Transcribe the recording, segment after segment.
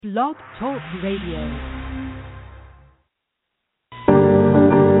Blog Talk Radio.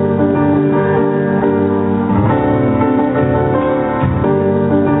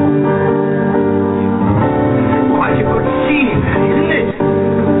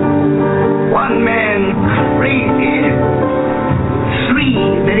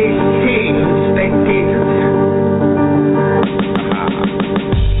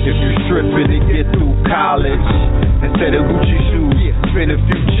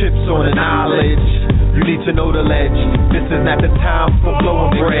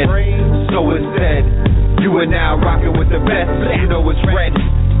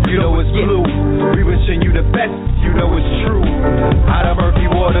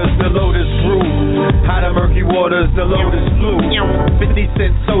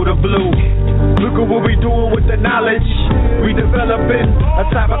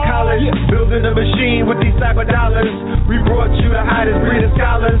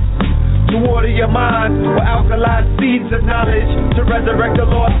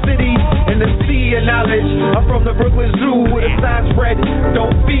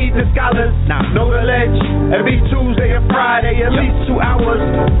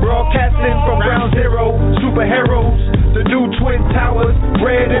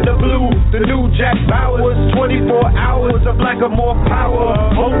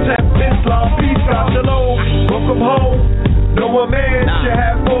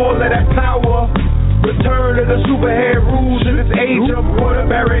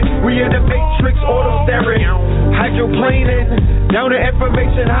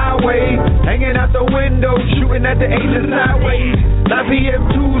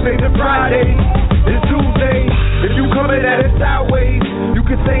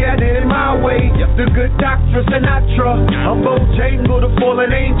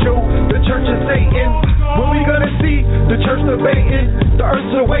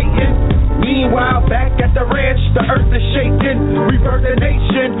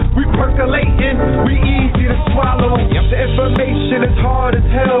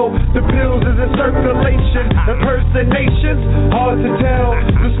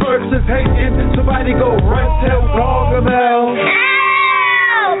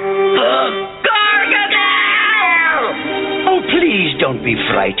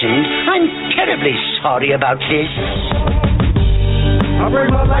 About this. I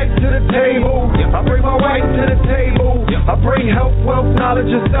bring my life to the table. I bring my wife to the table. I bring health, wealth, knowledge,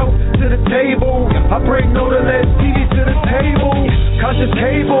 and self to the table. I bring no to less TV to the table. Conscious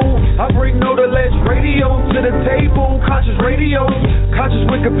table. I bring no to less radio to the table. Conscious radio. Conscious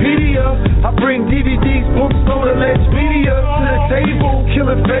Wikipedia. I bring DVDs, books, no to less media to the table.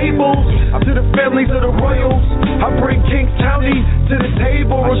 Killing fables to the families of the royals. I bring Kings County to the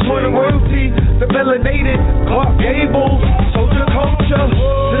table. Restoring the royalty. The melanated Clark Gables. Soldier culture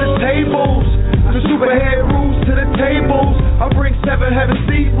to the tables. The superhead rules to the tables. I bring 7 heaven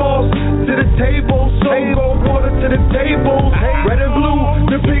sea balls to the table. Soul water to the table. Red and blue,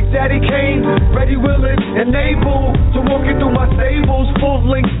 the Big Daddy Kane. Ready, willing, and able to walk it through my stables. Full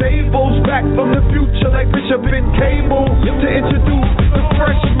length stables. Back from the future like Bishop and Cable. To introduce the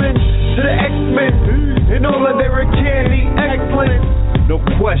freshmen to the X-Men. And all of their candy excellence. No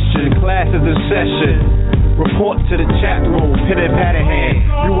question, class is in session. Report to the chat room, pen and pad in hand.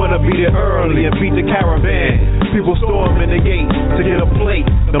 You wanna be there early and beat the caravan. People storming the gate to get a plate.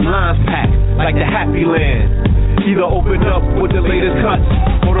 Them lines packed like the Happy Land. Either open up with the latest cuts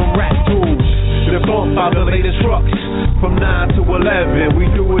or them rap tools that bump out the latest trucks. From 9 to 11, we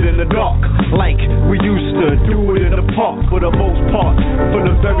do it in the dark like we used to do it in the park. For the most part, from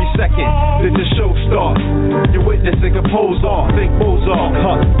the very second that the show starts, you're witnessing a pose off, think Mozart,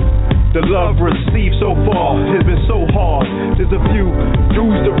 huh? The love received so far has been so hard. There's a few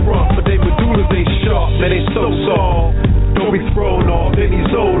dudes to front, but they medullas ain't sharp, man, they so soft. Don't be thrown off any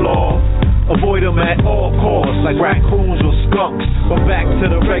Zoloft. Avoid them at all costs, like raccoons or skunks. But back to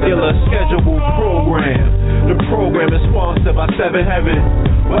the regular scheduled program. The program is sponsored by 7 Heaven.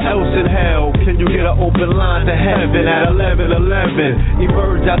 What else in hell can you get an open line to heaven at 11:11?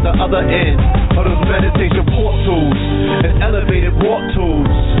 Emerge at the other end of those meditation portals and elevated walk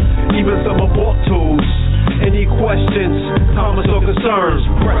tools, even some abort tools. Any questions, comments, or concerns,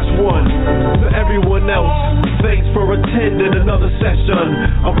 press 1. To everyone else, thanks for attending another session.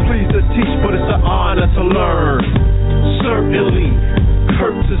 I'm pleased to teach, but it's an honor to learn. Certainly,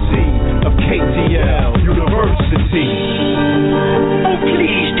 courtesy of KTL University. Oh,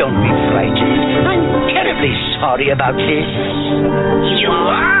 please don't be frightened. I'm terribly sorry about this. You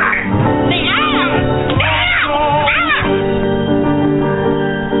are?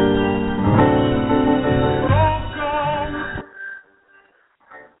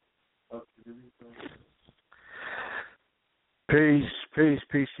 Peace to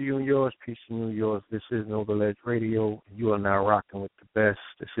you and yours, peace to you and yours. This is Nova Ledge Radio. You are now rocking with the best.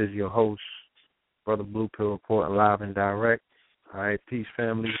 This is your host, Brother Blue Pill, reporting live and direct. All right, peace,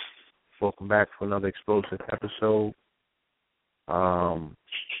 family. Welcome back for another explosive episode.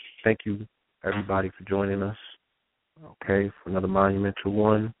 Thank you, everybody, for joining us, okay, for another monumental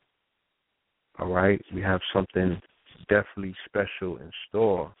one. All right, we have something definitely special in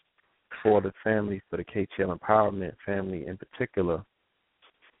store for the family, for the KTL Empowerment family in particular.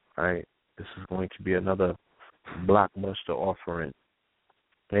 All right, this is going to be another blockbuster offering,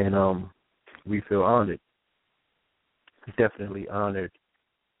 and we feel honored, definitely honored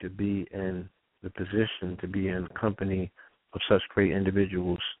to be in the position, to be in company of such great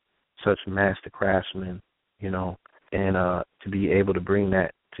individuals, such master craftsmen, and to be able to bring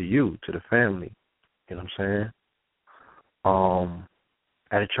that to you, to the family, you know what I'm saying?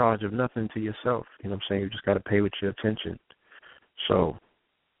 At a charge of nothing to yourself, you know what I'm saying? You just got to pay with your attention. So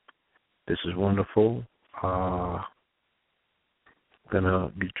this is wonderful. I'm going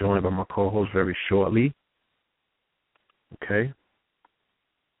to be joined by my co-host very shortly, okay?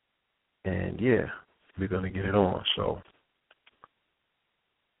 And, yeah, we're going to get it on. So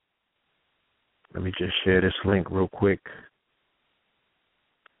let me just share this link real quick.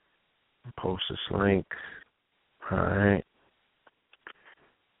 Post this link. All right.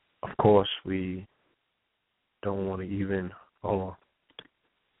 Of course, we don't want to even, hold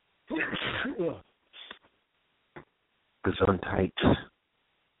on. It's untight.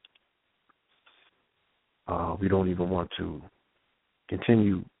 We don't even want to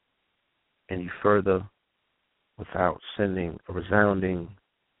continue any further without sending a resounding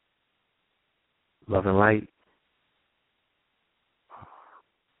love and light.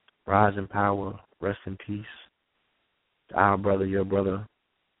 Rise in power, rest in peace. Our brother, your brother,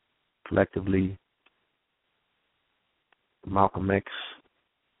 collectively, Malcolm X,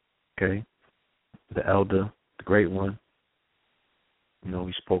 okay, the elder, the great one.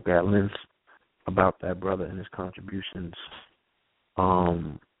 We spoke at length about that brother and his contributions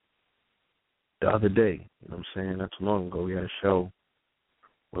the other day. You know what I'm saying? Not too long ago, we had a show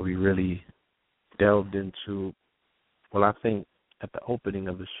where we really delved into, well, I think at the opening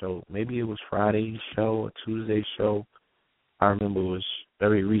of the show, maybe it was Friday's show or Tuesday's show. I remember it was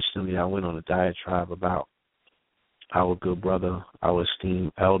very recently I went on a diatribe about our good brother, our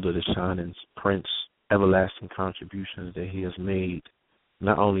esteemed elder, the shining prince, everlasting contributions that he has made,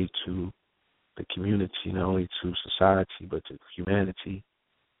 not only to the community, not only to society, but to humanity.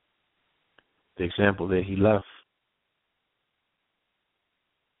 The example that he left,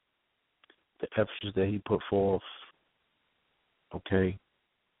 the efforts that he put forth, okay,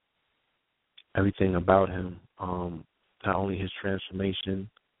 everything about him, not only his transformation,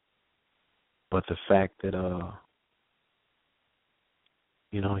 but the fact that,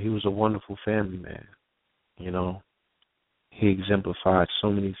 he was a wonderful family man. He exemplified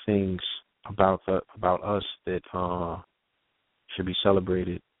so many things about us that should be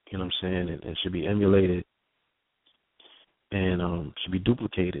celebrated, you know what I'm saying, and should be emulated and should be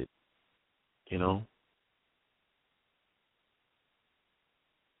duplicated,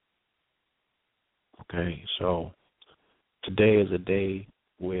 Okay, so today is a day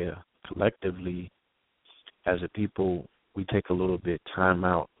where collectively, as a people, we take a little bit time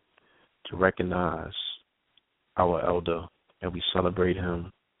out to recognize our elder and we celebrate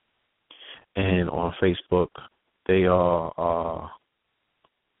him. And on Facebook, they are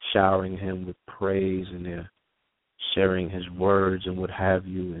showering him with praise and they're sharing his words and what have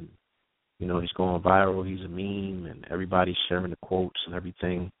you. And, he's going viral. He's a meme and everybody's sharing the quotes and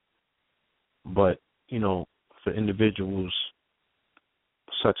everything. But, for individuals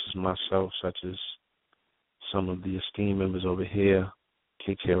such as myself, such as some of the esteemed members over here,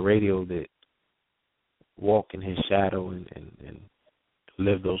 KTL Radio, that walk in his shadow and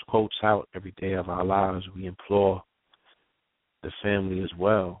live those quotes out every day of our lives, we implore the family as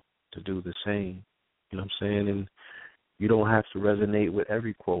well to do the same. You know what I'm saying? And you don't have to resonate with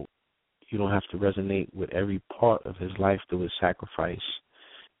every quote. You don't have to resonate with every part of his life through his sacrifice.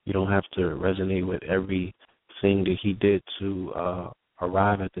 You don't have to resonate with everything that he did to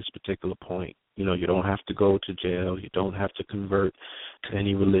arrive at this particular point. You don't have to go to jail. You don't have to convert to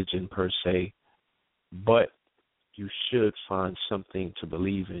any religion per se. But you should find something to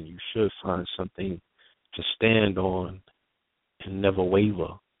believe in. You should find something to stand on and never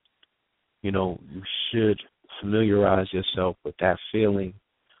waver. You should familiarize yourself with that feeling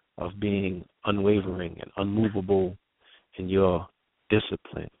of being unwavering and unmovable in your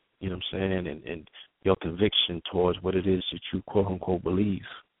discipline, you know what I'm saying, and your conviction towards what it is that you quote-unquote believe.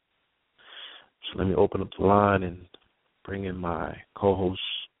 So let me open up the line and bring in my co-host,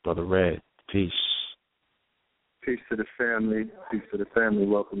 Brother Red. Peace. Peace to the family. Peace to the family.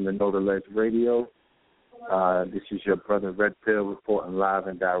 Welcome to Know the Ledge Radio. This is your brother Red Pill reporting live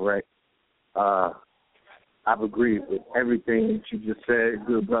and direct. I've agreed with everything that you just said,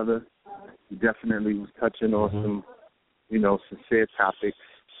 good brother. You definitely was touching on some, sincere topics,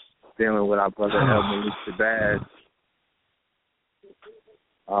 dealing with our brother Elmer Shabazz.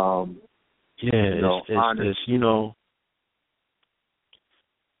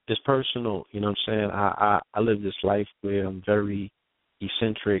 It's personal, you know what I'm saying? I live this life where I'm very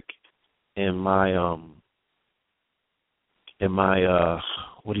eccentric in my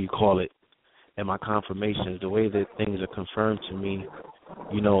what do you call it? In my confirmations, the way that things are confirmed to me,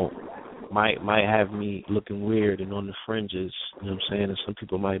 might have me looking weird and on the fringes, you know what I'm saying? And some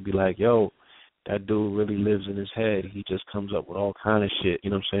people might be like, yo, that dude really lives in his head. He just comes up with all kind of shit, you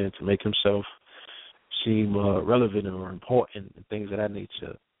know what I'm saying, to make himself seem relevant or important and things of that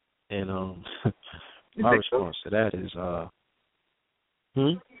nature. And my response to that is,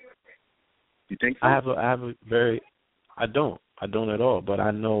 You think so? I don't at all, but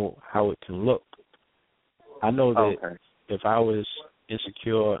I know how it can look. I know that if I was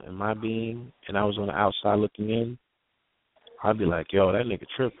insecure in my being and I was on the outside looking in, I'd be like, yo, that nigga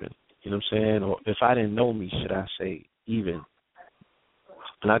tripping. You know what I'm saying? Or if I didn't know me, should I say even?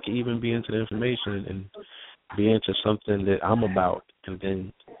 And I could even be into the information and be into something that I'm about, and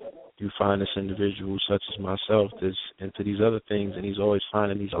then you find this individual such as myself that's into these other things, and he's always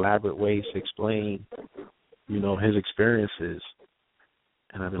finding these elaborate ways to explain, his experiences.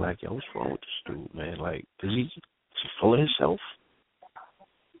 And I'd be like, yo, what's wrong with this dude, man? Like, is he full of himself?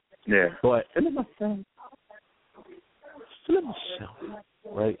 Yeah. But feeling myself,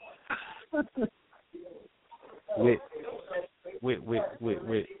 right?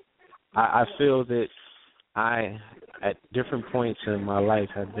 I feel that I, at different points in my life,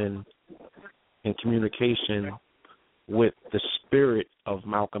 have been in communication with the spirit of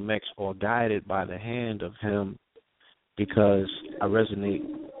Malcolm X, or guided by the hand of him, because I resonate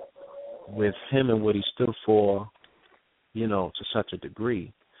with him and what he stood for, to such a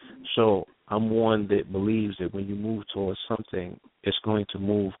degree. So I'm one that believes that when you move towards something, it's going to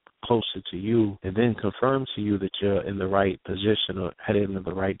move closer to you and then confirm to you that you're in the right position or headed in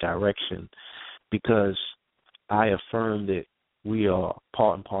the right direction, because I affirm that we are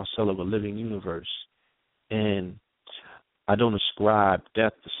part and parcel of a living universe. And I don't ascribe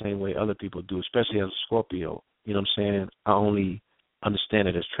death the same way other people do, especially as a Scorpio. You know what I'm saying? I only understand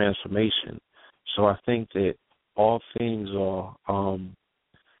it as transformation. So I think that all things are,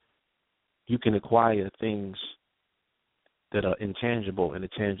 you can acquire things that are intangible in a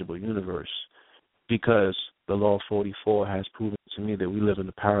tangible universe, because the law of 44 has proven to me that we live in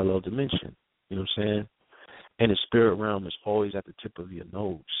a parallel dimension. You know what I'm saying? And the spirit realm is always at the tip of your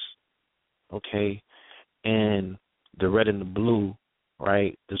nose. Okay? And the red and the blue,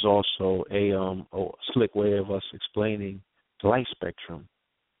 right, there's also a slick way of us explaining the light spectrum,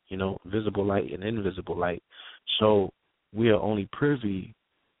 visible light and invisible light. So we are only privy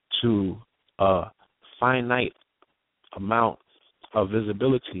to a finite amount of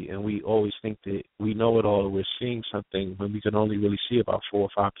visibility, and we always think that we know it all, or we're seeing something, when we can only really see about 4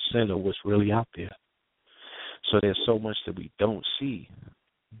 or 5% of what's really out there. So there's so much that we don't see,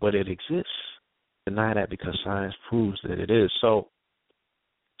 but it exists. Deny that, because science proves that it is. So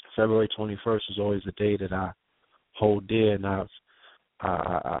February 21st is always the day that I hold dear, and I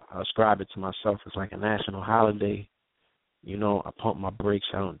ascribe it to myself as like a national holiday. I pump my brakes.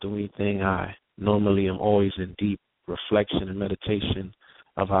 I don't do anything. I normally am always in deep reflection and meditation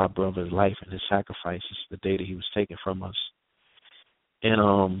of our brother's life and his sacrifices, the day that he was taken from us.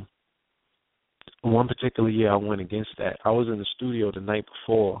 And one particular year I went against that. I was in the studio the night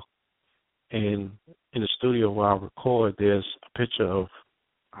before, and in the studio where I record, there's a picture of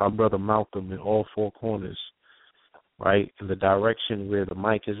our brother Malcolm in all 4 corners, right? In the direction where the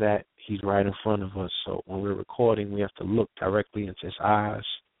mic is at, he's right in front of us. So when we're recording, we have to look directly into his eyes.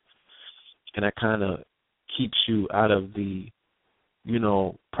 And that kind of keeps you out of the,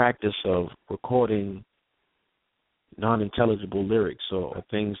 practice of recording non-intelligible lyrics or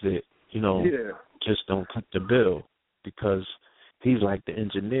things that, just don't cut the bill, because he's like the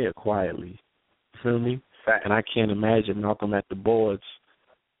engineer quietly. You feel me? Fact. And I can't imagine Malcolm at the boards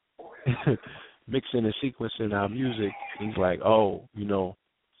mixing and sequencing our music. He's like, oh,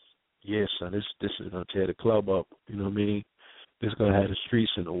 yeah, son, this is going to tear the club up. You know what I mean? This is going to have the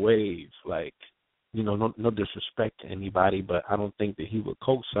streets in a wave. Like, no disrespect to anybody, but I don't think that he would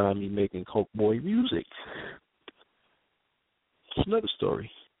co-sign me making Coke Boy music. It's another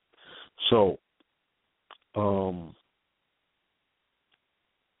story. So,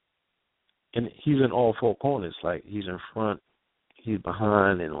 and he's in all four corners. Like, he's in front, he's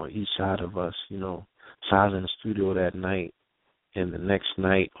behind, and on each side of us, you know. So I was in the studio that night, and the next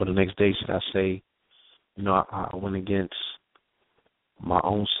night, or the next day, should I say, you know, I went against my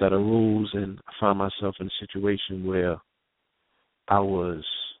own set of rules, and I found myself in a situation where I was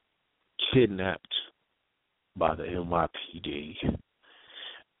kidnapped by the NYPD.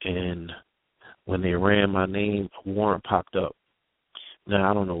 And when they ran my name, a warrant popped up. Now,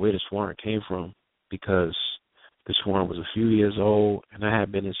 I don't know where this warrant came from, because this warrant was a few years old, and I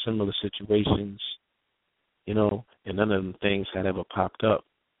had been in similar situations, you know, and none of them things had ever popped up,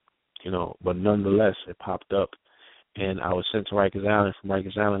 you know, but nonetheless, it popped up. And I was sent to Rikers Island. From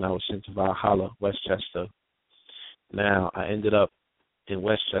Rikers Island, I was sent to Valhalla, Westchester. Now, I ended up in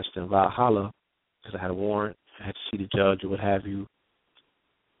Westchester and Valhalla because I had a warrant. I had to see the judge or what have you.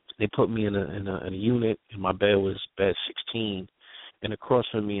 They put me in a unit, and my bed was bed 16. And across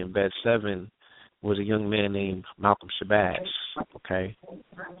from me in bed 7 was a young man named Malcolm Shabazz, okay?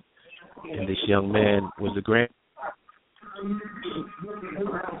 And this young man was the grand...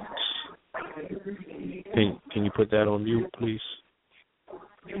 Can you put that on mute, please?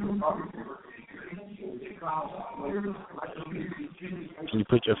 Can you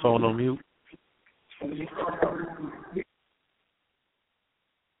put your phone on mute?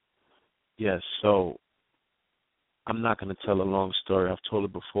 Yes, so I'm not going to tell a long story. I've told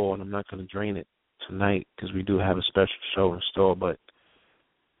it before, and I'm not going to drain it tonight because we do have a special show in store, but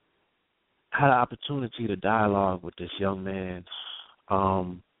I had an opportunity to dialogue with this young man.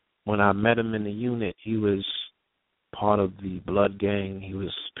 When I met him in the unit, he was part of the blood gang. He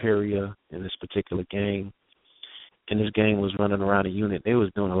was superior in this particular gang, and this gang was running around the unit. They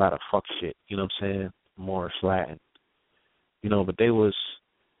was doing a lot of fuck shit, you know what I'm saying, Morris Latin, you know, but they was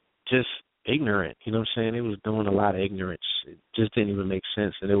just ignorant, you know what I'm saying? They was doing a lot of ignorance. It just didn't even make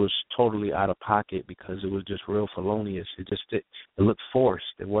sense, and it was totally out of pocket because it was just real felonious. It looked forced.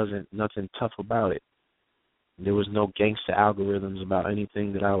 There wasn't nothing tough about it. There was no gangster algorithms about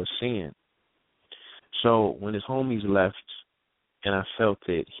anything that I was seeing. So when his homies left, and I felt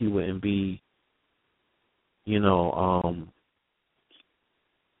that he wouldn't be, you know,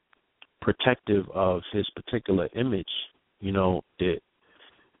 protective of his particular image, you know, that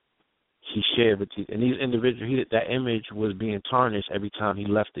he shared with you. And these individuals, that image was being tarnished every time he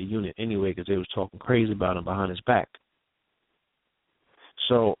left the unit anyway, because they was talking crazy about him behind his back.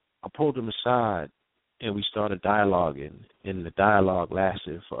 So I pulled him aside, and we started dialoguing, and the dialogue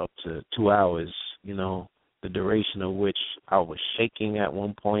lasted for up to 2 hours, you know, the duration of which I was shaking at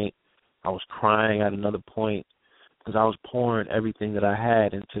one point. I was crying at another point because I was pouring everything that I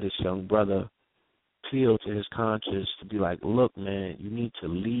had into this young brother, appeal to his conscience to be like, look, man, you need to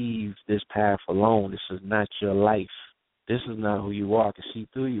leave this path alone. This is not your life. This is not who you are. I can see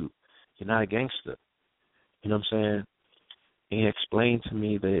through you. You're not a gangster. You know what I'm saying? And he explained to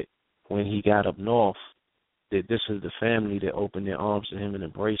me that when he got up north, that this is the family that opened their arms to him and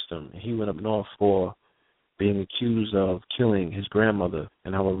embraced him. And he went up north for being accused of killing his grandmother.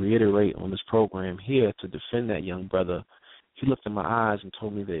 And I will reiterate on this program here to defend that young brother. He looked in my eyes and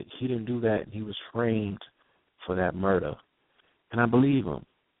told me that he didn't do that, and he was framed for that murder. And I believe him,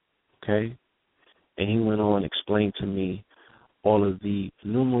 okay? And he went on and explained to me all of the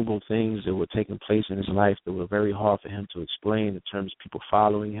innumerable things that were taking place in his life that were very hard for him to explain in terms of people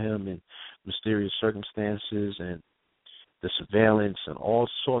following him and mysterious circumstances and the surveillance and all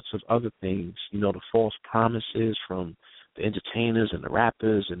sorts of other things, you know, the false promises from the entertainers and the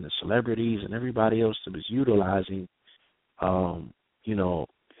rappers and the celebrities and everybody else that was utilizing, you know,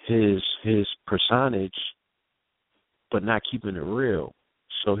 his personage, but not keeping it real.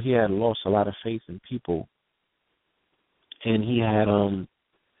 So he had lost a lot of faith in people. And he had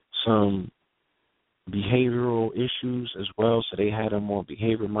some behavioral issues as well, so they had him on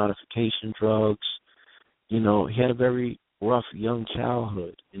behavior modification drugs. You know, he had a very rough young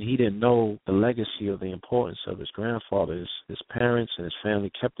childhood, and he didn't know the legacy or the importance of his grandfather. His parents and his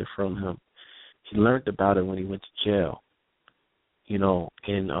family kept it from him. He learned about it when he went to jail, you know,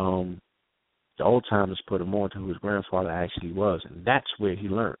 and the old timers put him on to who his grandfather actually was, and that's where he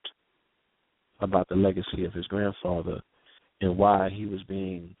learned about the legacy of his grandfather and why he was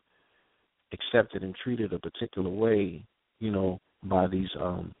being accepted and treated a particular way, you know, by these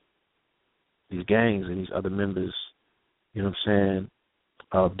gangs and these other members, you know what I'm saying,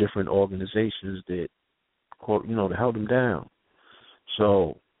 of different organizations that, you know, that held him down.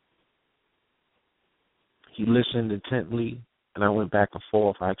 So he listened intently, and I went back and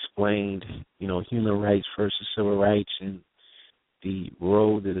forth. I explained, you know, human rights versus civil rights and the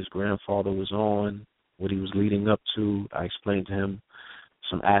road that his grandfather was on, what he was leading up to. I explained to him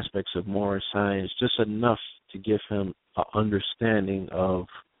some aspects of moral science, just enough to give him an understanding of,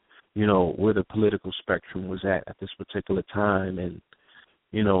 you know, where the political spectrum was at this particular time, and,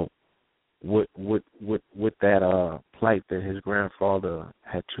 you know, what that plight that his grandfather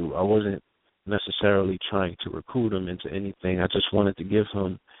had to. I wasn't necessarily trying to recruit him into anything. I just wanted to give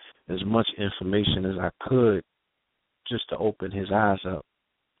him as much information as I could just to open his eyes up.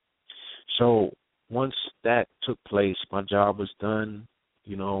 So once that took place, my job was done.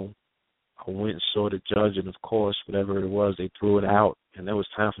 You know, I went and saw the judge, and of course, whatever it was, they threw it out, and it was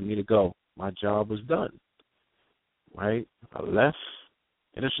time for me to go. My job was done, right? I left,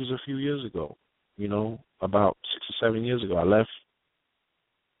 and this was a few years ago, you know, about 6 or 7 years ago. I left.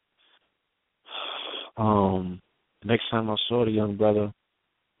 The next time I saw the young brother,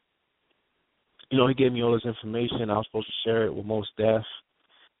 you know, he gave me all his information. I was supposed to share it with Mos Def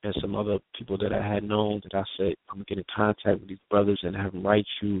and some other people that I had known, that I said, I'm going to get in contact with these brothers and have them write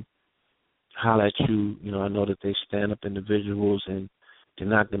you, holler at you. You know, I know that they stand-up individuals, and they're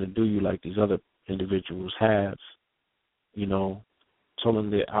not going to do you like these other individuals have. You know, told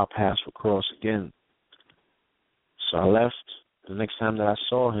them that our paths would cross again. So I left. The next time that I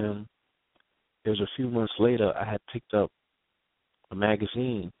saw him, it was a few months later. I had picked up a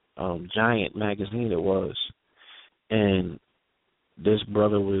magazine, giant magazine it was, and this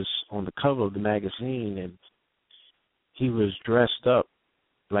brother was on the cover of the magazine, and he was dressed up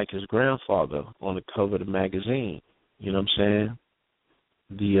like his grandfather on the cover of the magazine. You know what I'm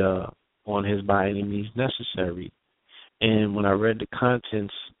saying? On his By Any Means Necessary. And when I read the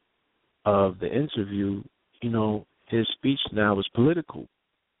contents of the interview, you know, his speech now was political.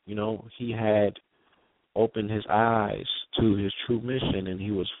 You know, he had opened his eyes to his true mission, and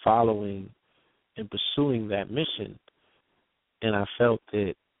he was following and pursuing that mission. And I felt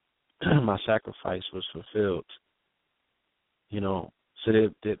that my sacrifice was fulfilled. You know, so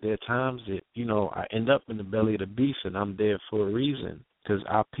there are times that, you know, I end up in the belly of the beast, and I'm there for a reason, because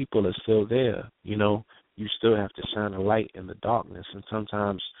our people are still there. You know, you still have to shine a light in the darkness, and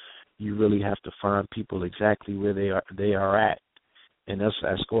sometimes you really have to find people exactly where they are at. And us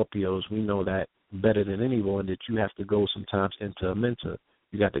as Scorpios, we know that better than anyone, that you have to go sometimes into a mentor.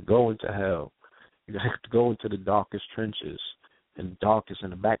 You got to go into hell. You got to go into the darkest trenches and darkest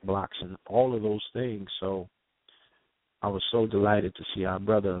and the back blocks and all of those things. So I was so delighted to see our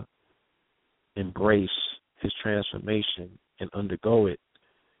brother embrace his transformation and undergo it.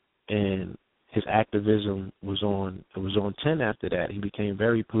 And his activism was on 10 after that. He became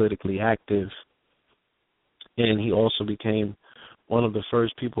very politically active, and he also became one of the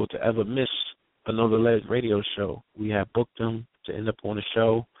first people to ever miss another radio show. We had booked him to end up on the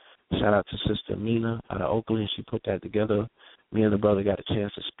show. Shout out to Sister Mina out of Oakland. She put that together. Me and the brother got a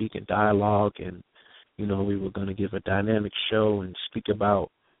chance to speak and dialogue, and, you know, we were going to give a dynamic show and speak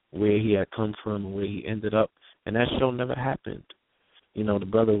about where he had come from and where he ended up. And that show never happened. You know,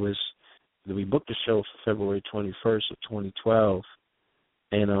 we booked the show for February 21st of 2012,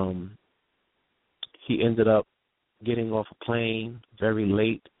 and he ended up getting off a plane very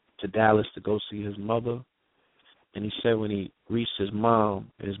late to Dallas to go see his mother. And he said when he reached his mother,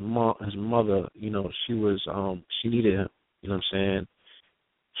 you know, she needed him. You know what I'm saying?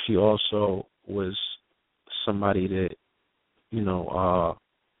 She also was somebody that, you know,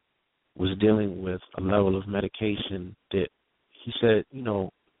 was dealing with a level of medication that he said, you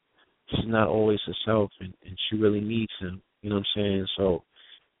know, she's not always herself, and she really needs him. You know what I'm saying? So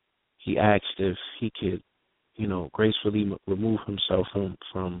he asked if he could, you know, gracefully remove himself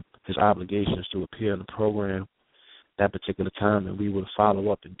from his obligations to appear in the program that particular time, and we would follow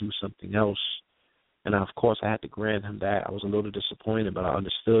up and do something else. And, of course, I had to grant him that. I was a little disappointed, but I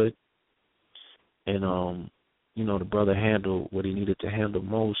understood. And, you know, the brother handled what he needed to handle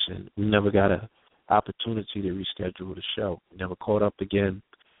most, and we never got an opportunity to reschedule the show. We never caught up again,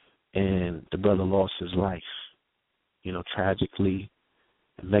 and the brother lost his life, you know, tragically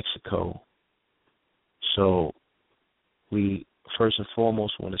in Mexico. So we first and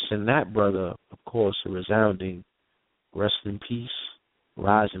foremost want to send that brother, of course, a resounding rest in peace,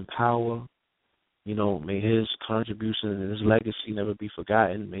 rise in power. You know, may his contribution and his legacy never be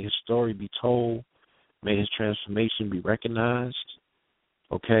forgotten. May his story be told. May his transformation be recognized.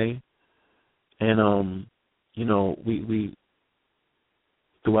 Okay? And, you know, we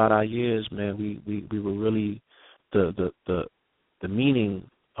throughout our years, man, we were really, the meaning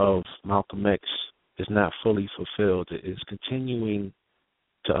of Malcolm X is not fully fulfilled. It is continuing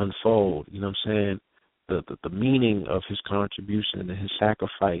to unfold. You know what I'm saying? The meaning of his contribution and his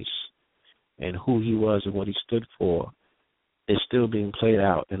sacrifice and who he was and what he stood for is still being played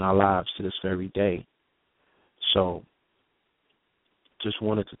out in our lives to this very day. So just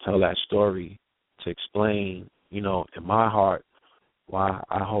wanted to tell that story to explain, in my heart, why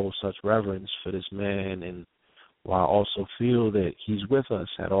I hold such reverence for this man, and why I also feel that he's with us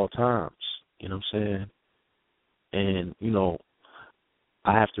at all times. You know what I'm saying? And,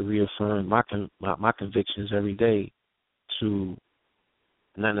 I have to reaffirm my convictions every day to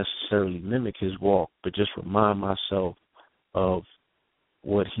not necessarily mimic his walk, but just remind myself of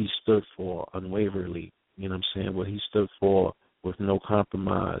what he stood for unwaveringly. You know what I'm saying? What he stood for with no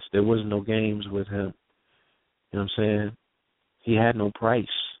compromise. There was no games with him. You know what I'm saying? He had no price.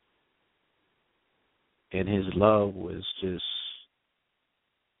 And his love was just,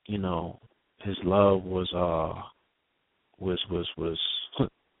 his love was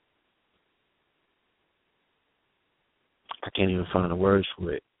I can't even find the words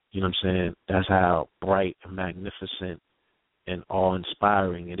for it. You know what I'm saying? That's how bright and magnificent and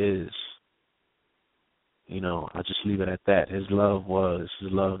awe-inspiring it is. I just leave it at that. His love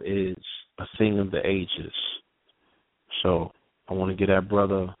is a thing of the ages. So I want to give that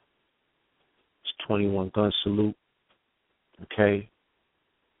brother his 21 gun salute. Okay?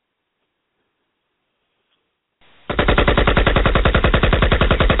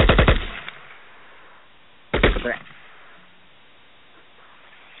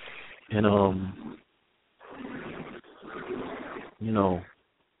 And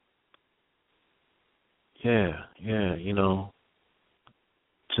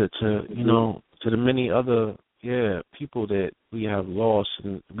to the many other people that we have lost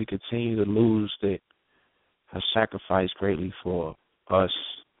and we continue to lose, that have sacrificed greatly for us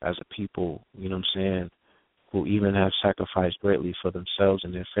as a people, who even have sacrificed greatly for themselves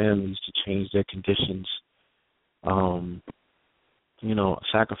and their families to change their conditions.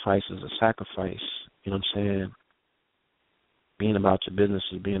 Sacrifice is a sacrifice. You know what I'm saying? Being about your business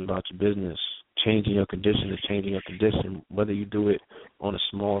is being about your business. Changing your condition is changing your condition, whether you do it on a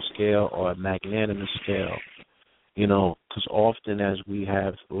small scale or a magnanimous scale. Because often, as we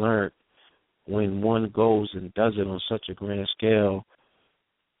have learned, when one goes and does it on such a grand scale,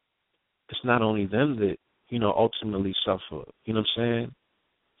 it's not only them that, ultimately suffer. You know what I'm saying?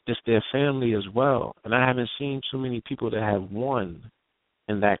 It's their family as well. And I haven't seen too many people that have won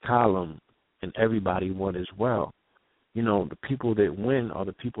in that column, and everybody won as well. The people that win are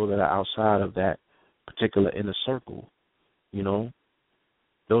the people that are outside of that particular inner circle.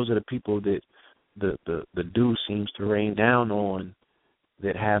 Those are the people that the dew seems to rain down on,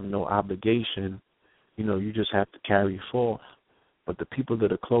 that have no obligation. You just have to carry forth. But the people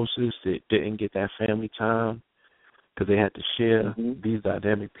that are closest, that didn't get that family time because they had to share these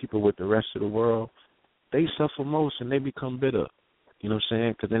dynamic people with the rest of the world, they suffer most and they become bitter. You know what I'm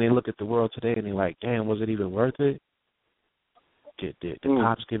saying? Because then they look at the world today and they're like, damn, was it even worth it? Did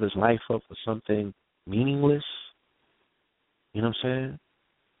Pops give his life up for something meaningless? You know what I'm saying?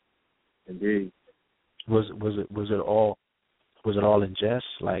 Indeed. Was it all in jest?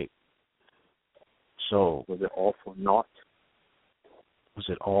 So was it all for naught? Was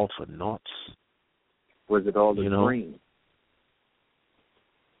it all for naught? Was it all a dream?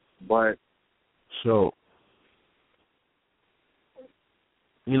 But so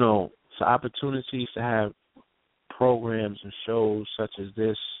opportunities to have programs and shows such as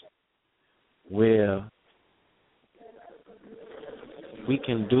this, where we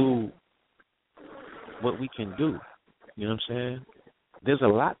can do what we can do. You know what I'm saying? There's a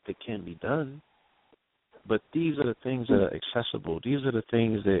lot that can be done, but these are the things that are accessible. These are the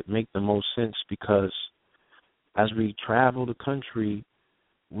things that make the most sense, because as we travel the country,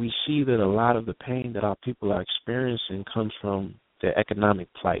 we see that a lot of the pain that our people are experiencing comes from their economic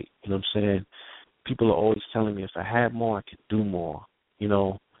plight. You know what I'm saying? People are always telling me if I had more, I could do more.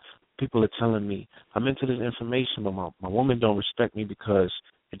 People are telling me I'm into this information, but my woman don't respect me because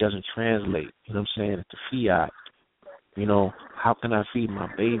it doesn't translate. You know what I'm saying? It's the fiat. How can I feed my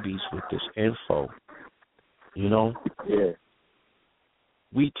babies with this info? Yeah.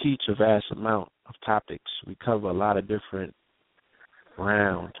 We teach a vast amount of topics. We cover a lot of different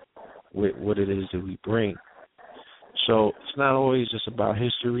ground with what it is that we bring. So it's not always just about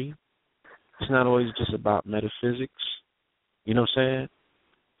history. It's not always just about metaphysics. You know what I'm saying?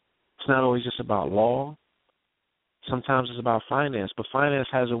 It's not always just about law. Sometimes it's about finance. But finance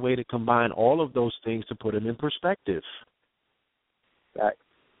has a way to combine all of those things to put them in perspective.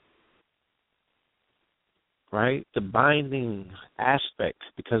 Right? The binding aspect,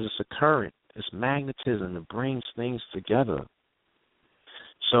 because it's a current. It's magnetism. It brings things together.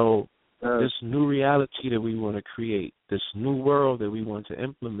 So this new reality that we want to create, this new world that we want to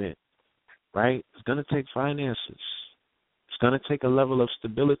implement, right, it's going to take finances. It's going to take a level of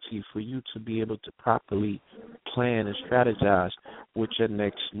stability for you to be able to properly plan and strategize what your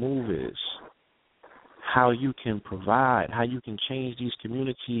next move is, how you can provide, how you can change these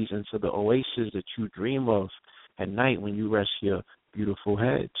communities into the oasis that you dream of at night when you rest your beautiful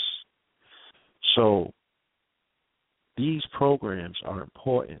heads. So these programs are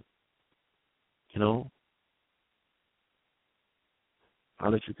important, you know.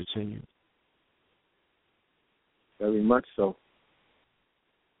 I'll let you continue. Very much so.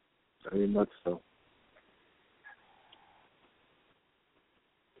 Very much so.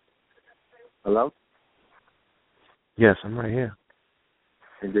 Hello? Yes, I'm right here.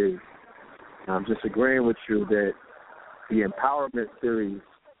 Indeed. I'm just agreeing with you that the empowerment series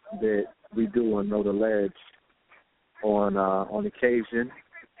that we do on Know the Ledge on occasion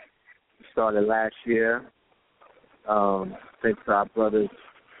started last year. Thanks to our brothers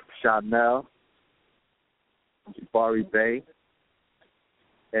Chanel, Jabari Bay,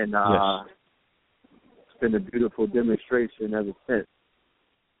 and it's been a beautiful demonstration ever since.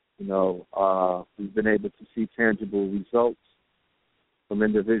 You know, we've been able to see tangible results from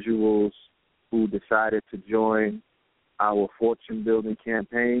individuals who decided to join our fortune building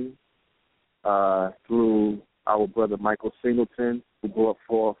campaign through our brother Michael Singleton, who brought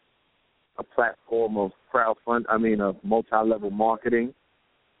forth a platform of of multi-level marketing,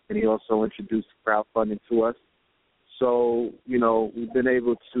 and he also introduced crowdfunding to us. So, you know, we've been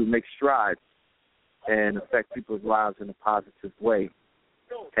able to make strides and affect people's lives in a positive way.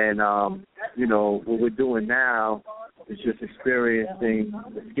 And, you know, what we're doing now is just experiencing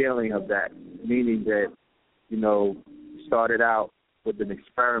the scaling of that, meaning that, you know, we started out with an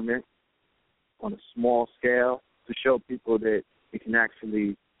experiment on a small scale to show people that it can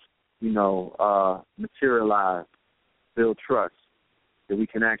actually, you know, materialize, build trust, that we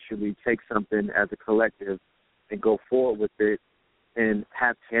can actually take something as a collective and go forward with it and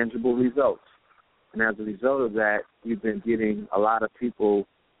have tangible results. And as a result of that, we've been getting a lot of people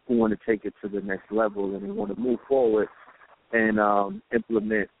who want to take it to the next level and they want to move forward and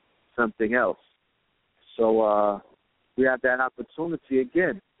implement something else. So we have that opportunity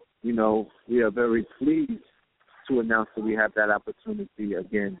again. You know, we are very pleased to announce that we have that opportunity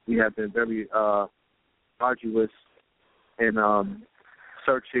again. We have been very arduous in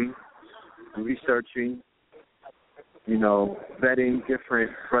searching, researching, you know, vetting different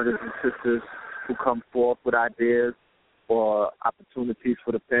brothers and sisters who come forth with ideas or opportunities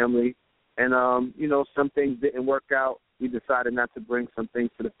for the family. And, you know, some things didn't work out. We decided not to bring some things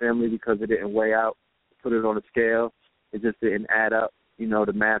to the family because it didn't weigh out, put it on a scale. It just didn't add up. You know,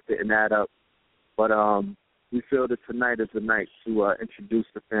 the math didn't add up. But we feel that tonight is the night to introduce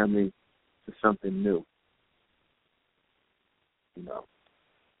the family to something new. You know.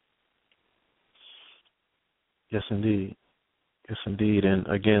 Yes, indeed. Yes, indeed. And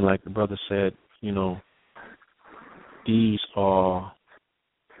again, like the brother said, you know, these are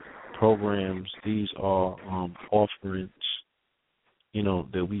programs, these are offerings, you know,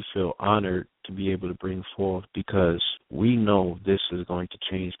 that we feel honored to be able to bring forth because we know this is going to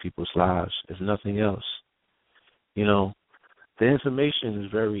change people's lives, if nothing else. You know, the information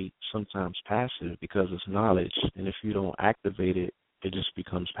is very sometimes passive because it's knowledge, and if you don't activate it, it just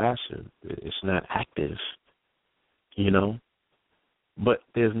becomes passive. It's not active, you know. But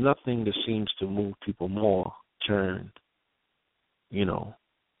there's nothing that seems to move people more turn, you know,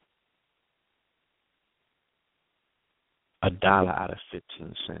 $1 out of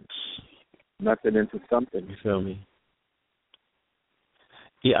 15 cents. Nothing into something. You feel me?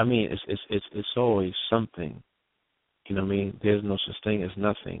 Yeah, I mean, it's always something. You know what I mean? There's no such thing as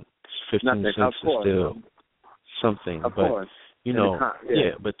nothing. 15 cents is still something. Of but course. You know,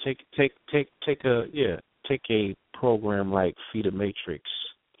 but take a program like Feed a Matrix,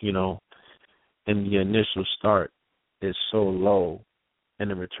 you know, and the initial start is so low and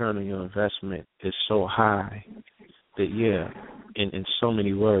the return on your investment is so high that, in so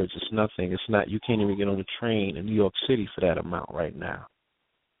many words, it's nothing. It's not, you can't even get on a train in New York City for that amount right now.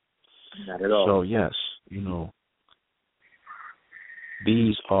 Not at all. So, yes, you know,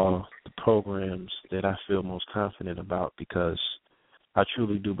 these are the programs that I feel most confident about because I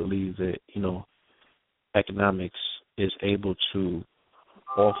truly do believe that, you know, economics is able to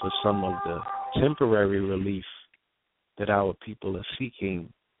offer some of the temporary relief that our people are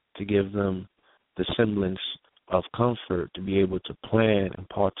seeking to give them the semblance of comfort to be able to plan and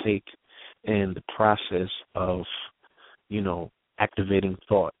partake in the process of, you know, activating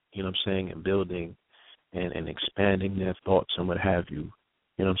thought, you know what I'm saying, and building and expanding their thoughts and what have you.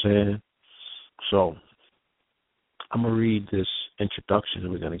 You know what I'm saying? So I'm going to read this introduction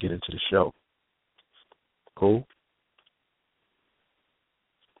and we're going to get into the show. Cool?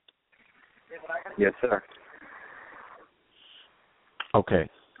 Yes, sir. Okay.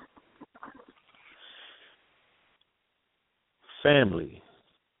 Family,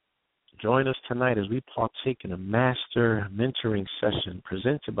 join us tonight as we partake in a master mentoring session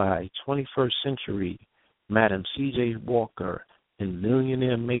presented by 21st century Madam C.J. Walker and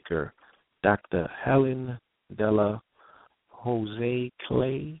millionaire maker Dr. Helen Dela Houssaye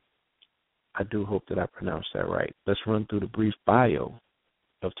Clay. I do hope that I pronounced that right. Let's run through the brief bio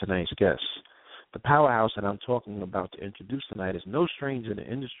of tonight's guest. The powerhouse that I'm talking about to introduce tonight is no stranger in the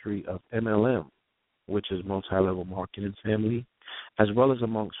industry of MLM, which is multi-level marketing family, as well as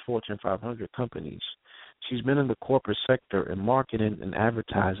amongst Fortune 500 companies. She's been in the corporate sector in marketing and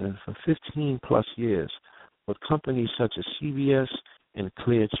advertising for 15-plus years with companies such as CBS and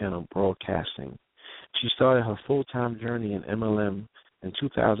Clear Channel Broadcasting. She started her full-time journey in MLM in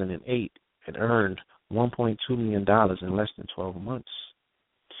 2008 and earned $1.2 million in less than 12 months.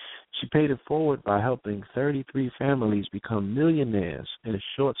 She paid it forward by helping 33 families become millionaires in a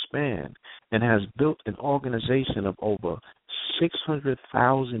short span and has built an organization of over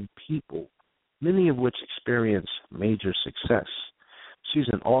 600,000 people, many of which experience major success. She's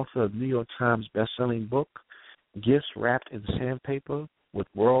an author of New York Times bestselling book, Gifts Wrapped in Sandpaper, with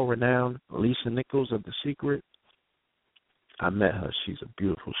world-renowned Lisa Nichols of The Secret. I met her. She's a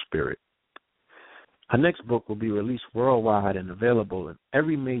beautiful spirit. Her next book will be released worldwide and available in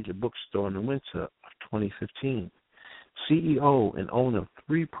every major bookstore in the winter of 2015. CEO and owner of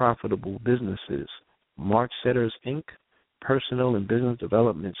 3 profitable businesses, Marksetters Inc., Personal and Business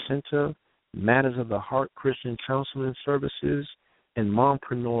Development Center, Matters of the Heart Christian Counseling Services, and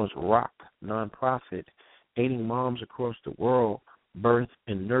Mompreneurs Rock nonprofit, aiding moms across the world birth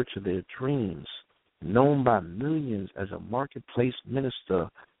and nurture their dreams. Known by millions as a marketplace minister,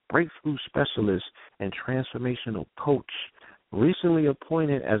 breakthrough specialist, and transformational coach, recently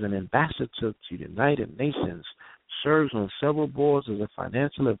appointed as an ambassador to the United Nations, serves on several boards as a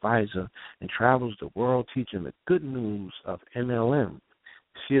financial advisor, and travels the world teaching the good news of MLM.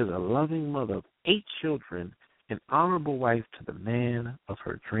 She is a loving mother of 8 children, an honorable wife to the man of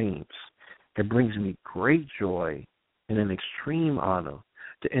her dreams. It brings me great joy and an extreme honor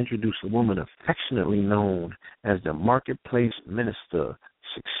to introduce a woman affectionately known as the Marketplace Minister,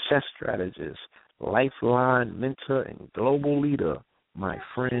 Success Strategist, Lifeline Mentor, and Global Leader, my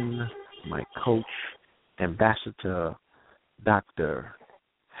friend, my coach, Ambassador Dr.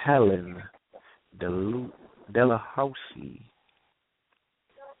 Helen Dela Houssaye.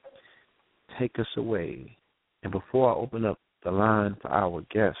 Take us away. And before I open up the line for our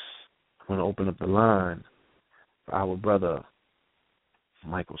guests, I want to open up the line for our brother,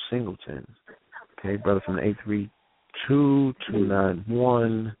 Michael Singleton. Okay, brother from the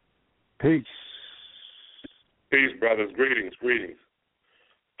 832-291. Peace. Peace, brothers. Greetings. Greetings.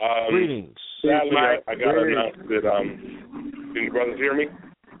 Sadly, I got to announce that, can you brothers hear me?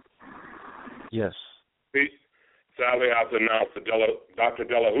 Yes. Peace. Sadly, I have to announce that Dr.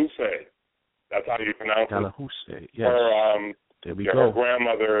 Delahoussaye, that's how you pronounce it. Delahoussaye, yes. Her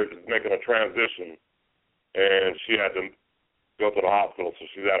grandmother is making a transition, and she had to go to the hospital, so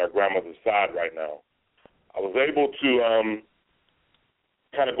she's at her grandmother's side right now. I was able to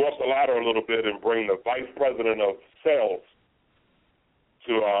kind of go up the ladder a little bit and bring the vice president of sales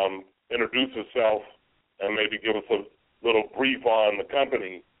to introduce herself and maybe give us a little brief on the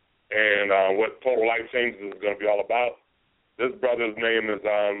company and what Total Life Changes is going to be all about. This brother's name is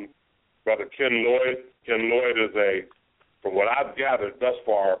Brother Ken Lloyd. Ken Lloyd is from what I've gathered thus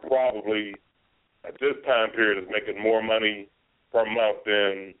far, probably at this time period is making more money per month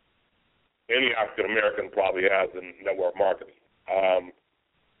than any African American probably has in network marketing.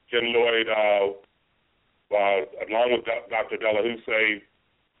 Ken Lloyd, along with Dr. Delahoussaye,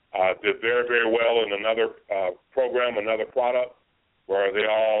 did very, very well in another program, another product, where they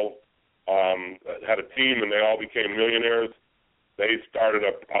all had a team and they all became millionaires. They started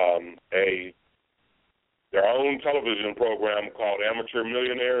their own television program called Amateur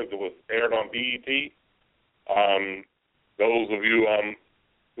Millionaires. It was aired on BET. Those of you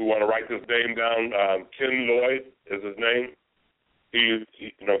who want to write this name down, Ken Lloyd is his name. If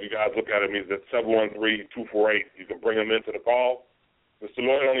you guys look at him, he's at 713-248. You can bring him into the call. Mr.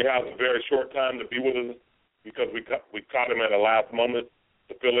 Lloyd only has a very short time to be with us because we caught him at the last moment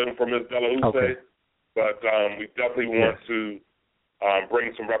to fill in for Ms. Delahoussaye. Okay. But we definitely want to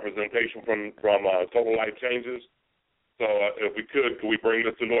bring some representation from Total Life Changes. So if we could we bring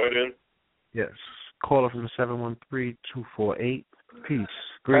Mr. Lloyd in? Yes. Caller from 713-248. Peace.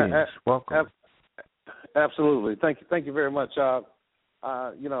 Greetings. Welcome. Absolutely. Thank you very much.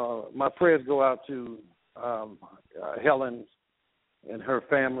 My prayers go out to Helen and her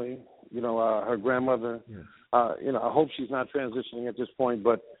family her grandmother. Yes. I hope she's not transitioning at this point,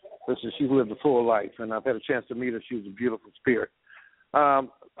 but listen, she lived a full life, and I've had a chance to meet her. She was a beautiful spirit.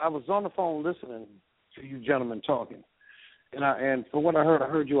 I was on the phone listening to you gentlemen talking, and for what I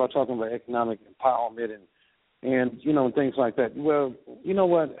heard you all talking about economic empowerment and things like that. Well, you know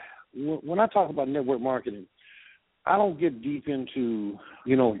what? When I talk about network marketing, I don't get deep into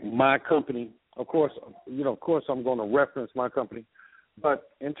my company. Of course, I'm going to reference my company,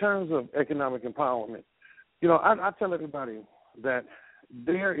 but in terms of economic empowerment, I tell everybody that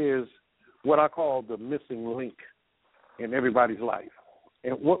there is what I call the missing link in everybody's life.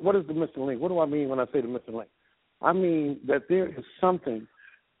 And what is the missing link? What do I mean when I say the missing link? I mean that there is something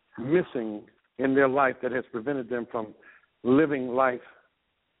missing in their life that has prevented them from living the life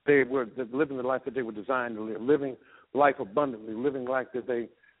that they were designed to living life abundantly, living life that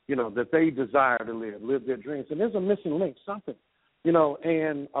they desire to live their dreams. And there's a missing link, something,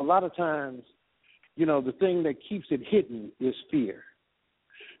 and a lot of times, the thing that keeps it hidden is fear.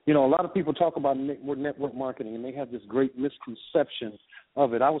 A lot of people talk about network marketing, and they have this great misconception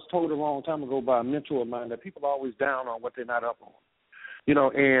of it. I was told a long time ago by a mentor of mine that people are always down on what they're not up on.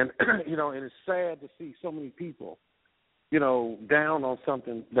 And it's sad to see so many people, down on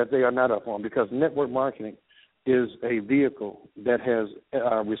something that they are not up on, because network marketing is a vehicle that has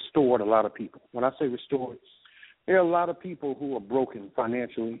restored a lot of people. When I say restored, there are a lot of people who are broken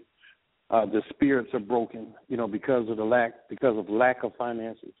financially. The spirits are broken, because of lack of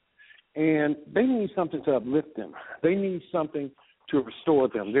finances. And they need something to uplift them. They need something to restore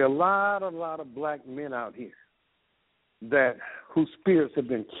them. There are a lot of black men out here whose spirits have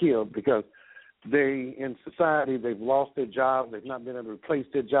been killed because in society, they've lost their jobs. They've not been able to replace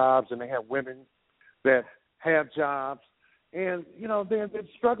their jobs, and they have women that have jobs. And, they're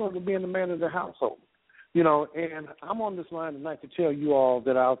struggling to be in the man of their household. And I'm on this line tonight to tell you all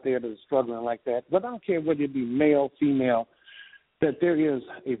that are out there that are struggling like that, but I don't care whether it be male, female, that there is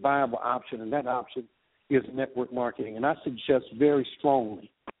a viable option, and that option is network marketing. And I suggest very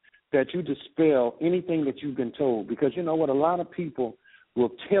strongly that you dispel anything that you've been told, because you know what, a lot of people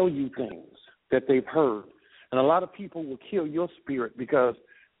will tell you things that they've heard, and a lot of people will kill your spirit because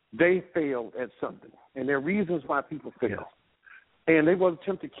they failed at something, and there are reasons why people fail. Yeah. And they will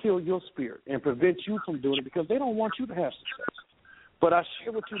attempt to kill your spirit and prevent you from doing it because they don't want you to have success. But I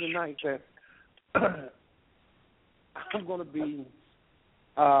share with you tonight that I'm going to be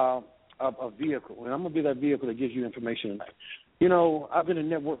a vehicle, and I'm going to be that vehicle that gives you information tonight. I've been in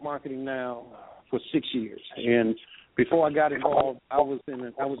network marketing now for 6 years, and before I got involved, I was in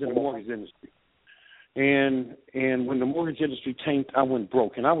the mortgage industry. And when the mortgage industry tanked, I went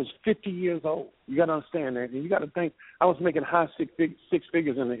broke. And I was 50 years old. You got to understand that. And you got to think, I was making high six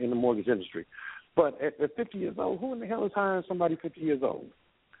figures in the mortgage industry. But at 50 years old, who in the hell is hiring somebody 50 years old?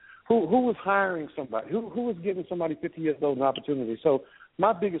 Who was hiring somebody? Who was giving somebody 50 years old an opportunity? So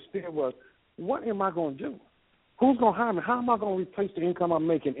my biggest fear was, what am I going to do? Who's going to hire me? How am I going to replace the income I'm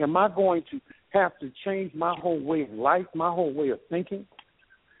making? Am I going to have to change my whole way of life, my whole way of thinking?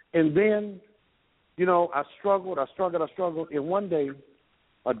 And then, I struggled, and one day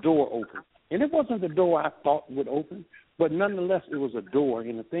a door opened. And it wasn't the door I thought would open, but nonetheless it was a door.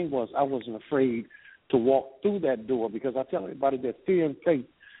 And the thing was, I wasn't afraid to walk through that door, because I tell everybody that fear and faith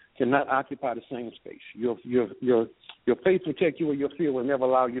cannot occupy the same space. Your faith will take you where your fear will never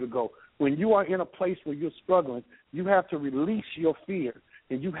allow you to go. When you are in a place where you're struggling, you have to release your fear,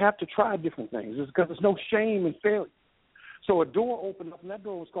 and you have to try different things. It's because there's no shame in failure. So a door opened up, and that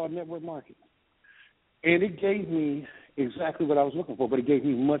door was called network marketing. And it gave me exactly what I was looking for, but it gave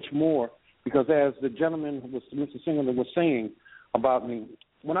me much more, because as the gentleman, Mr. Singer, was saying about me,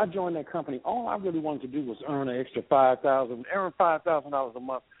 when I joined that company, all I really wanted to do was earn an extra $5,000 a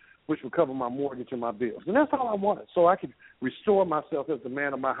month, which would cover my mortgage and my bills. And that's all I wanted, so I could restore myself as the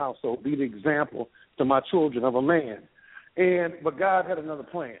man of my household, be the example to my children of a man. But God had another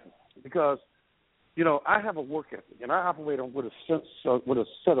plan, because, I have a work ethic, and I operate with a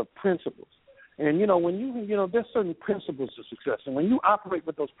set of principles. And, when there's certain principles to success. And when you operate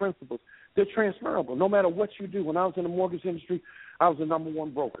with those principles, they're transferable. No matter what you do. When I was in the mortgage industry, I was the number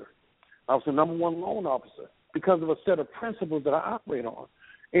one broker. I was the number one loan officer because of a set of principles that I operate on.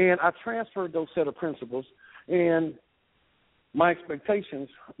 And I transferred those set of principles, and my expectations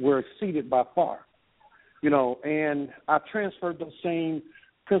were exceeded by far. And I transferred those same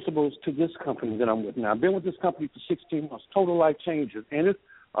principles to this company that I'm with now. I've been with this company for 16 months, total life changes. And it's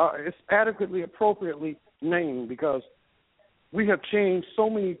adequately, appropriately named, because we have changed so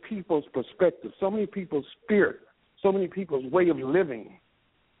many people's perspective, so many people's spirit, so many people's way of living.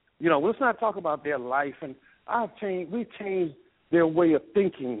 Let's not talk about their life. And we've changed their way of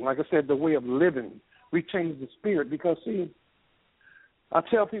thinking, like I said, the way of living. We change the spirit because, see, I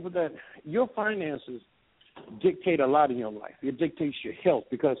tell people that your finances dictate a lot in your life. It dictates your health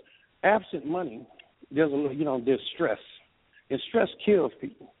because absent money, there's stress, and stress kills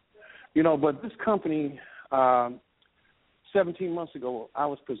people. But this company, 17 months ago, I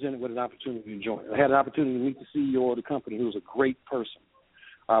was presented with an opportunity to join. I had an opportunity to meet the CEO of the company, who was a great person,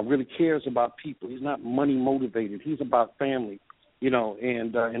 really cares about people. He's not money motivated. He's about family,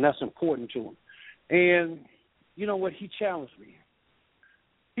 and that's important to him. And you know what? He challenged me.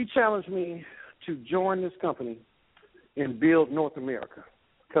 He challenged me to join this company and build North America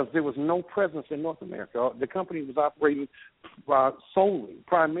because there was no presence in North America. The company was operating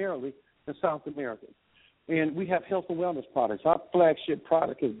primarily in South America. And we have health and wellness products. Our flagship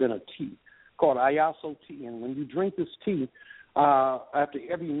product has been a tea called Ayaso tea. And when you drink this tea after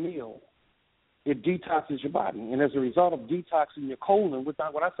every meal, it detoxes your body. And as a result of detoxing your colon, when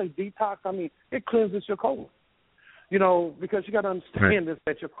I say detox, I mean it cleanses your colon. Because you got to understand this,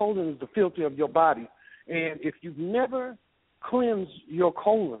 that your colon is the filter of your body. And if you've never cleansed your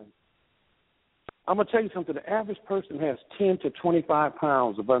colon, I'm going to tell you something. The average person has 10 to 25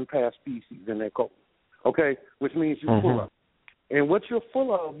 pounds of unpassed feces in their colon, okay, which means you're full of. And what you're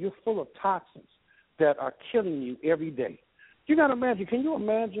full of toxins that are killing you every day. You got to imagine, can you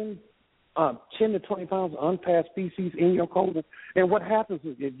imagine 10 to 20 pounds of unpassed feces in your colon? And what happens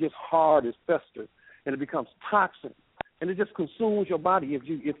is it gets hard, it festers, and it becomes toxic, and it just consumes your body if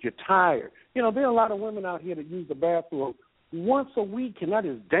you're tired. There are a lot of women out here that use the bathroom once a week, and that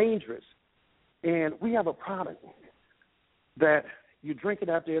is dangerous. And we have a product that you drink it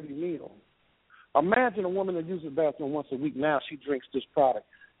after every meal. Imagine a woman that uses the bathroom once a week. Now she drinks this product,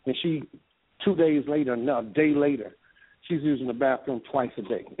 and 2 days later, no, a day later, she's using the bathroom twice a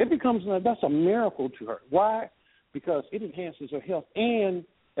day. That's a miracle to her. Why? Because it enhances her health, and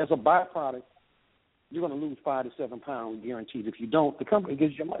as a byproduct, you're going to lose 5 to 7 pounds guaranteed. If you don't, the company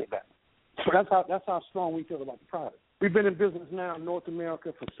gives you your money back. So that's how strong we feel about the product. We've been in business now in North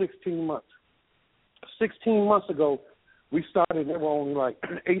America for 16 months. 16 months ago, we started. There were only like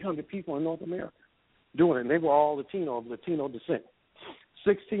 800 people in North America doing it, and they were all Latino descent.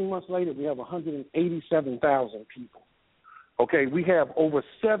 16 months later, we have 187,000 people. Okay, we have over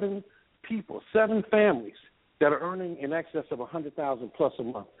 7 families that are earning in excess of $100,000 plus a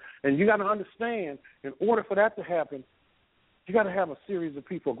month. And you got to understand, in order for that to happen, you got to have a series of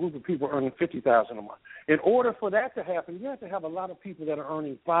people, a group of people earning $50,000 a month. In order for that to happen, you have to have a lot of people that are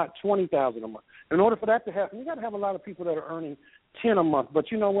earning $20,000 a month. In order for that to happen, you got to have a lot of people that are earning $10,000 a month.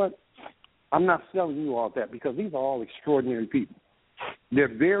 But you know what? I'm not selling you all that because these are all extraordinary people. They're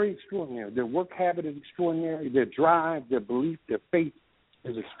very extraordinary. Their work habit is extraordinary. Their drive, their belief, their faith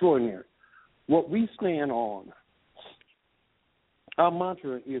is extraordinary. What we stand on, our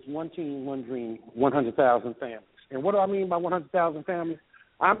mantra is one team, one dream, 100,000 families. And what do I mean by 100,000 families?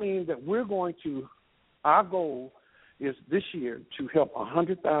 I mean that our goal is this year to help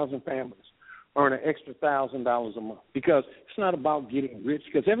 100,000 families earn an extra $1,000 a month, because it's not about getting rich,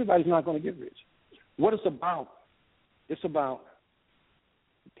 because everybody's not going to get rich. What it's about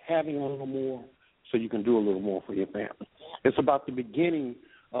having a little more so you can do a little more for your family. It's about the beginning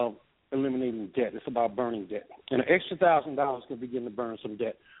of eliminating debt. It's about burning debt. And an extra $1,000 can begin to burn some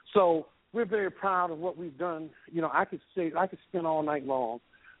debt. So we're very proud of what we've done. I could spend all night long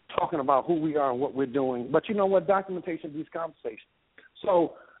talking about who we are and what we're doing. But you know what? Documentation beats conversation.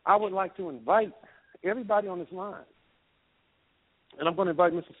 So I would like to invite everybody on this line, and I'm going to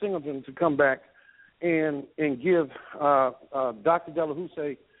invite Mr. Singleton to come back and give Dr. Dela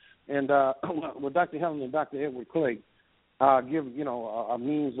Houssaye and Dr. Helen and Dr. Edward Clay give a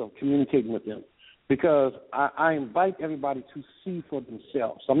means of communicating with them, because I invite everybody to see for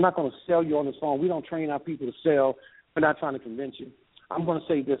themselves. So I'm not going to sell you on this phone. We don't train our people to sell. We're not trying to convince you. I'm going to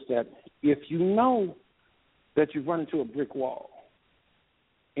say this, that if you know that you've run into a brick wall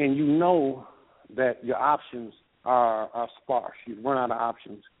and you know that your options are sparse, you've run out of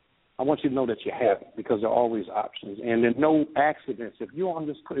options, I want you to know that you have it, because there are always options. And there's no accidents. If you're on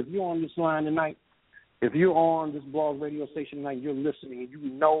this line tonight, if you're on this blog radio station tonight, you're listening, and you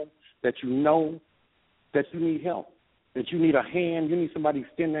know that you need help, that you need a hand, you need somebody to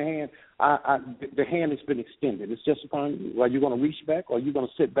extend their hand, the hand has been extended. It's just upon you. Are you going to reach back, or are you going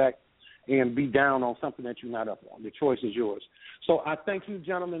to sit back and be down on something that you're not up on? The choice is yours. So I thank you,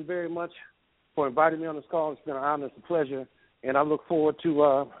 gentlemen, very much for inviting me on this call. It's been an honor. It's a pleasure. And I look forward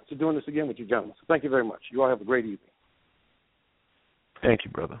to doing this again with you, gentlemen. So thank you very much. You all have a great evening. Thank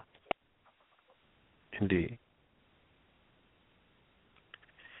you, brother. Indeed.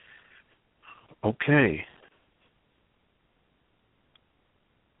 Okay.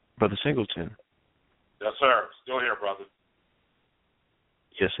 Brother Singleton. Yes, sir. Still here, brother.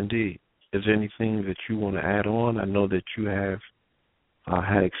 Yes, indeed. Is there anything that you want to add on? I know that you have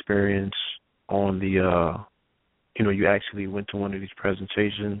had experience on the, you actually went to one of these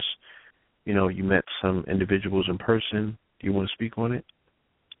presentations. You met some individuals in person. Do you want to speak on it?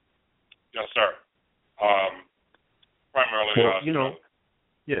 Yes, sir. Primarily,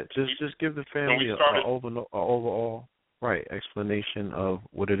 just give the family an overall explanation of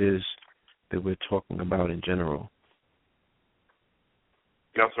what it is that we're talking about in general.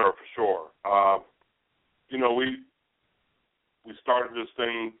 Yes, sir, for sure. We started this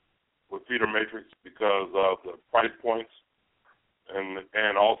thing with Feeder Matrix because of the price points,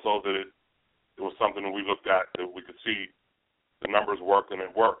 and also that it was something that we looked at that we could see the numbers work, and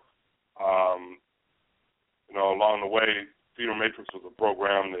it worked. Along the way, Feeder Matrix was a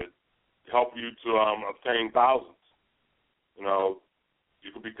program that helped you to obtain thousands.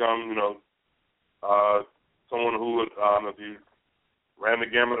 You could become, someone who would, if you ran the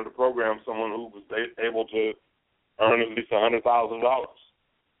gamut of the program, someone who was able to earn at least $100,000.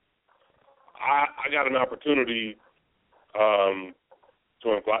 I got an opportunity to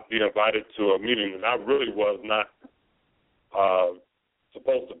be invited to a meeting that I really was not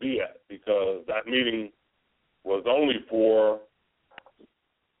supposed to be at, because that meeting was only for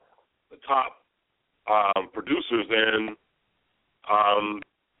the top producers in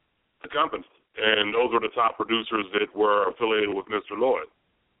the company, and those were the top producers that were affiliated with Mr. Lloyd.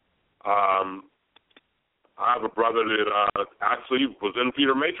 I have a brother that actually was in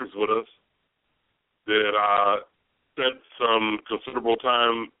Feeder Matrix with us that spent some considerable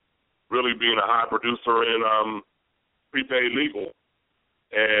time really being a high producer in prepaid legal,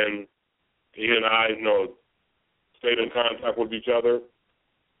 and he and I, stayed in contact with each other,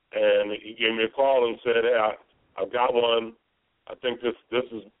 and he gave me a call and said, "Hey, I've got one. I think this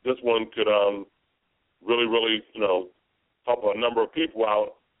one could really help a number of people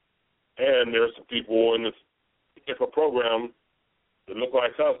out, and there's some people in this particular program that look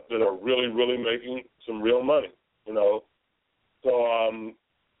like us that are really making some real money, So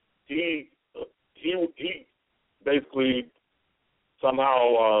he basically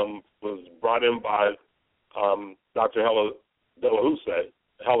somehow was brought in by Dr. Helen Dela Houssaye.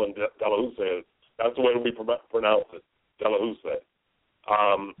 That's the way we pronounce it, Dela Houssaye.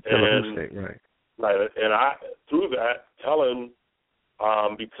 Right. Right, and through that, Helen,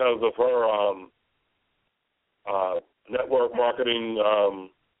 because of her network marketing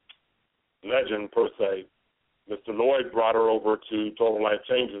legend per se, Mr. Lloyd brought her over to Total Life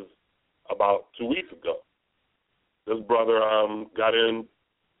Changes about 2 weeks ago. This brother got in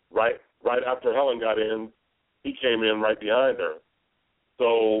right after Helen got in. He came in right behind her.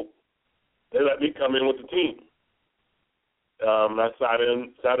 So they let me come in with the team. I sat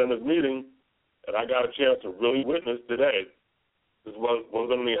in this meeting, and I got a chance to really witness today. This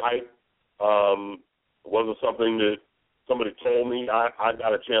wasn't any hype. It wasn't something that somebody told me. I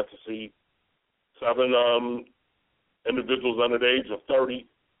got a chance to see 7 individuals under the age of 30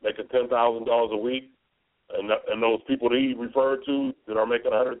 making $10,000 a week, and those people that he referred to that are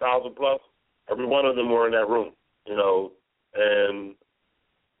making $100,000 plus, every one of them were in that room, and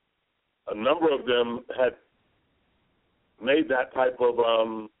a number of them had made that type of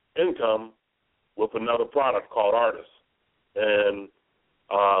income with another product called Artist. And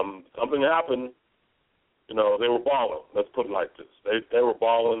something happened, they were balling. Let's put it like this. They were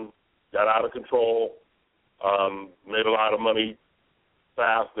balling, got out of control, made a lot of money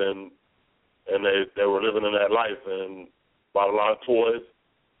fast, and they were living in that life and bought a lot of toys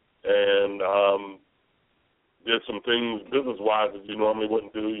and did some things business-wise that you normally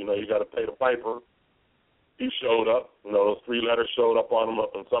wouldn't do. You got to pay the piper. He showed up. Those 3 letters showed up on him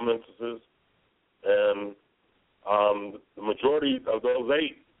in some instances. And the majority of those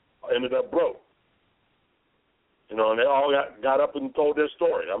 8 ended up broke. And they all got up and told their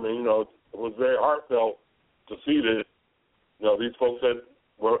story. I mean, it was very heartfelt to see that, these folks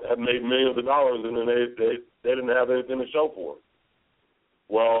had made millions of dollars, and then they didn't have anything to show for it.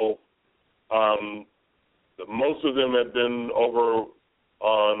 Well, most of them had been over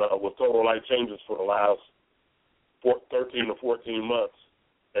on with Total Life Changes for the last 13 to 14 months,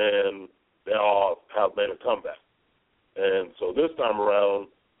 and they all have made a comeback. And so this time around,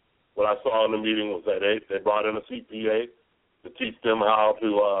 what I saw in the meeting was that they brought in a CPA to teach them how to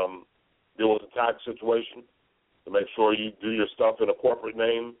deal with the tax situation, to make sure you do your stuff in a corporate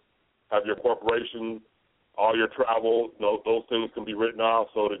name, have your corporation, all your travel, those things can be written off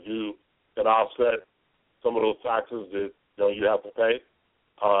so that you can offset some of those taxes that you have to pay.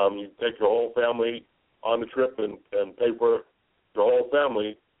 You take your whole family on the trip and pay for your whole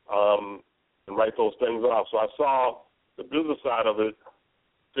family and write those things off. So I saw the business side of it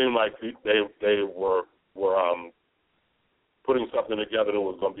seemed like they were putting something together that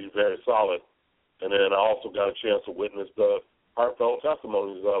was going to be very solid. And then I also got a chance to witness the heartfelt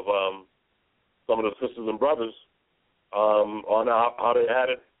testimonies of some of the sisters and brothers on how they had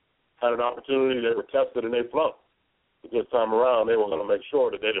an opportunity. They were tested and they flunked. But this time around, they were going to make sure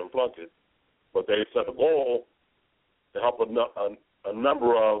that they didn't flunk it. But they set a goal to help a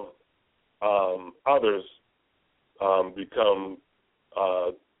number of others become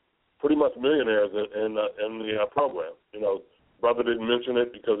pretty much millionaires in the program. You know, brother didn't mention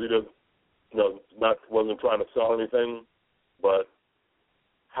it because he doesn't, wasn't trying to sell anything. But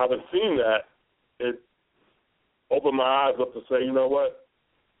having seen that, it opened my eyes up to say, you know what?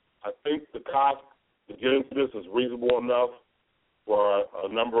 I think the cost to get into this is reasonable enough for a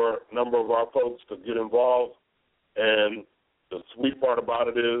number of our folks to get involved. And the sweet part about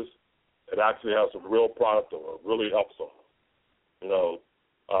it is it actually has some real product that really helps them.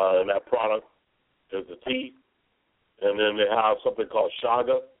 And that product is the tea. And then they have something called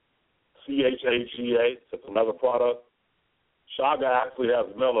Chaga, CHAGA. It's another product. Chaga actually has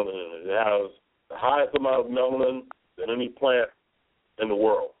melanin in it. It has the highest amount of melanin than any plant in the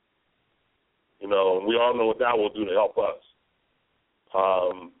world. And we all know what that will do to help us.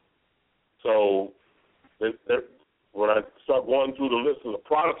 So when I start going through the list of the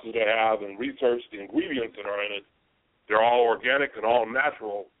products that they have and research the ingredients that are in it, they're all organic and all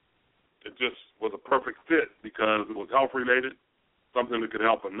natural. It just was a perfect fit because it was health-related, something that could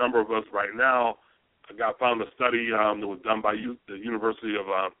help a number of us right now. I found a study that was done by the University of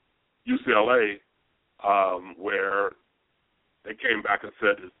UCLA where they came back and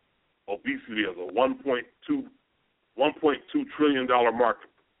said that obesity is a $1.2 trillion market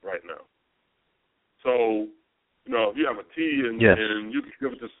right now. So, if you have a tea and you can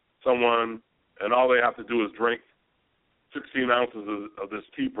give it to someone and all they have to do is drink 16 ounces of this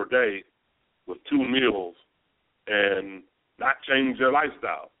tea per day with 2 meals and not change their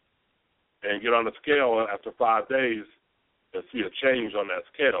lifestyle and get on the scale after 5 days and see a change on that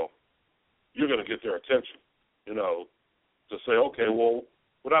scale, you're going to get their attention, to say, okay, well,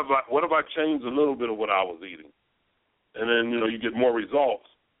 what if I changed a little bit of what I was eating? And then, you get more results.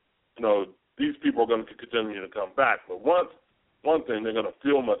 These people are going to continue to come back. But one thing, they're going to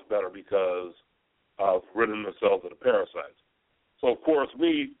feel much better because of ridding themselves of the parasites. So, of course,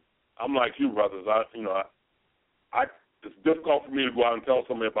 I'm like you, brothers. It's difficult for me to go out and tell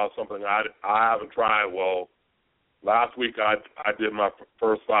somebody about something I haven't tried. Well, last week I did my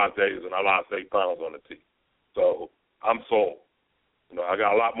first 5 days and I lost 8 pounds on the tea. So I'm sold. I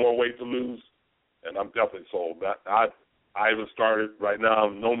got a lot more weight to lose, and I'm definitely sold. I even started right now,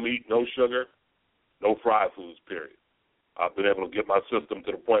 no meat, no sugar, no fried foods, period. I've been able to get my system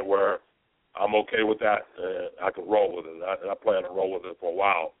to the point where I'm okay with that, and I can roll with it. And I plan to roll with it for a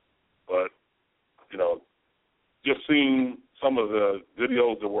while. But, just seeing some of the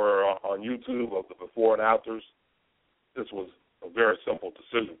videos that were on YouTube of the before and afters, this was a very simple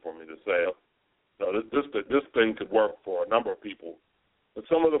decision for me to say, this thing could work for a number of people. But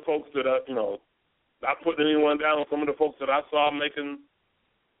some of the folks that, not putting anyone down, some of the folks that I saw making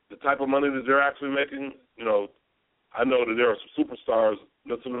the type of money that they're actually making, I know that there are some superstars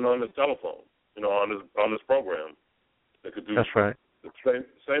listening on this telephone, on this program that could do the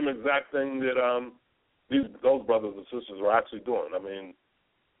same exact thing that those brothers and sisters are actually doing. I mean,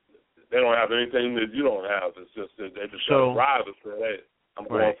 they don't have anything that you don't have. It's just that they just drive and say, hey, I'm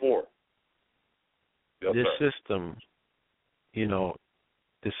going for it. Yes, this system,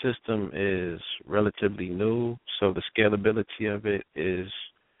 the system is relatively new, so the scalability of it is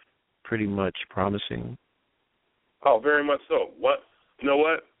pretty much promising. Oh, very much so. You know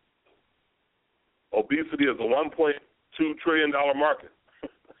what? Obesity is a $1.2 trillion market.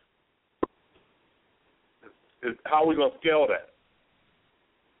 How are we going to scale that?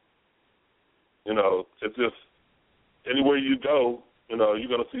 It's just anywhere you go, you're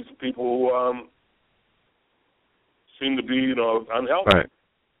going to see some people who seem to be, unhealthy. Right.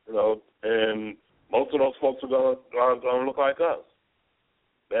 And most of those folks are going to look like us.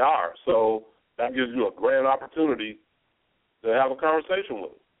 They are. So that gives you a grand opportunity to have a conversation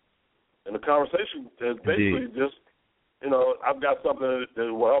with them. And the conversation is basically just, I've got something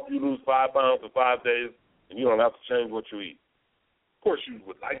that will help you lose 5 pounds in 5 days, and you don't have to change what you eat. Of course, you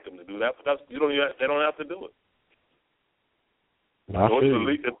would like them to do that, but they don't have to do it.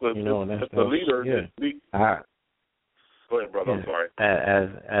 It's the leader. Yeah. Go ahead, brother. I'm sorry.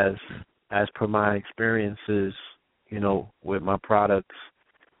 As per my experiences, with my products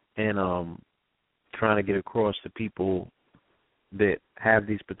and trying to get across to people that have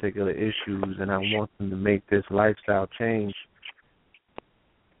these particular issues, and I want them to make this lifestyle change,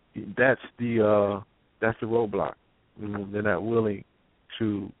 that's the roadblock. You know, they're not willing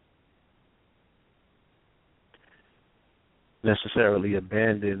to necessarily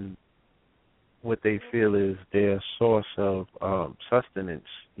abandon what they feel is their source of sustenance.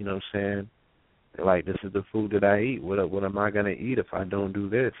 You know what I'm saying? Like, this is the food that I eat. What am I going to eat if I don't do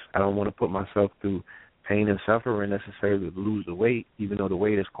this? I don't want to put myself through pain and suffering necessarily to lose the weight, even though the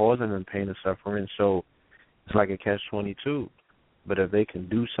weight is causing them pain and suffering. So it's like a catch-22. But if they can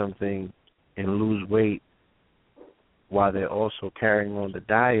do something and lose weight while they're also carrying on the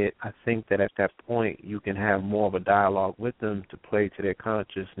diet, I think that at that point you can have more of a dialogue with them to play to their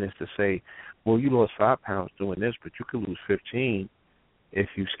consciousness to say, well, you lost 5 pounds doing this, but you could lose 15 if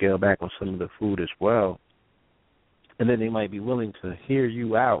you scale back on some of the food as well. And then they might be willing to hear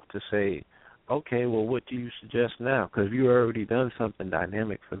you out to say, okay, well, what do you suggest now? Because you already done something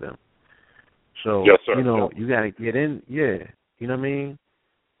dynamic for them. So, yes, sir. You know, you got to get in, you know what I mean?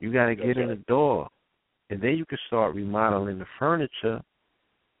 You got to get in the door. And then you can start remodeling the furniture.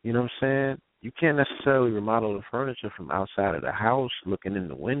 You know what I'm saying? You can't necessarily remodel the furniture from outside of the house, looking in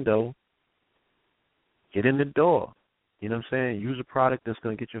the window. Get in the door. You know what I'm saying? Use a product that's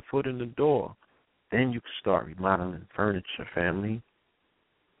going to get your foot in the door. Then you can start remodeling furniture, family.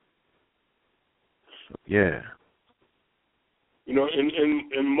 So, yeah. You know,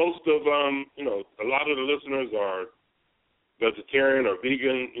 and most of, you know, a lot of the listeners are vegetarian or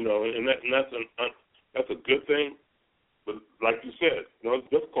vegan, you know, and that's a good thing. But like you said, you know, it's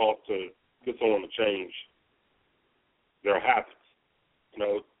difficult to get someone to change their habits, you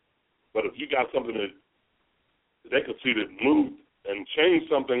know. But if you got something that they could see that moved and changed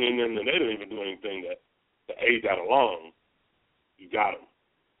something in them and they didn't even do anything to aid that along, you got them.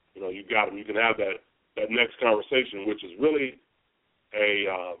 You know, you got them. You can have that next conversation, which is really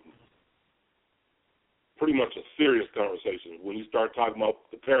a pretty much a serious conversation. When you start talking about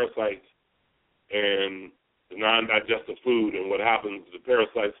the parasites and the non-digestive food and what happens, the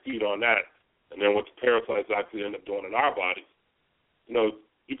parasites feed on that, and then what the parasites actually end up doing in our bodies, you know,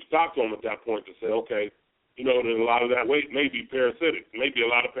 you can talk to them at that point to say, okay, you know, that a lot of that weight may be parasitic. Maybe a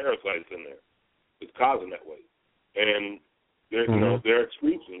lot of parasites in there is causing that weight. And, you know, their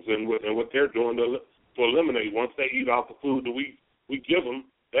excretions and what they're doing to eliminate. Once they eat off the food that we give them,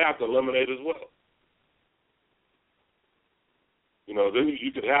 they have to eliminate as well. You know, then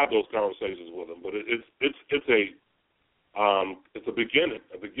you could have those conversations with them. But it's a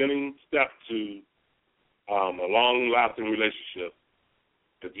beginning step to a long-lasting relationship.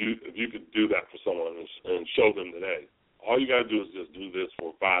 If you could do that for someone and show them today, all you got to do is just do this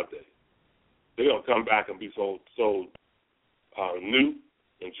for 5 days. They're gonna come back and be so new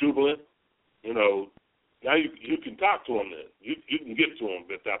and jubilant. You know, now you can talk to them. Then you can get to them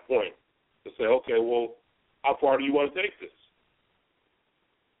at that point to say, okay, well, how far do you want to take this?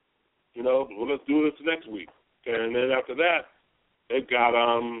 You know, well, let's do this next week. Okay, and then after that, they've got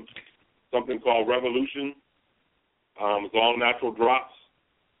something called Revolution. It's all natural drops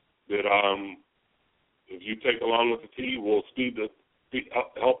that if you take along with the tea will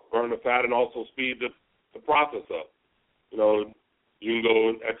help burn the fat and also speed the process up. You know, you can go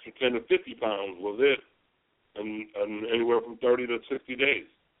an extra 10 to 50 pounds with it and anywhere from 30 to 60 days.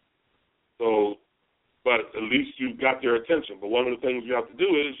 So, but at least you got their attention. But one of the things you have to do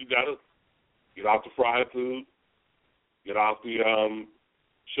is you got to get off the fried food, get off the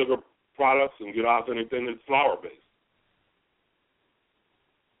sugar products, and get off anything that's flour-based.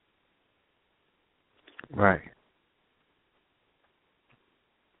 Right.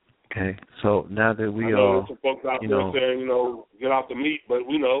 Okay. So now that we I know some folks out there saying, you know, get off the meat, but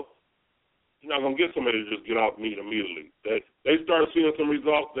we know you're not going to get somebody to just get off meat immediately. They start seeing some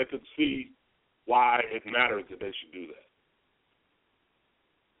results, they could see why it matters that they should do that.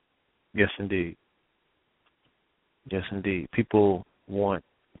 Yes, indeed. Yes, indeed. People want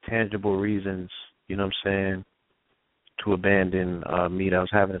tangible reasons, you know what I'm saying, to abandon meat. I was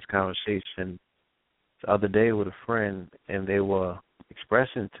having this conversation the other day with a friend, and they were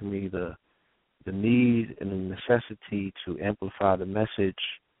expressing to me the need and the necessity to amplify the message,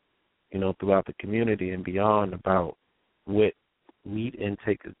 you know, throughout the community and beyond about what meat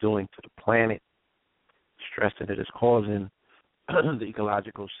intake is doing to the planet, stress that it is causing, the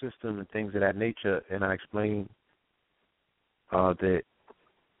ecological system and things of that nature. And I explained that,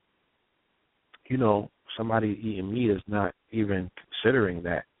 you know, somebody eating meat is not even considering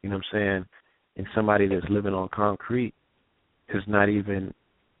that, you know what I'm saying? And somebody that's living on concrete is not even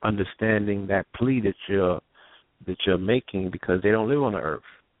understanding that plea that you're making, because they don't live on the earth.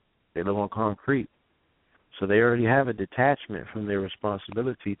 They live on concrete. So they already have a detachment from their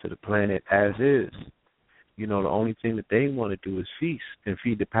responsibility to the planet as is. You know, the only thing that they want to do is feast and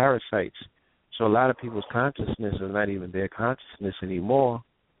feed the parasites. So a lot of people's consciousness is not even their consciousness anymore.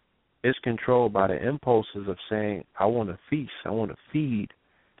 It's controlled by the impulses of saying, I want to feast, I want to feed.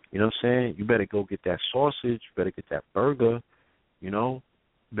 You know what I'm saying? You better go get that sausage, you better get that burger, you know,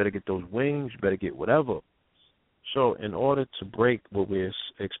 you better get those wings, you better get whatever. So in order to break what we're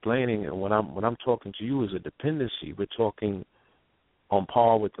explaining, and when I'm talking to you is a dependency, we're talking on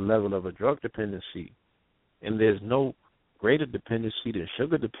par with the level of a drug dependency. And there's no greater dependency than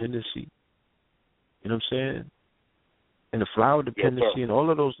sugar dependency. You know what I'm saying? And the flour dependency and all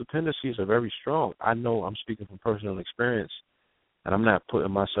of those dependencies are very strong. I know I'm speaking from personal experience, and I'm not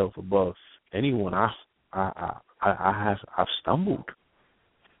putting myself above anyone. I've stumbled.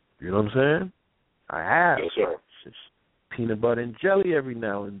 You know what I'm saying? I have. Yes, sir. Just peanut butter and jelly every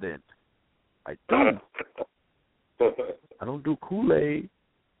now and then. I do. I don't do Kool-Aid.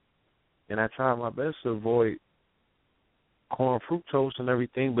 And I try my best to avoid corn fructose and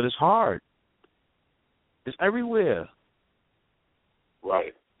everything, but it's hard. It's everywhere.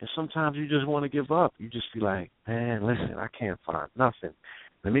 Right. And sometimes you just want to give up. You just be like, man, listen, I can't find nothing.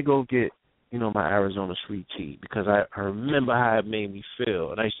 Let me go get, you know, my Arizona sweet tea because I remember how it made me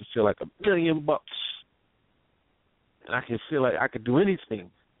feel. And I used to feel like $1,000,000. And I can feel like I could do anything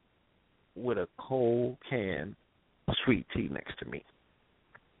with a cold can of sweet tea next to me.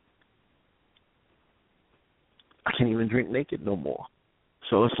 I can't even drink naked no more.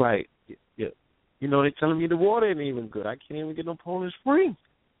 So it's like, you know, they're telling me the water ain't even good. I can't even get no Poland Spring.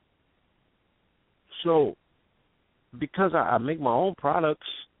 So because I make my own products,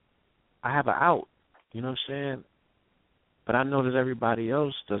 I have an out. You know what I'm saying? But I know that everybody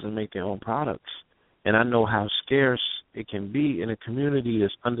else doesn't make their own products. And I know how scarce it can be in a community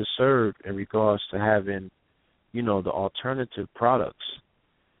that's underserved in regards to having, you know, the alternative products.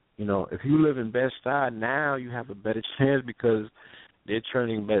 You know, if you live in Bed-Stuy, now you have a better chance because they're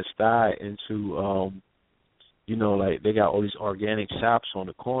turning Bed-Stuy into, you know, like they got all these organic shops on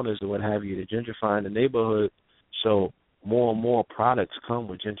the corners and what have you. They're gentrifying the neighborhood. So more and more products come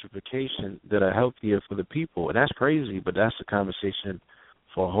with gentrification that are healthier for the people. And that's crazy, but that's a conversation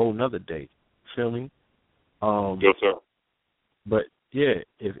for a whole nother day. Feel me? Yes, sir. But, yeah,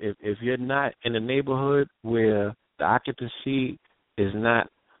 if you're not in a neighborhood where the occupancy is not,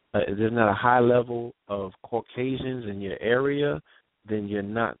 there's not a high level of Caucasians in your area, then you're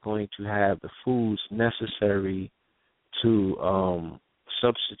not going to have the foods necessary to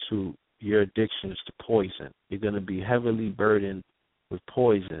substitute your addictions to poison. You're going to be heavily burdened with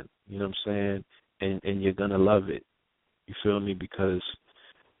poison, you know what I'm saying, and you're going to love it. You feel me? Because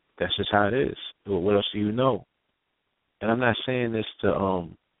that's just how it is. What else do you know? And I'm not saying this to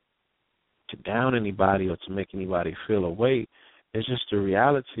down anybody or to make anybody feel away. It's just the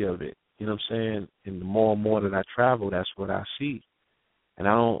reality of it. You know what I'm saying? And the more and more that I travel, that's what I see. And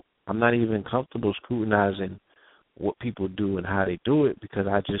I'm not even comfortable scrutinizing what people do and how they do it because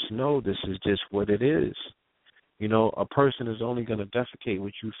I just know this is just what it is. You know, a person is only going to defecate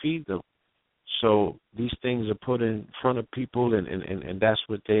what you feed them. So these things are put in front of people and that's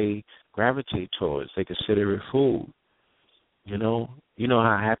what they gravitate towards. They consider it food. You know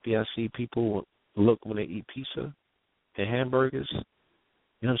how happy I see people look when they eat pizza and hamburgers?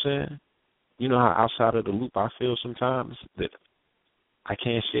 You know what I'm saying? You know how outside of the loop I feel sometimes that I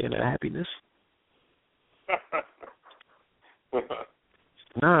can't share that happiness?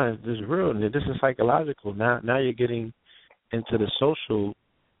 Nah, this is real. This is psychological. Now you're getting into the social,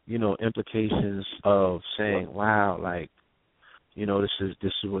 you know, implications of saying, wow, like, you know, this is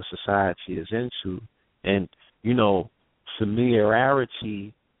what society is into. And, you know,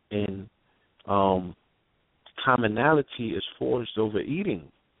 familiarity and commonality is forged over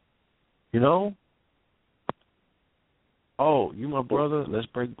eating. You know? Oh, you my brother, let's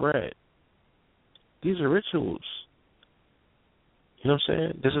break bread. These are rituals. You know what I'm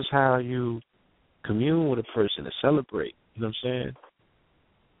saying? This is how you commune with a person and celebrate. You know what I'm saying?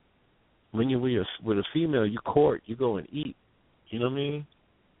 When you're with a female, you court, you go and eat. You know what I mean?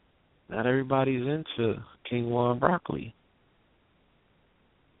 Not everybody's into quinoa and broccoli.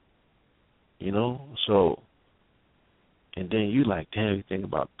 You know? So, and then you like, damn, you think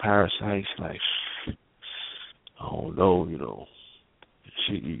about parasites, like, I don't know, you know,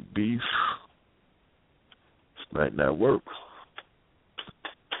 she eat beef. It might not work.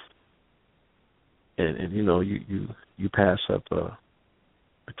 And you know, you pass up a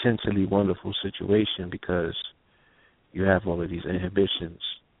potentially wonderful situation because you have all of these inhibitions.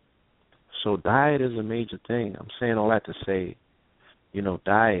 So diet is a major thing. I'm saying all that to say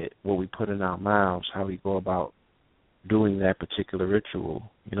diet, what we put in our mouths, how we go about doing that particular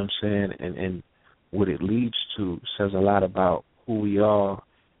ritual, you know what I'm saying? And what it leads to says a lot about who we are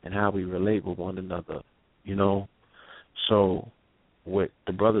and how we relate with one another, So what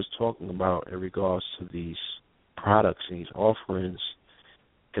the brother's talking about in regards to these products and these offerings,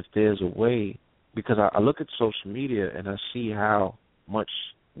 if there's a way, because I look at social media and I see how much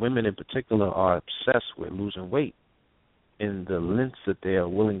women in particular are obsessed with losing weight and the lengths that they are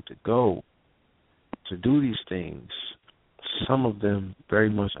willing to go to do these things, some of them very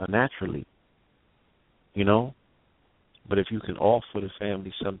much unnaturally, But if you can offer the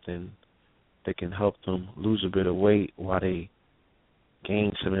family something that can help them lose a bit of weight while they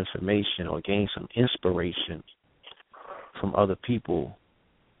gain some information or gain some inspiration from other people,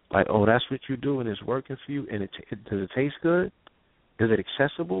 like, oh, that's what you do and it's working for you, and does it taste good? Is it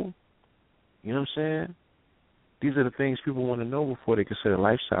accessible? You know what I'm saying? These are the things people want to know before they consider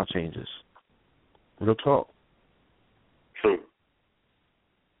lifestyle changes. Real talk. True.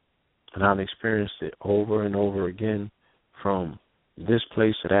 And I've experienced it over and over again, from this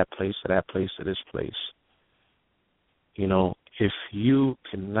place to that place to that place to this place. If you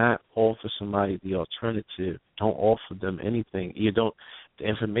cannot offer somebody the alternative, don't offer them anything. The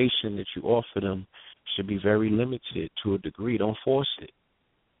information that you offer them should be very limited to a degree. Don't force it,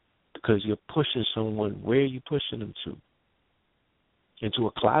 because you're pushing someone. Where are you pushing them to? Into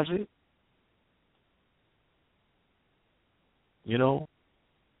a closet?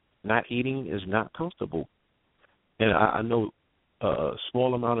 Not eating is not comfortable. And I know a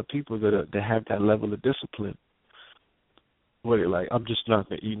small amount of people that have that level of discipline, where they're like, I'm just not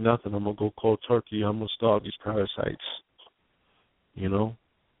going to eat nothing. I'm going to go cold turkey. I'm going to starve these parasites.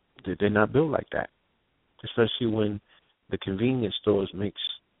 They're not built like that, especially when the convenience stores makes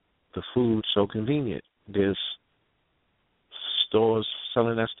the food so convenient. There's stores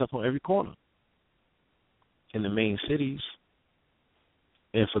selling that stuff on every corner in the main cities.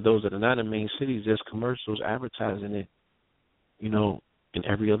 And for those that are not in main cities, there's commercials advertising it, in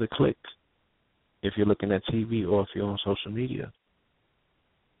every other click, if you're looking at TV or if you're on social media.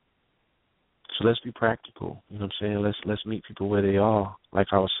 So let's be practical, you know what I'm saying? Let's meet people where they are, like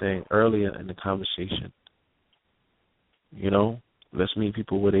I was saying earlier in the conversation. Let's meet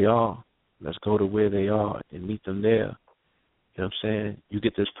people where they are. Let's go to where they are and meet them there. You know what I'm saying? You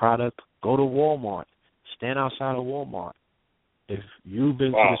get this product, go to Walmart. Stand outside of Walmart. If you've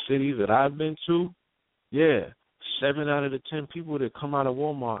been to the cities that I've been to, 7 out of the 10 people that come out of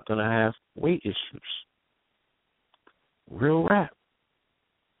Walmart are going to have weight issues. Real rap.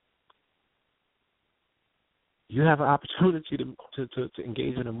 You have an opportunity to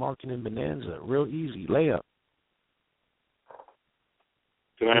engage in a marketing bonanza. Real easy. Layup.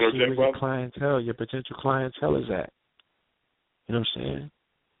 Can I interject, brother? Your potential clientele is at. You know what I'm saying?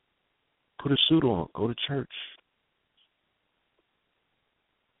 Put a suit on. Go to church.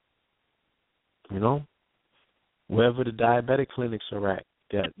 Wherever the diabetic clinics are at,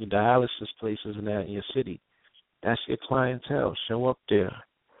 your dialysis places in your city, that's your clientele. Show up there.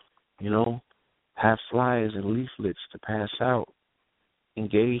 Have flyers and leaflets to pass out.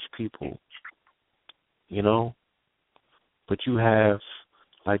 Engage people. But you have,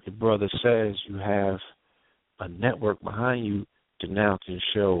 like the brother says, you have a network behind you that now can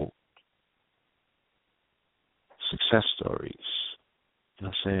show success stories. You know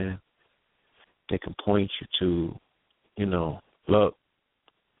what I'm saying? They can point you to, look,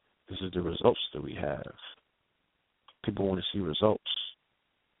 this is the results that we have. People want to see results.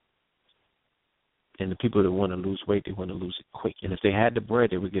 And the people that want to lose weight, they want to lose it quick. And if they had the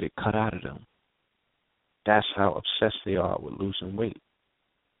bread, they would get it cut out of them. That's how obsessed they are with losing weight.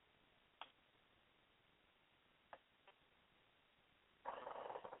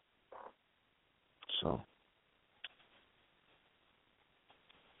 So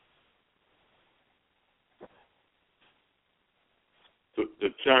to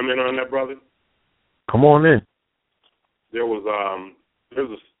chime in on that, brother? Come on in. There's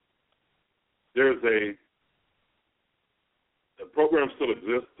a program still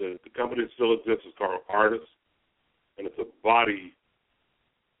exists. The company still exists. It's called Artist, and it's a body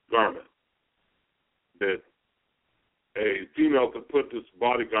garment that a female could put this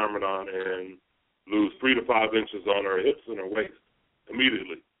body garment on and lose 3 to 5 inches on her hips and her waist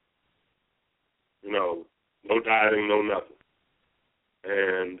immediately. No dieting, no nothing.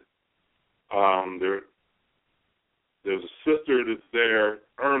 And there's a sister that's there,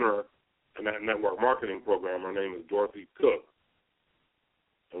 earner in that network marketing program. Her name is Dorothy Cook.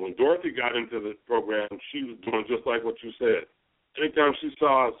 And when Dorothy got into the program, she was doing just like what you said. Anytime she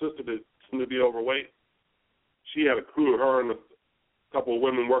saw a sister that seemed to be overweight, she had a crew of her and couple of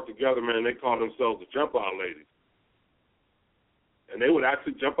women worked together, man. They called themselves the Jump Out Ladies. And they would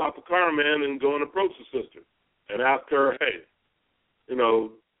actually jump out the car, man, and go and approach the sister and ask her, hey, you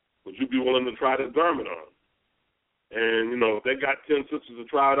know, would you be willing to try this garment on? And, you know, if they got 10 sisters to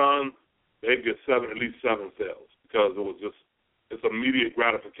try it on, they'd get at least seven sales because it's immediate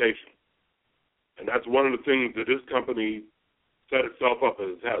gratification. And that's one of the things that this company set itself up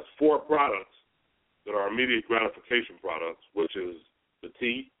as. It has 4 products that are immediate gratification products, which is the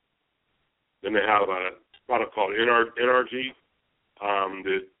tea. Then they have a product called NRG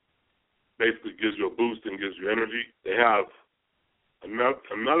that basically gives you a boost and gives you energy. They have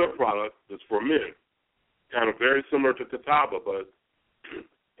another product that's for men, kind of very similar to Catawba, but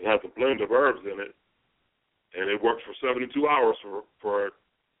it has a blend of herbs in it, and it works for 72 hours for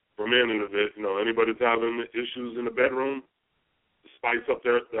men. And you know, anybody's having issues in the bedroom, spice up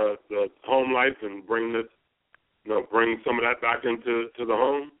the home life and bring some of that back into the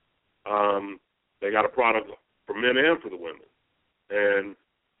home. They got a product for men and for the women, and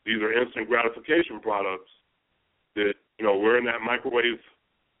these are instant gratification products that, you know, we're in that microwave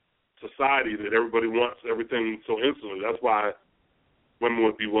society that everybody wants everything so instantly. That's why women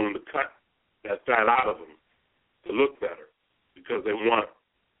would be willing to cut that fat out of them to look better, because they want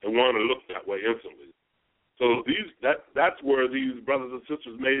to look that way instantly. So that's where these brothers and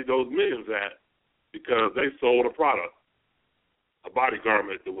sisters made those millions at, because they sold a product, a body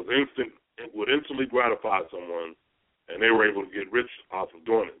garment that was instant. It would instantly gratify someone, and they were able to get rich off of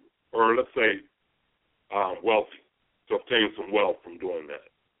doing it, or let's say wealthy, to obtain some wealth from doing that.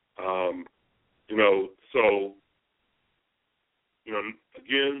 You know, so, you know,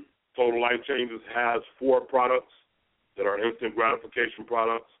 again, Total Life Changes has 4 products that are instant gratification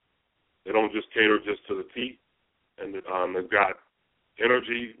products. They don't just cater just to the tea, and they've got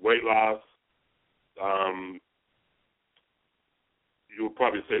energy, weight loss. You would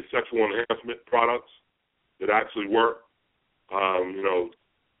probably say sexual enhancement products that actually work. You know,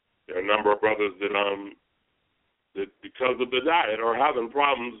 there are a number of brothers that because of the diet are having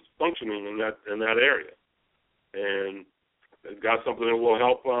problems functioning in that area, and they've got something that will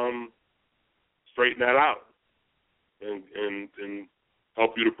help straighten that out and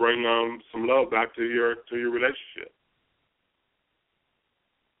help you to bring some love back to your relationship.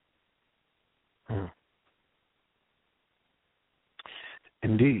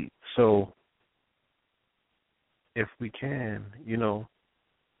 Indeed. So if we can, you know,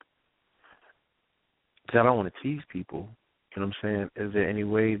 because I don't want to tease people, you know what I'm saying? Is there any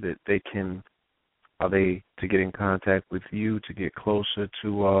way that are they to get in contact with you to get closer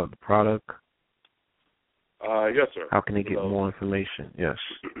to the product? Yes, sir. How can they get more information? Yes.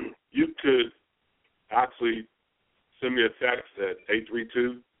 You could actually send me a text at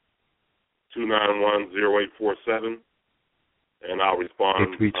 832-291-0847, and I'll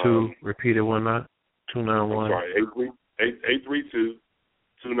respond. 832, repeat it one night. 291. I'm sorry,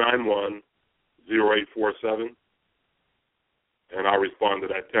 832-291-0847, and I'll respond to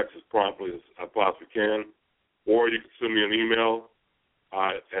that text as promptly as I possibly can. Or you can send me an email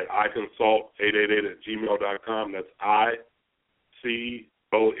at iconsult888@gmail.com. That's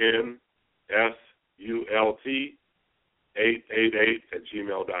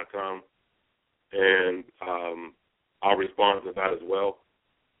ICONSULT888@gmail.com, and I'll respond to that as well.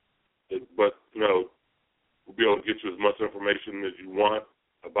 But, you know, we'll be able to get you as much information as you want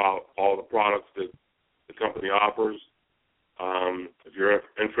about all the products that the company offers. If you're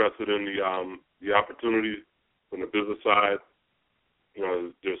interested in the opportunity from the business side, you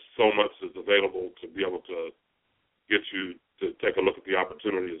know, there's so much that's available to be able to get you to take a look at the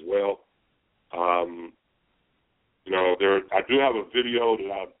opportunity as well. You know, I do have a video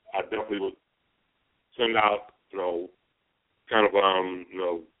that I definitely would send out, you know, kind of, you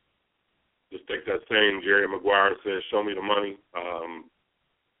know, just take that same Jerry Maguire says, show me the money.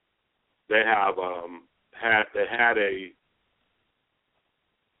 They have had an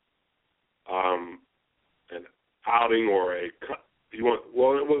outing or it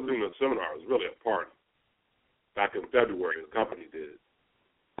wasn't even a seminar, it was really a party back in February, the company did.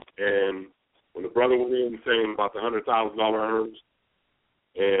 And when the brother went in saying about the $100,000 earners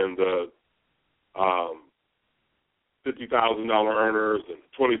and the $50,000 earners and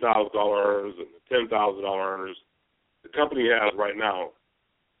 $20,000 earners and the $10,000 earners, the company has right now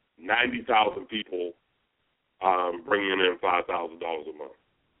 90,000 people bringing in $5,000 a month.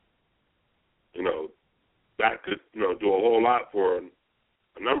 You know, that could, you know, do a whole lot for a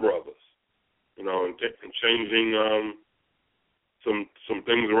number of us, you know, and changing some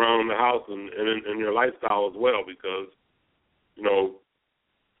things around the house and in your lifestyle as well, because, you know,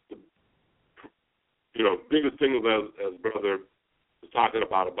 biggest thing as Brother was talking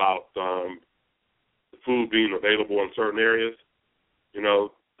about the food being available in certain areas. You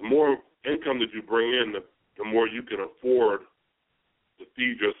know, the more income that you bring in, the more you can afford to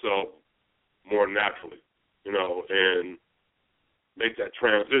feed yourself more naturally, you know, and make that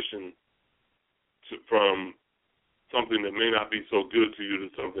transition from something that may not be so good to you to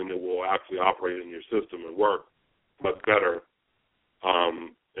something that will actually operate in your system and work much better,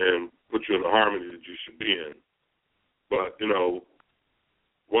 and put you in the harmony that you should be in. But, you know,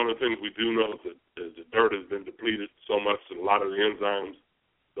 one of the things we do know is the dirt has been depleted so much that a lot of the enzymes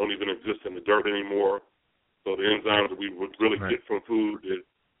don't even exist in the dirt anymore. So the enzymes that we would really get from food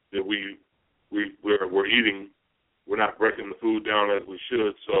that we're eating, we're not breaking the food down as we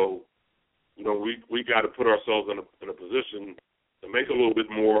should. So, you know, we got to put ourselves in a position to make a little bit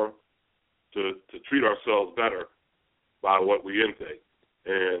more to treat ourselves better by what we intake.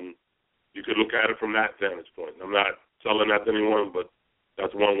 And you could look at it from that vantage point. I'm not telling that to anyone, but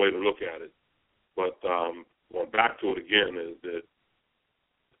that's one way to look at it. But going back to it again is that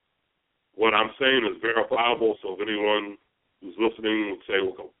what I'm saying is verifiable, so if anyone who's listening would say,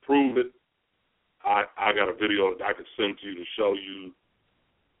 well, go prove it, I got a video that I could send to you to show you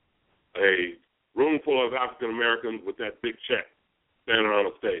a room full of African Americans with that big check standing on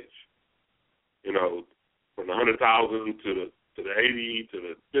a stage. You know, from the 100,000 to the 80, to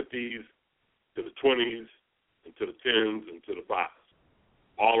the 50s, to the 20s, and to the 10s, and to the 5s,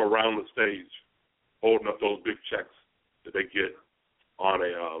 all around the stage, holding up those big checks that they get on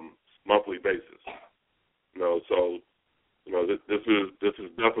a monthly basis. You know, so you know this is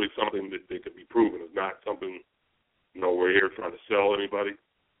definitely something that could be proven. It's not something, you know, we're here trying to sell anybody.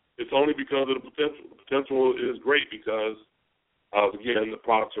 It's only because of the potential. The potential is great because, again, the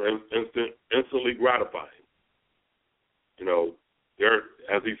products are instantly gratifying. You know,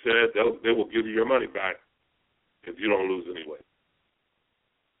 as he said, they will give you your money back if you don't lose any weight.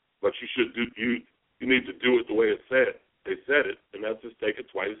 But you should do you need to do it the way they said it, and that's just take it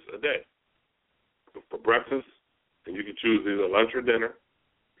twice a day. For breakfast, and you can choose either lunch or dinner,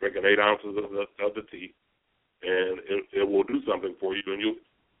 drinking 8 ounces of the tea, and it will do something for you, and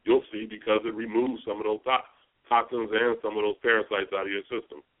you'll see, because it removes some of those toxins and some of those parasites out of your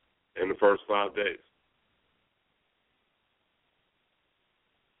system in the first 5 days.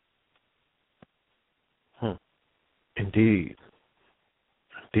 Indeed.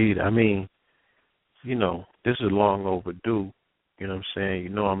 I mean, you know, this is long overdue. You know what I'm saying? You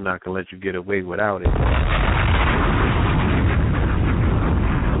know I'm not going to let you get away without it.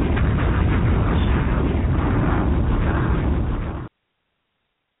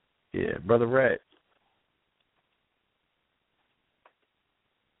 Yeah, Brother Red.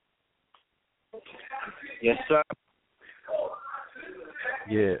 Yes, sir.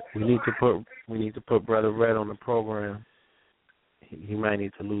 Yeah, we need to put Brother Red on the program. He might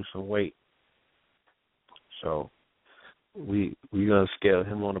need to lose some weight. So we're gonna scale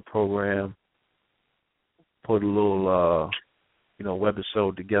him on the program, put a little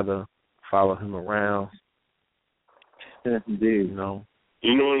webisode together, follow him around. Yes, indeed. You know,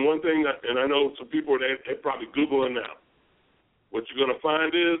 and one thing and I know some people they probably Googling now. What you're gonna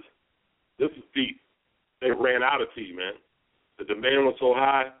find is this is deep. They ran out of tea, man. The demand was so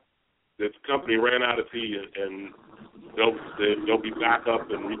high that the company ran out of tea, and they'll be back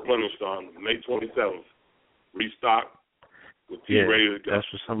up and replenished on May 27th. Restock with tea ready to go. That's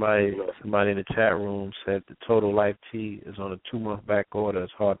what somebody in the chat room said. The Total Life tea is on a 2-month back order.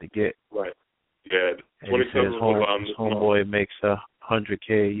 It's hard to get. Right. Yeah. And he says his homeboy makes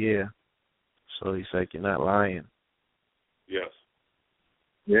 $100K a year. So he's like, you're not lying. Yes.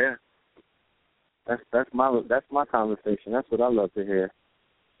 Yeah. That's my conversation. That's what I love to hear.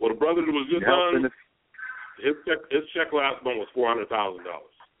 Well, the brother that was just on, his check last month was $400,000.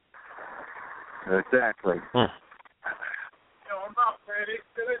 Exactly. I'm not ready.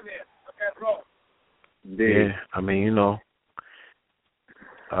 Still in there. Okay, roll. Yeah, I mean,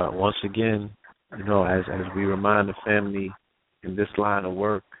 once again, as we remind the family in this line of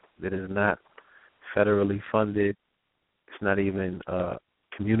work that is not federally funded, it's not even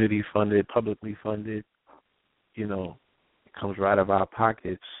community funded, publicly funded, it comes right out of our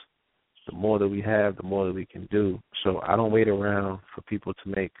pockets. The more that we have, the more that we can do. So I don't wait around for people to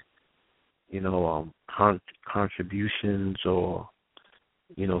make, contributions or,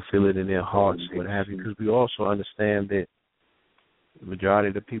 feel it in their hearts, what have you, because we also understand that the majority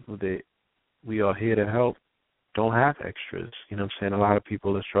of the people that we are here to help don't have extras. You know what I'm saying? A lot of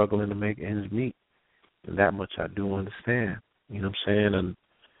people are struggling to make ends meet, and that much I do understand. You know what I'm saying? And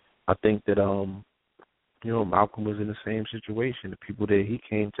I think that, Malcolm was in the same situation. The people that he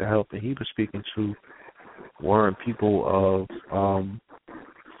came to help and he was speaking to weren't people of,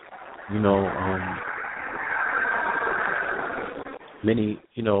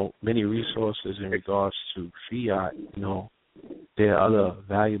 many resources in regards to fiat. There are other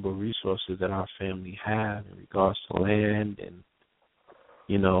valuable resources that our family have in regards to land and,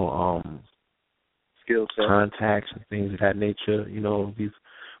 skill set, contacts and things of that nature.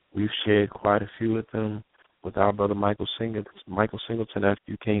 We've shared quite a few of them with our brother Michael Singleton after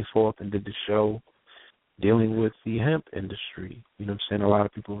you came forth and did the show dealing with the hemp industry. A lot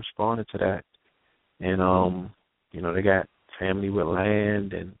of people responded to that. And, they got family with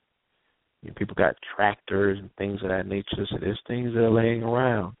land and people got tractors and things of that nature. So there's things that are laying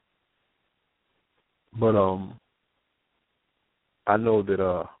around. But I know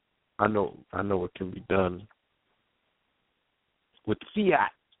that I know what can be done with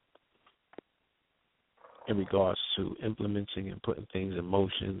fiat in regards to implementing and putting things in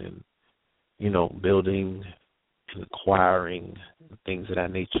motion and, building and acquiring and things of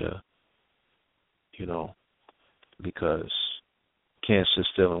that nature, because you can't sit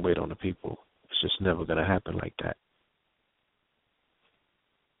still and wait on the people. It's just never going to happen like that.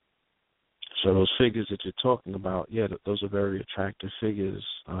 So those figures that you're talking about, yeah, those are very attractive figures.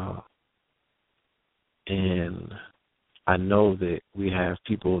 And I know that we have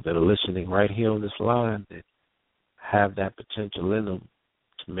people that are listening right here on this line that have that potential in them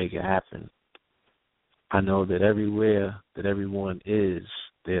to make it happen. I know that everywhere that everyone is,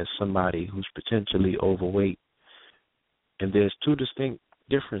 there's somebody who's potentially overweight. And there's two distinct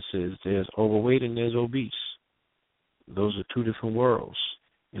differences. There's overweight and there's obese. Those are two different worlds.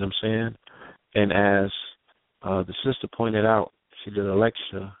 You know what I'm saying? And as the sister pointed out, she did a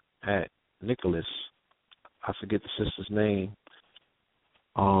lecture at Nicholas. I forget the sister's name.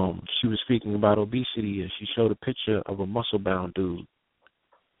 She was speaking about obesity, and she showed a picture of a muscle-bound dude.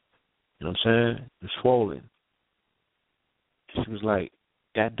 You know what I'm saying? He's swollen. She was like,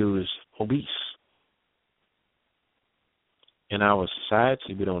 that dude is obese. In our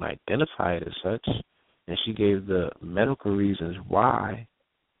society, we don't identify it as such. And she gave the medical reasons why,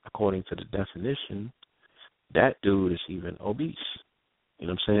 according to the definition, that dude is even obese. You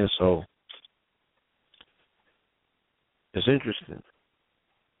know what I'm saying? So it's interesting,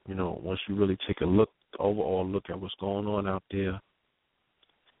 once you really take a overall look at what's going on out there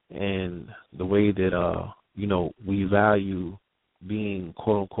and the way that, we value being,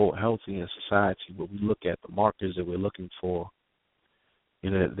 quote-unquote, healthy in society, but we look at the markers that we're looking for,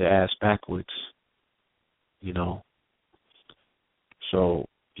 the ass backwards, So,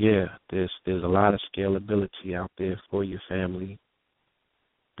 yeah, there's a lot of scalability out there for your family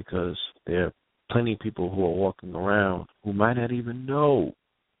because there are plenty of people who are walking around who might not even know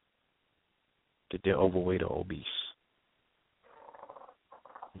that they're overweight or obese.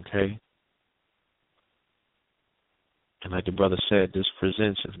 Okay? And like the brother said, this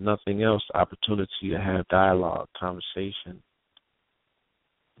presents, if nothing else, the opportunity to have dialogue, conversation,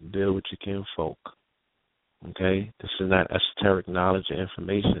 build with your kinfolk. Okay? This is not esoteric knowledge or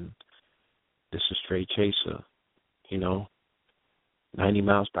information. This is straight chaser. 90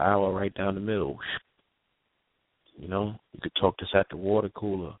 miles per hour right down the middle. You could talk this at the water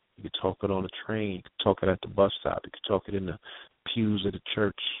cooler. You could talk it on the train. You could talk it at the bus stop. You could talk it in the pews of the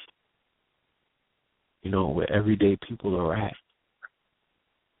church. Where everyday people are at.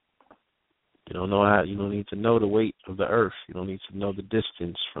 You don't need to know the weight of the earth. You don't need to know the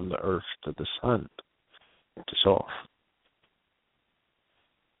distance from the earth to the sun. It's off.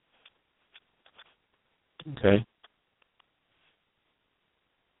 Okay.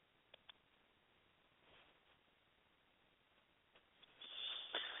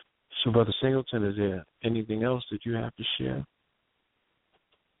 So, Brother Singleton, is there anything else that you have to share?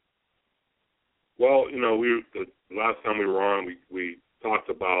 Well, the last time we were on, we talked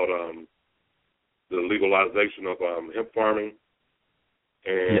about the legalization of hemp farming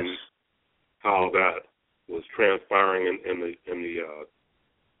and how that was transpiring in the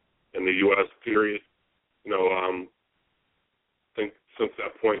U.S. period. I think since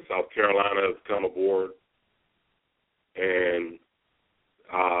that point, South Carolina has come aboard, and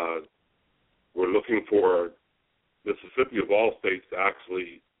we're looking for Mississippi, of all states, to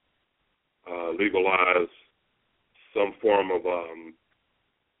actually legalize some form of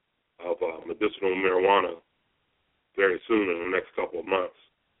medicinal marijuana very soon in the next couple of months.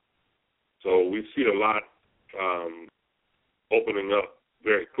 So we see a lot opening up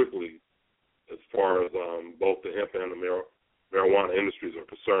very quickly as far as both the hemp and the marijuana industries are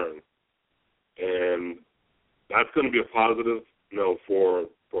concerned. And that's going to be a positive, for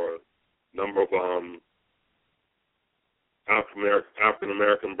a number of African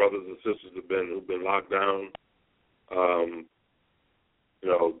American brothers and sisters who've been locked down.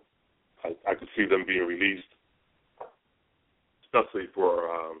 I could see them being released, especially for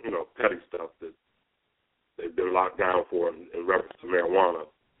petty stuff that they've been locked down for in reference to marijuana.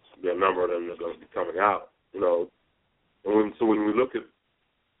 There'll be a number of them that are going to be coming out. And so when we look at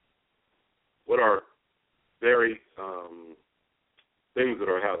what are very things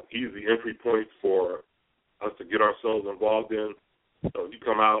that have easy entry points for us to get ourselves involved in, you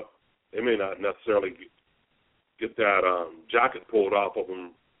come out, they may not necessarily get that jacket pulled off of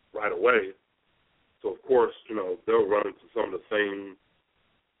them right away. So, of course, they'll run into some of the same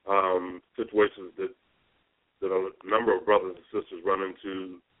situations that a number of brothers and sisters run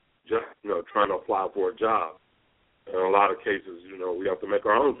into, just, trying to apply for a job. In a lot of cases, we have to make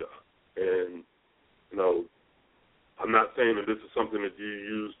our own job. And, I'm not saying that this is something that you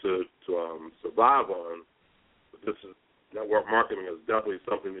use to survive on, but this is network marketing is definitely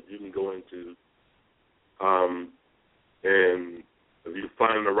something that you can go into. And if you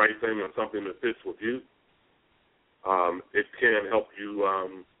find the right thing or something that fits with you, it can help you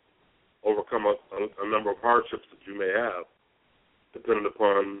overcome a number of hardships that you may have, depending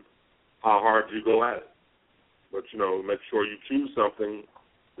upon how hard you go at it. But, make sure you choose something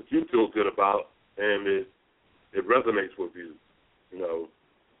that you feel good about and it resonates with you,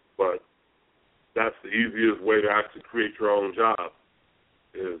 But that's the easiest way to actually create your own job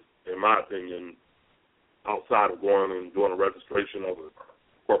is, in my opinion, outside of going and doing a registration of a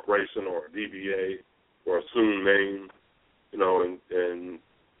corporation or a DBA or assumed name, and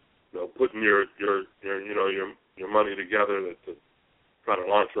putting your money together to try to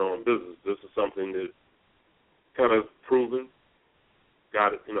launch your own business. This is something that kind of proven,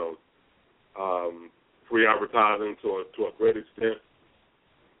 got it, free advertising to a great extent.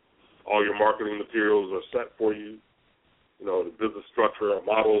 All your marketing materials are set for you. The business structure or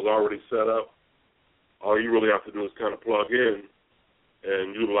model is already set up. All you really have to do is kind of plug in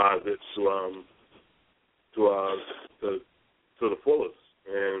and utilize it to the fullest,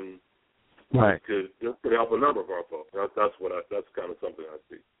 and right. It could help a number of our folks. That's kind of something I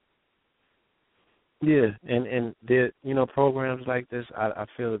see. Yeah, and there, programs like this, I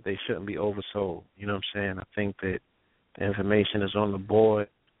feel that they shouldn't be oversold. You know what I'm saying? I think that the information is on the board.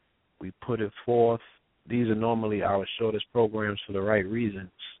 We put it forth. These are normally our shortest programs for the right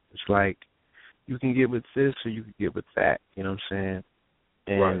reasons. It's like you can get with this or you can get with that. You know what I'm saying?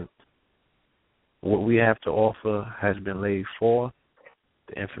 And right. What we have to offer has been laid forth.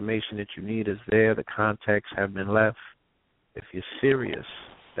 The information that you need is there. The contacts have been left. If you're serious,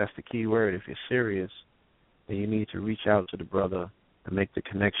 that's the key word. If you're serious, then you need to reach out to the brother and make the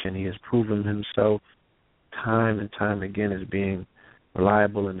connection. He has proven himself time and time again as being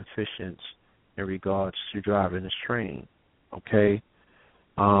reliable and efficient in regards to driving his train. Okay?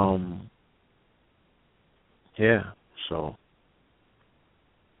 Yeah, so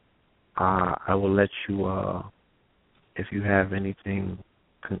I will let you, if you have anything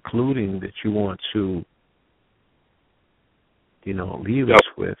concluding that you want to, leave us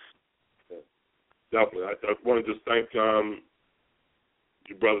with. Definitely. I want to just thank you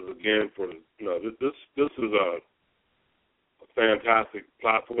brothers again for, this is a fantastic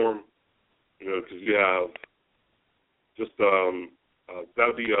platform, because you have just a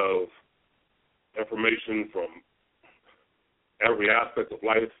bevy of information from every aspect of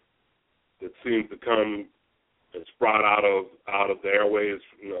life that seems to come and sprout out of the airways,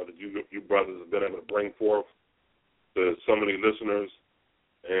 that you brothers have been able to bring forth to so many listeners,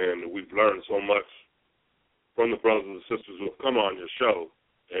 and we've learned so much from the brothers and sisters who have come on your show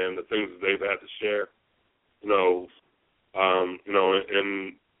and the things that they've had to share.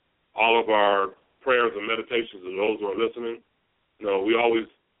 In all of our prayers and meditations of those who are listening, we always,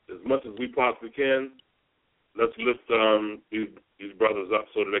 as much as we possibly can, let's lift these brothers up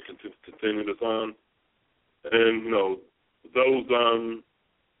so that they can continue this on. And, those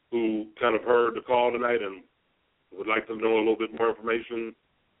who kind of heard the call tonight and would like to know a little bit more information,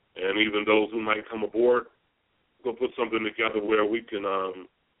 and even those who might come aboard, we'll put something together where we can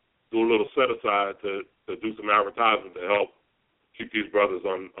do a little set-aside to do some advertising to help keep these brothers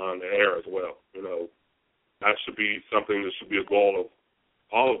on the air as well. That should be something that should be a goal of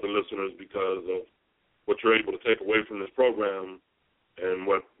all of the listeners, because of what you're able to take away from this program and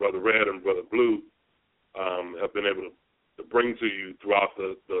what Brother Red and Brother Blue have been able to bring to you throughout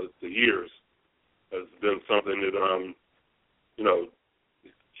the years has been something that, you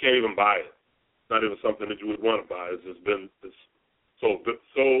can't even buy it. It's not even something that you would want to buy. It's just been so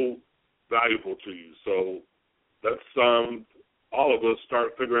valuable to you. So let's all of us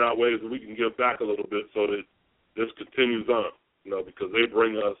start figuring out ways that we can give back a little bit so that this continues on, because they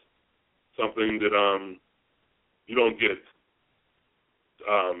bring us something that you don't get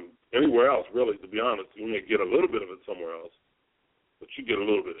anywhere else, really, to be honest. You may get a little bit of it somewhere else, but you get a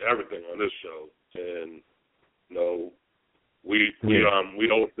little bit of everything on this show. And, you know, we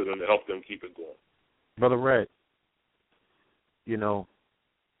host it and help them keep it going. Brother Red, you know,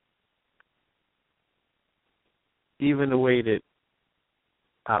 even the way that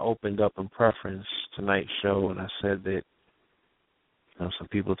I opened up in preference tonight's show, and I said that, you know, some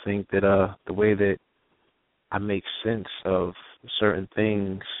people think that the way that I make sense of certain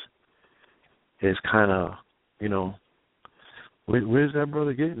things is kind of, you know, where's that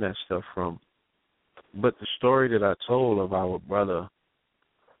brother getting that stuff from? But the story that I told of our brother,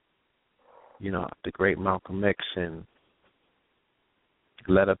 you know, the great Malcolm X, and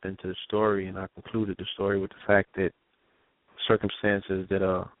led up into the story, and I concluded the story with the fact that circumstances that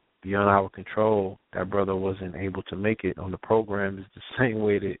are beyond our control, that brother wasn't able to make it on the program, is the same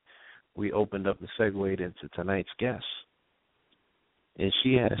way that we opened up and segued into tonight's guest. And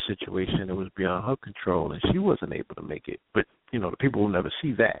she had a situation that was beyond her control, and she wasn't able to make it. But, you know, the people will never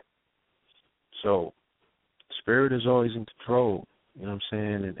see that. So Spirit is always in control, you know what I'm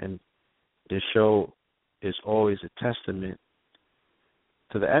saying? And this show is always a testament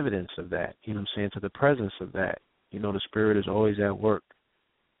to the evidence of that, you know what I'm saying, to the presence of that. You know, the Spirit is always at work.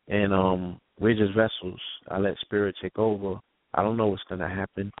 And we're just vessels. I let Spirit take over. I don't know what's going to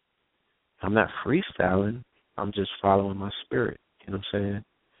happen. I'm not freestyling. I'm just following my spirit, you know what I'm saying?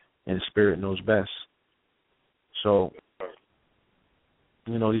 And the Spirit knows best. So,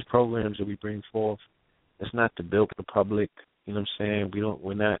 you know, these programs that we bring forth, it's not to bilk the public, you know what I'm saying?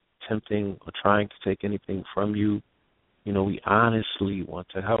 We're not tempting or trying to take anything from you. You know, we honestly want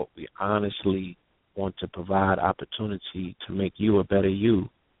to help. We honestly want to provide opportunity to make you a better you.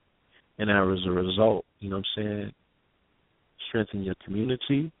 And as a result, you know what I'm saying, strengthen your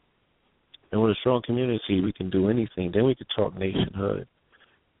community. And with a strong community, we can do anything. Then we can talk nationhood.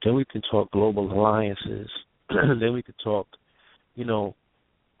 Then we can talk global alliances. Then we can talk, you know,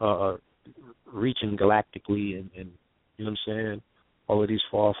 reaching galactically and, you know what I'm saying, all of these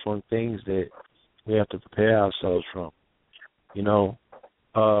far-flung things that we have to prepare ourselves from. You know,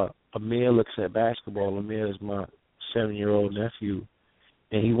 Amir looks at basketball. Amir is my 7-year-old nephew,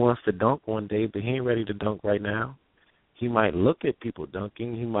 and he wants to dunk one day, but he ain't ready to dunk right now. He might look at people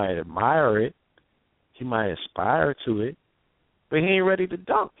dunking. He might admire it. He might aspire to it, but he ain't ready to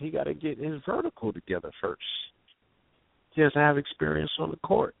dunk. He got to get his vertical together first. He has to have experience on the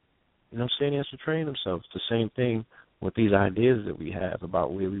court. You know what I'm saying? He has to train himself. It's the same thing with these ideas that we have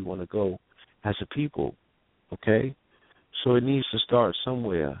about where we want to go as a people, okay? So it needs to start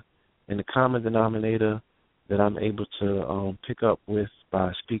somewhere. And the common denominator that I'm able to pick up with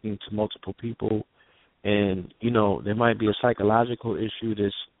by speaking to multiple people, and, you know, there might be a psychological issue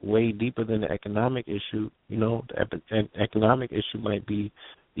that's way deeper than the economic issue. You know, the economic issue might be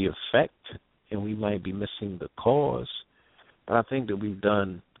the effect, and we might be missing the cause. But I think that we've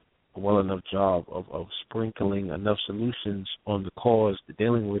done a well enough job of sprinkling enough solutions on the cause,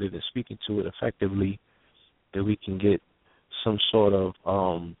 dealing with it and speaking to it effectively, that we can get some sort of,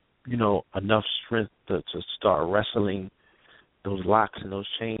 you know, enough strength to start wrestling those locks and those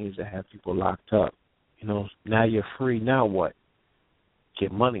chains that have people locked up. You know, now you're free. Now what?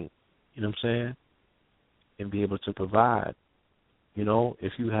 Get money. You know what I'm saying? And be able to provide. You know,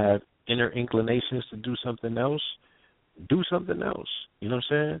 if you have inner inclinations to do something else, do something else. You know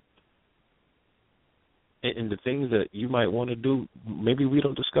what I'm saying? And the things that you might want to do, maybe we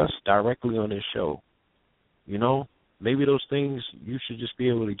don't discuss directly on this show. You know, maybe those things you should just be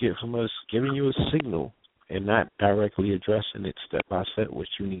able to get from us, giving you a signal and not directly addressing it step by step what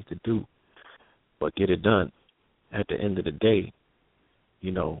you need to do. But get it done. At the end of the day,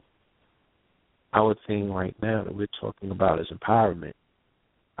 you know, our thing right now that we're talking about is empowerment.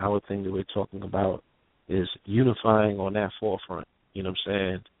 Our thing that we're talking about is unifying on that forefront, you know what I'm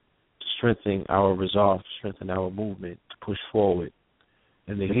saying, to strengthen our resolve, to strengthen our movement, to push forward.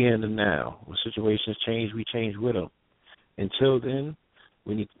 And the here and the now. When situations change, we change with them. Until then,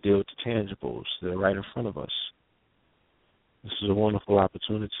 we need to deal with the tangibles that are right in front of us. This is a wonderful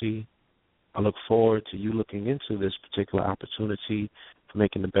opportunity. I look forward to you looking into this particular opportunity for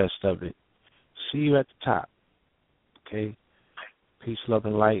making the best of it. See you at the top, okay? Peace, love,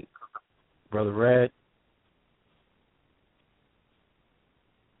 and light. Brother Red.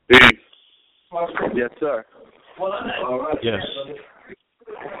 Peace. Yes, sir. All right. Yes.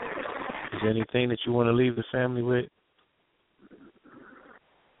 Is there anything that you want to leave the family with?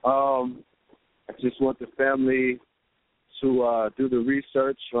 I just want the family to do the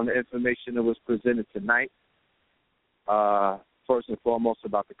research on the information that was presented tonight. first and foremost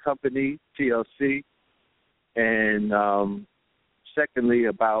about the company, TLC, and secondly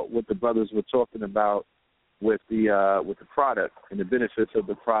about what the brothers were talking about with the product and the benefits of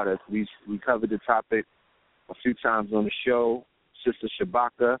the product. We covered the topic a few times on the show. Sister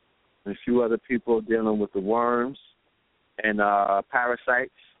Shabaka and a few other people dealing with the worms and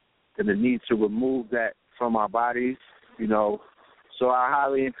parasites and the need to remove that from our bodies, you know. So I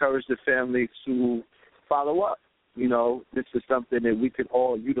highly encourage the family to follow up. You know, this is something that we could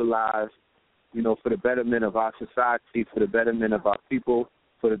all utilize, you know, for the betterment of our society, for the betterment of our people,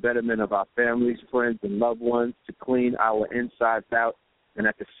 for the betterment of our families, friends, and loved ones, to clean our insides out, and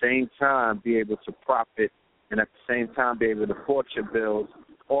at the same time be able to profit, and at the same time be able to fortune build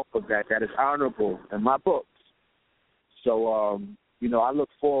off of that. That is honorable in my books. So, you know, I look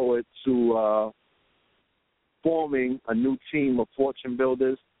forward to forming a new team of fortune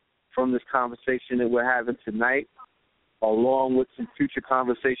builders from this conversation that we're having tonight, along with some future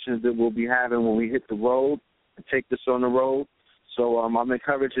conversations that we'll be having when we hit the road and take this on the road. So I'm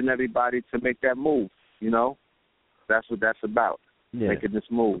encouraging everybody to make that move, you know. That's what that's about, making this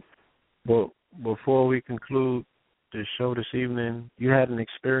move. Well, before we conclude the show this evening, you had an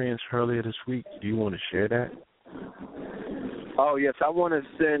experience earlier this week. Do you want to share that? Oh, yes. I want to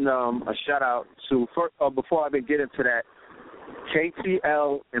send a shout-out to, before I even get into that,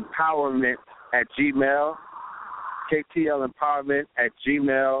 KTL Empowerment at Gmail, KTL Empowerment at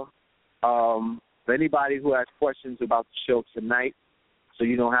Gmail. For anybody who has questions about the show tonight, so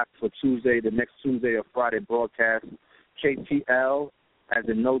you don't have to, for Tuesday, the next Tuesday or Friday broadcast, KTL, as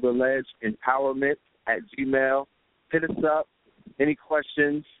in Know the Ledge, Empowerment at Gmail. Hit us up. Any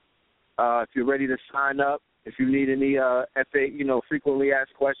questions? If you're ready to sign up, if you need any frequently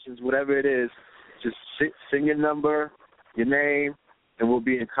asked questions, whatever it is, just send your number, your name, and we'll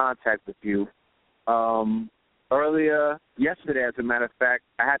be in contact with you. Earlier, yesterday, as a matter of fact,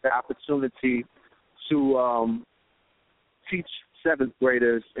 I had the opportunity to teach seventh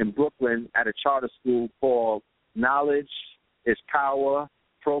graders in Brooklyn at a charter school called Knowledge is Power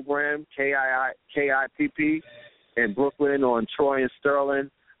program, KIPP, in Brooklyn on Troy and Sterling.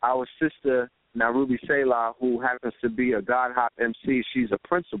 Our sister, Narubi Selah, who happens to be a God Hop MC, she's a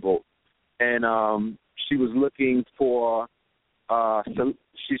principal, and she was looking for,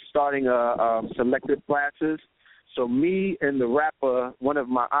 she's starting selective classes. So me and the rapper, one of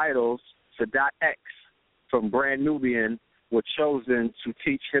my idols, Sadat X from Brand Nubian, were chosen to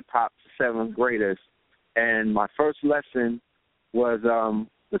teach hip-hop to seventh graders. And my first lesson was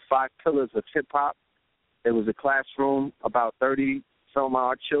the 5 pillars of hip-hop. It was a classroom, about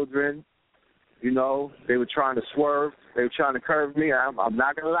 30-some-odd children. You know, they were trying to swerve. They were trying to curve me. I'm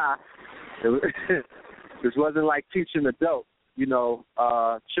not going to lie. This wasn't like teaching adults. You know,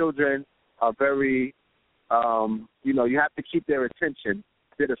 children are very, you have to keep their attention.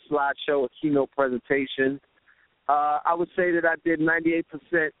 Did a slideshow, a keynote presentation. I would say that I did 98%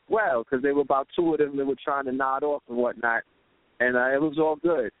 well, because there were about 2 of them that were trying to nod off and whatnot. And it was all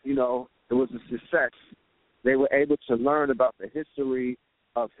good. You know, it was a success. They were able to learn about the history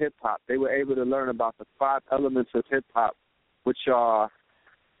of hip-hop. They were able to learn about the 5 elements of hip-hop, which are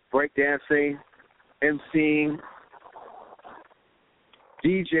breakdancing, emceeing,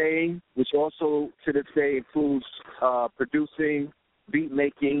 DJing, which also to this day includes producing, beat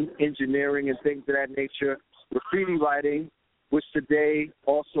making, engineering, and things of that nature, graffiti writing, which today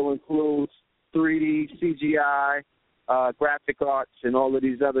also includes 3D, CGI, graphic arts, and all of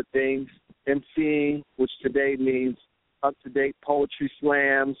these other things, emceeing, which today means up-to-date poetry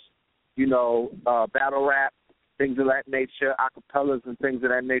slams, battle rap, things of that nature, acapellas and things of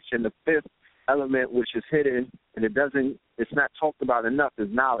that nature. And the 5th element, which is hidden, and it's not talked about enough, is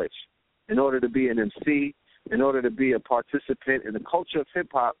knowledge. In order to be an MC, in order to be a participant in the culture of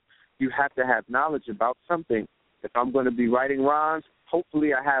hip-hop, you have to have knowledge about something. If I'm going to be writing rhymes,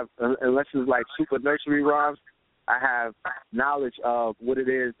 hopefully I have, unless it's like super nursery rhymes, I have knowledge of what it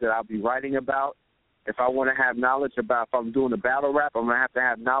is that I'll be writing about. If I want to have knowledge about, if I'm doing a battle rap, I'm going to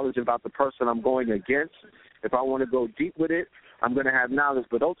have knowledge about the person I'm going against. If I want to go deep with it, I'm going to have knowledge.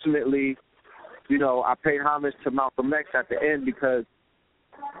 But ultimately, I paid homage to Malcolm X at the end, because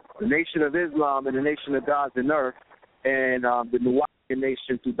the Nation of Islam and the Nation of Gods and Earth and the Nuwapian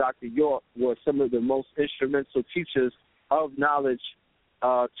Nation through Dr. York were some of the most instrumental teachers of knowledge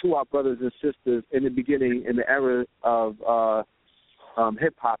to our brothers and sisters in the beginning, in the era of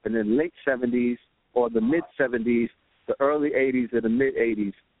hip-hop, and in the late 70s or the mid-70s, the early 80s and the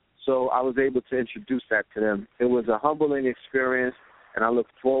mid-80s. So I was able to introduce that to them. It was a humbling experience, and I look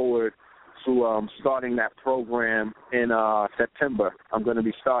forward to starting that program in September. I'm going to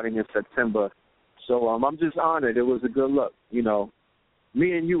be starting in September So I'm just honored. It was a good look, you know.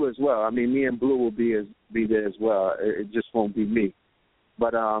 Me and you as well. I mean, me and Blue will be there as well. It just won't be me.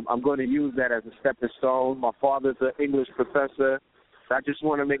 But I'm going to use that as a stepping stone. My father's an English professor. I just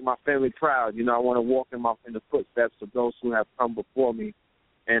want to make my family proud. You know, I want to walk in the footsteps of those who have come before me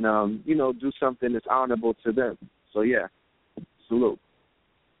and, you know, do something that's honorable to them. So, yeah, salute.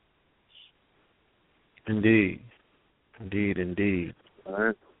 Indeed. All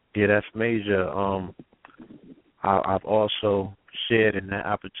right. Yeah, that's major. I've also shared in that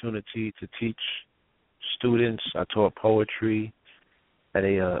opportunity to teach students. I taught poetry at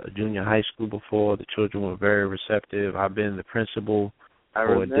a junior high school before. The children were very receptive. I've been the principal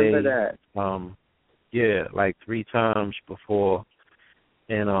for a day. I remember that. Yeah, like 3 times before.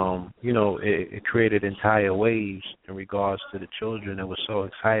 And, you know, it created entire waves in regards to the children that were so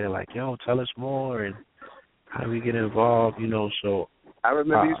excited, like, yo, tell us more and how do we get involved, you know. So I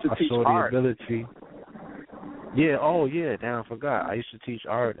remember you used to teach saw art. the ability. Yeah, I forgot. I used to teach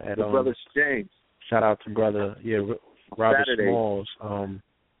art at Brother James. Shout out to brother, Robert Saturday. Smalls,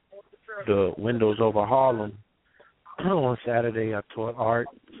 the Windows Over Harlem. On Saturday, I taught art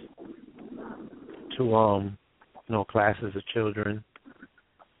to, you know, classes of children.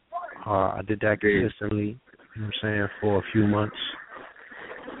 I did that consistently, you know what I'm saying, for a few months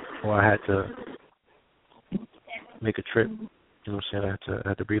before I had to make a trip, you know what I'm saying. I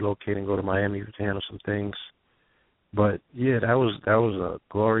had to relocate and go to Miami to handle some things. But yeah, that was a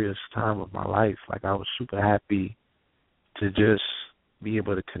glorious time of my life. Like, I was super happy to just be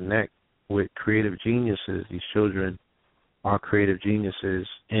able to connect with creative geniuses. These children are creative geniuses,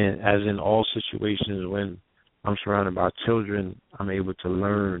 and as in all situations when I'm surrounded by children, I'm able to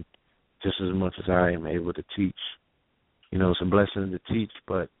learn just as much as I am able to teach. You know, it's a blessing to teach,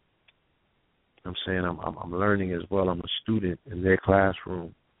 but I'm saying I'm learning as well. I'm a student in their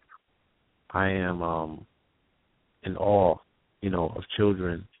classroom. I am in awe, you know, of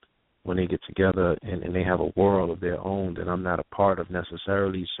children when they get together and they have a world of their own that I'm not a part of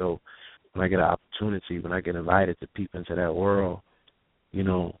necessarily. So when I get an opportunity, when I get invited to peep into that world, you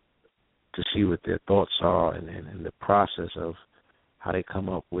know, to see what their thoughts are and the process of how they come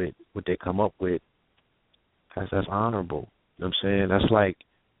up with what they come up with, that's honorable. You know what I'm saying? That's like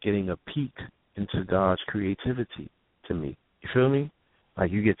getting a peek into God's creativity to me. You feel me?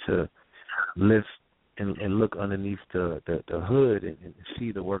 Like, you get to lift and look underneath the hood and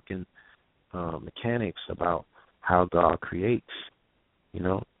see the working mechanics about how God creates. You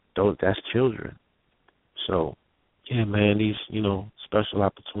know, that's children. So, yeah, man, these, you know, special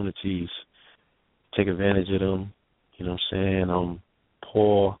opportunities, take advantage of them. You know what I'm saying?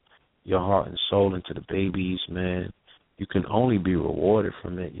 Pour your heart and soul into the babies, man. You can only be rewarded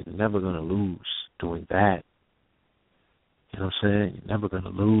from it. You're never going to lose doing that. You know what I'm saying? You're never going to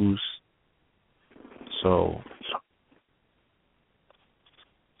lose. So,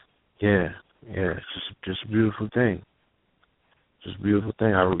 yeah, it's just a beautiful thing. Just a beautiful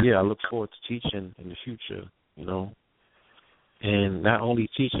thing. I look forward to teaching in the future, you know, and not only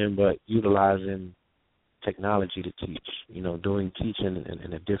teaching but utilizing technology to teach, you know, doing teaching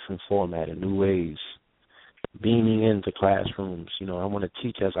in a different format, in new ways, beaming into classrooms. You know, I want to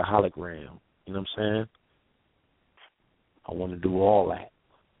teach as a hologram, you know what I'm saying? I want to do all that.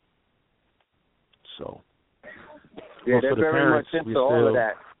 So, yeah, they're very parents, much into all of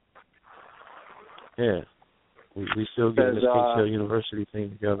that. Yeah, we still getting this KTL University thing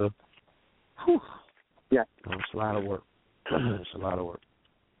together. Whew. Yeah, you know, it's a lot of work. It's a lot of work.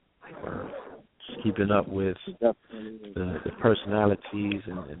 Just keeping up with the personalities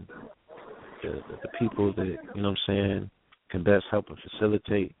and the people that, you know what I'm saying, can best help and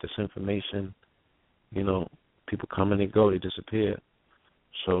facilitate this information. You know, people come and they go, they disappear.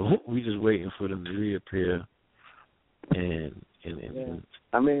 So we just waiting for them to reappear and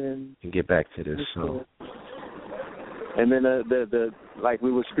get back to this. So, and then the like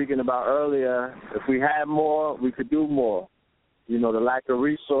we were speaking about earlier, if we had more, we could do more. You know, the lack of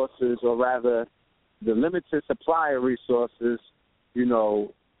resources, or rather, the limited supply of resources, you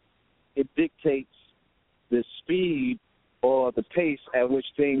know, it dictates the speed or the pace at which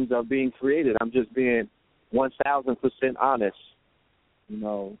things are being created. I'm just being 1,000% honest. You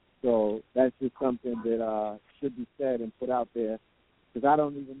know, so that's just something that should be said and put out there, because I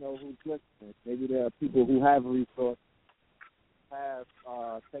don't even know who's listening. Maybe there are people who have resources, have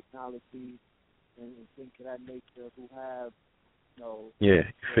technology, and things of that nature, who have, you know. Yeah,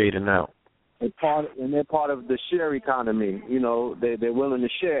 fading out. They're part of the share economy. You know, they're willing to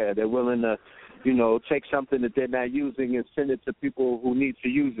share. They're willing to, you know, take something that they're not using and send it to people who need to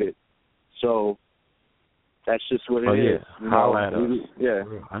use it. So, That's just what it is. Holler at us. Yeah.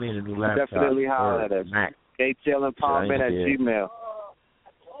 I need a new laptop. Definitely holler at us. Mac. KTL Empowerment at Gmail.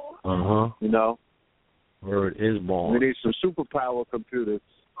 You know? Word is born. We need some superpower computers.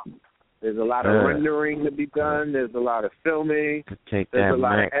 There's a lot of rendering to be done. There's a lot of filming. There's a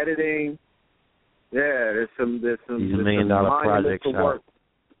lot of editing. Yeah, there's some $1 million projects work.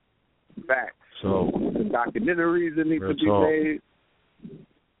 Back. So some documentaries that need to be made.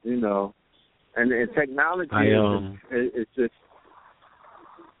 You know, and technology is just.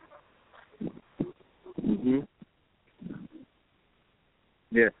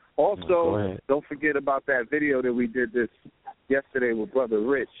 Yeah. Also, don't forget about that video that we did this yesterday with Brother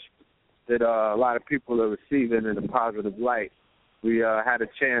Rich that a lot of people are receiving in a positive light. We had a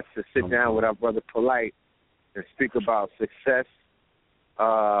chance to sit down with our brother Polite and speak about success,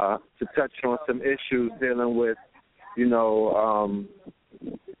 to touch on some issues dealing with, you know,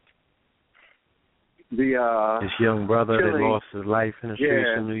 his young brother that lost his life in the streets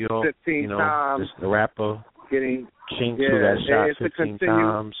in New York. 15 times. Just the rapper getting King who got shot 15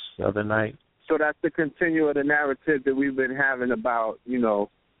 times the other night. So that's the continue of the narrative that we've been having about, you know,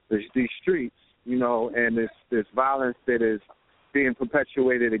 these streets, you know, and this violence that is being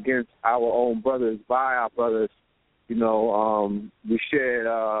perpetuated against our own brothers by our brothers. You know, we shared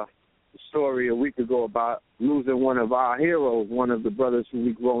a story a week ago about losing one of our heroes, one of the brothers who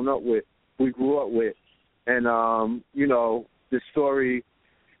we grew up with. And, you know, this story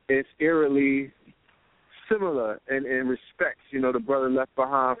is eerily similar in respects. You know, the brother left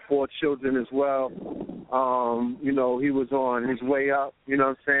behind 4 children as well. You know, he was on his way up, you know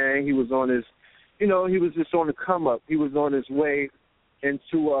what I'm saying? He was on his, you know, he was just on the come up. He was on his way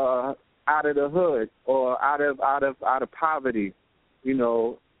into out of the hood or out of poverty, you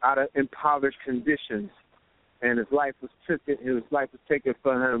know, out of impoverished conditions. And his life was taken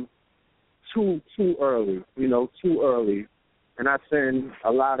from him too early, you know, too early. And I send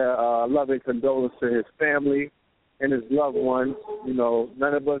a lot of love and condolence to his family and his loved ones. You know,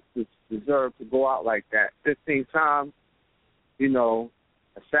 none of us deserve to go out like that. 15 times, you know,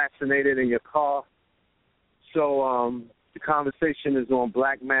 assassinated in your car. So the conversation is on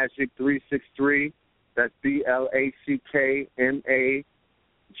Black Magic 363. That's BLACKMAGIK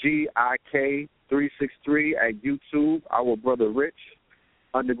 363 at YouTube. Our brother Rich.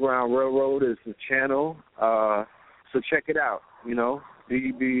 Underground Railroad is the channel. So check it out, you know.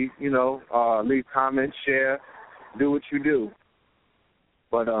 Leave comments, share, do what you do.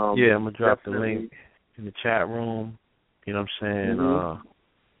 But I'm gonna drop the link in the chat room. You know what I'm saying?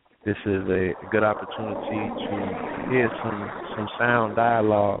 This is a good opportunity to hear some sound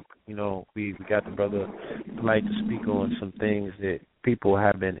dialogue. You know, we got the brother Polite to speak on some things that people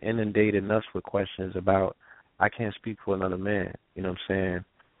have been inundating us with questions about. I can't speak for another man. You know what I'm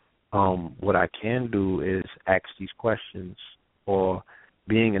saying? What I can do is ask these questions or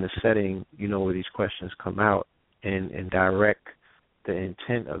being in a setting, you know, where these questions come out and direct the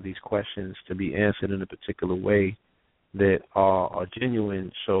intent of these questions to be answered in a particular way that are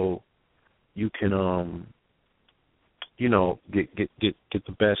genuine so you can, you know, get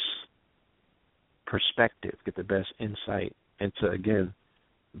the best perspective, get the best insight into, again,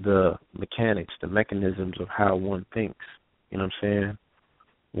 the mechanics, the mechanisms of how one thinks. You know what I'm saying?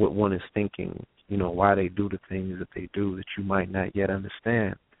 What one is thinking, you know, why they do the things that they do that you might not yet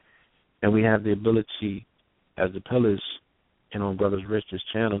understand. And we have the ability as the pillars, you know, on Brothers Rich's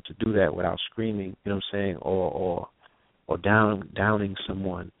channel to do that without screaming, you know what I'm saying, or downing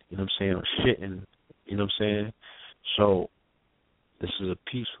someone, you know what I'm saying, or shitting, you know what I'm saying. So this is a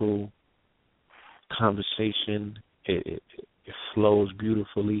peaceful conversation. It flows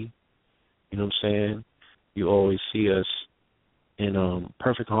beautifully, you know what I'm saying. You always see us in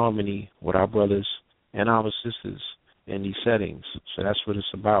perfect harmony with our brothers and our sisters in these settings. So that's what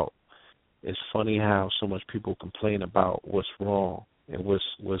it's about. It's funny how so much people complain about what's wrong and what's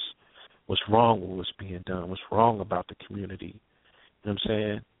wrong with what's being done, what's wrong about the community. You know what I'm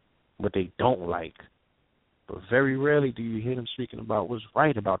saying? What they don't like. But very rarely do you hear them speaking about what's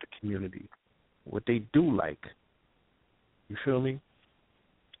right about the community, what they do like. You feel me?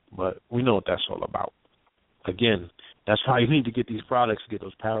 But we know what that's all about. Again, that's why you need to get these products, get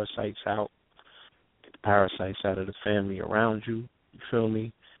those parasites out, get the parasites out of the family around you. You feel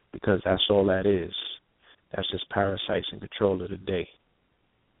me? Because that's all that is. That's just parasites in control of the day.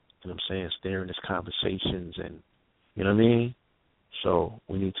 You know what I'm saying? Steering these conversations and, you know what I mean? So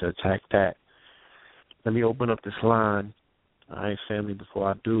we need to attack that. Let me open up this line. All right, family, before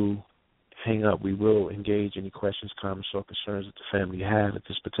I do hang up, we will engage any questions, comments, or concerns that the family have at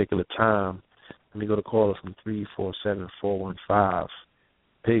this particular time. Let me go to caller from 347-415.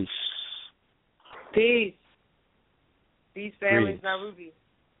 Peace. Peace. Peace, families, Nairobi.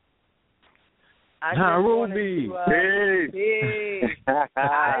 I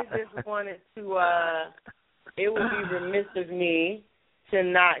just wanted to, it would be remiss of me to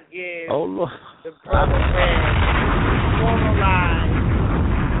not give the brother formalized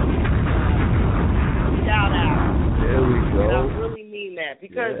shout out. There we go. And I really mean that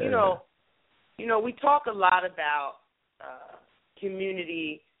because, you know, we talk a lot about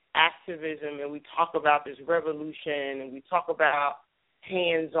community activism, and we talk about this revolution, and we talk about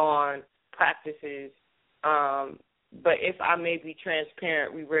hands-on practices, but if I may be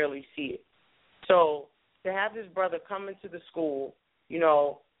transparent, we rarely see it. So to have this brother come into the school, you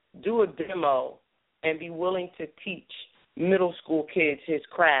know, do a demo and be willing to teach middle school kids his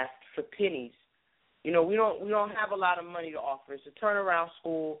craft for pennies. You know, we don't have a lot of money to offer. It's a turnaround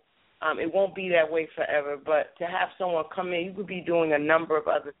school. It won't be that way forever, but to have someone come in, you could be doing a number of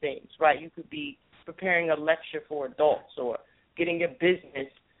other things, right? You could be preparing a lecture for adults or getting your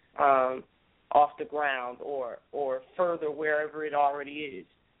business off the ground or further wherever it already is.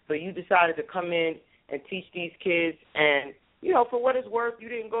 So you decided to come in and teach these kids, and, you know, for what it's worth, you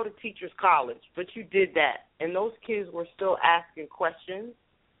didn't go to teachers college, but you did that. And those kids were still asking questions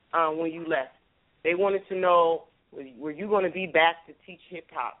when you left. They wanted to know, were you going to be back to teach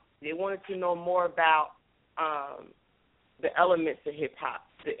hip-hop? They wanted to know more about the elements of hip-hop.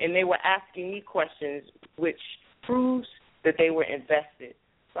 And they were asking me questions, which proves that they were invested.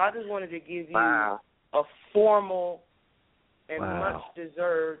 So I just wanted to give you a formal and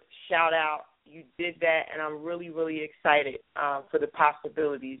much-deserved shout-out. You did that, and I'm really, really excited for the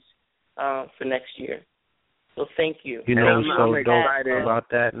possibilities for next year. So thank you. You know what's so dope about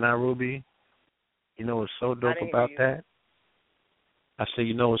that, Nairobi? You know what's so dope about that? I said,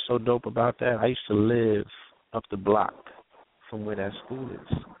 you know what's so dope about that? I used to live up the block from where that school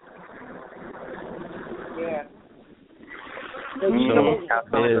is. Yeah. So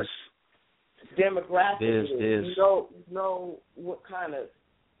there's demographics. There's you know what kind of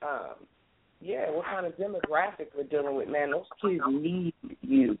what kind of demographic we're dealing with, man. Those kids need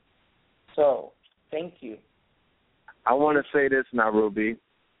you. So thank you. I want to say this, Nairobi.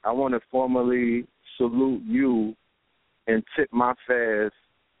 I want to formally salute you and tip my fast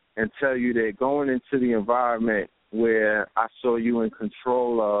and tell you that going into the environment where I saw you in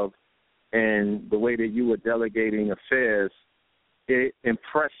control of and the way that you were delegating affairs, it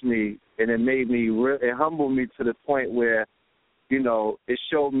impressed me and it made me, it humbled me to the point where, you know, it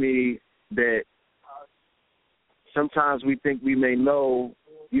showed me that sometimes we think we may know,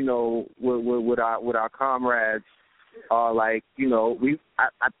 you know, with our comrades are like, you know,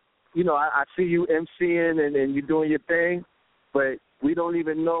 I see you emceeing and you doing your thing, but we don't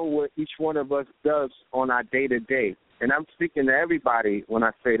even know what each one of us does on our day-to-day. And I'm speaking to everybody when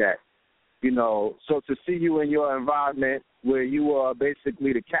I say that, you know. So to see you in your environment where you are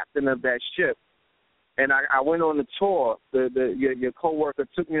basically the captain of that ship, and I went on the tour. Your coworker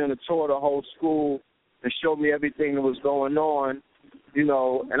took me on a tour of the whole school and showed me everything that was going on, you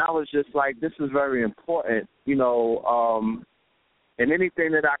know, and I was just like, this is very important, you know, and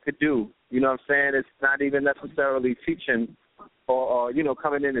anything that I could do, you know what I'm saying, it's not even necessarily teaching or you know,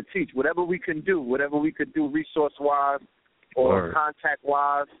 coming in to teach. Whatever we could do resource-wise or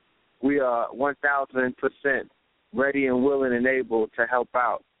contact-wise, we are 1,000% ready and willing and able to help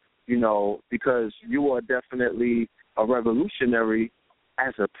out, you know, because you are definitely a revolutionary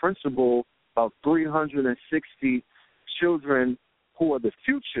as a principal of 360 children who are the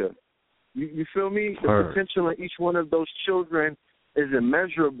future. You feel me? The potential in each one of those children is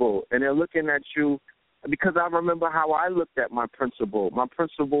immeasurable, and they're looking at you because I remember how I looked at my principal. My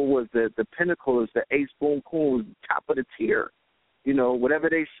principal was the pinnacle, is the ace boom cool, top of the tier. You know, whatever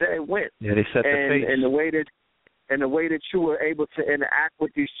they said went. Yeah, they set the pace. And the way that you were able to interact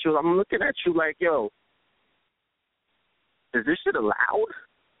with these children, I'm looking at you like, yo, is this shit allowed?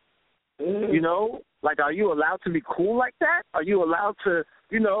 Mm-hmm. You know, like, are you allowed to be cool like that? Are you allowed to,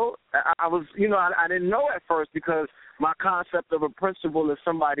 you know, I didn't know at first because my concept of a principal is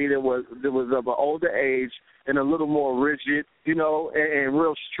somebody that was of an older age and a little more rigid, you know, and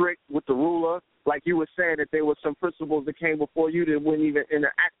real strict with the ruler. Like you were saying that there were some principals that came before you that wouldn't even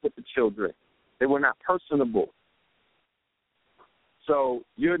interact with the children. They were not personable. So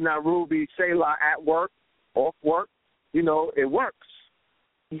you're Nairobi Selah at work, off work, you know, it works.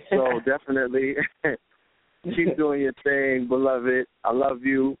 So definitely keep doing your thing, beloved. I love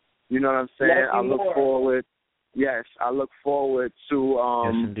you. You know what I'm saying? I look forward. Yes, I look forward to,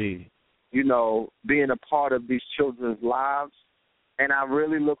 yes, indeed, you know, being a part of these children's lives. And I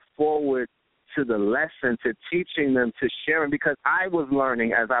really look forward to the lesson, to teaching them, to sharing, because I was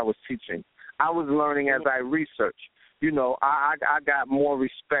learning as I was teaching. I was learning as I researched. I got more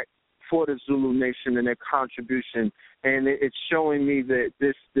respect for the Zulu Nation and their contribution, and it's showing me that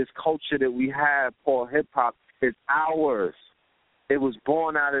this culture that we have called hip-hop is ours. It was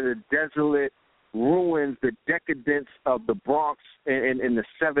born out of the desolate ruins, the decadence of the Bronx in the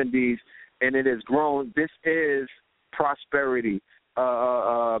 70s, and it has grown. This is prosperity.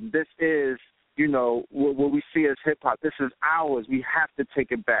 This is, what we see as hip-hop. This is ours. We have to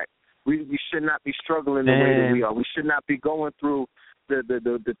take it back. We should not be struggling the way that we are. We should not be going through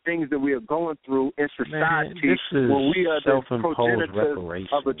the things that we are going through in society when we are the progenitors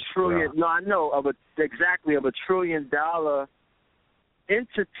of a trillion. No, I know of a $1 trillion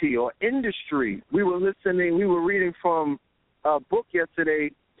entity or industry. We were reading from a book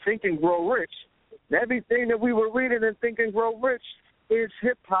yesterday, Think and Grow Rich. Everything that we were reading in Think and Grow Rich is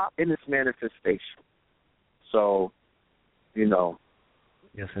hip hop in its manifestation. So, yes,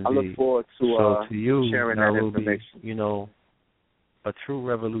 indeed. I look forward to you, sharing that information. A true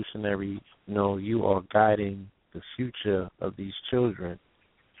revolutionary, you are guiding the future of these children.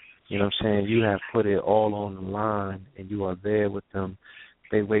 You know what I'm saying? You have put it all on the line, and you are there with them.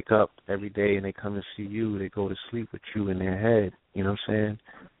 They wake up every day, and they come and see you. They go to sleep with you in their head. You know what I'm saying?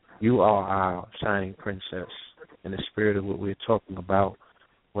 You are our shining princess. In the spirit of what we're talking about,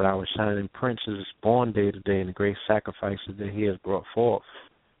 what our shining prince is born day to day and the great sacrifices that he has brought forth.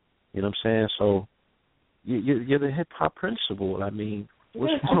 You know what I'm saying? So you're the hip-hop principal. I mean,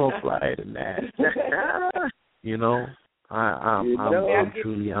 what's more fly than that? I'm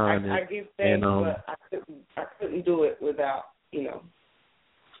truly honored. I give thanks, but I couldn't do it without,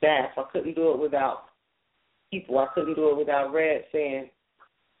 staff. I couldn't do it without people. I couldn't do it without Red saying,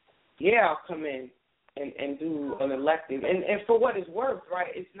 yeah, I'll come in and do an elective. And for what it's worth,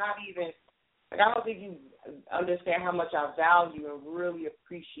 right, it's not even, I don't think you understand how much I value and really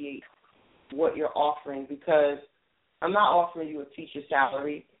appreciate what you're offering, because I'm not offering you a teacher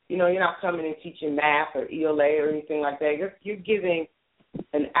salary. You're not coming and teaching math or ELA or anything like that. You're giving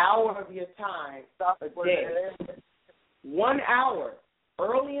an hour of your time a day, 1 hour,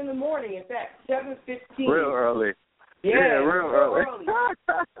 early in the morning. It's at 7:15. Real early. Yeah, real early. My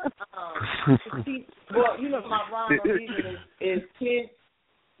rhyme of reason is kids.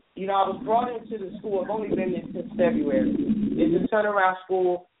 I was brought into the school. I've only been there since February. It's a turnaround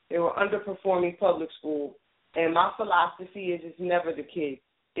school. They were underperforming public school. And my philosophy is it's never the kids.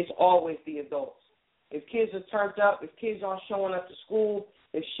 It's always the adults. If kids are turned up, if kids aren't showing up to school,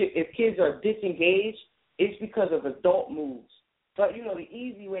 if kids are disengaged, it's because of adult moves. But, the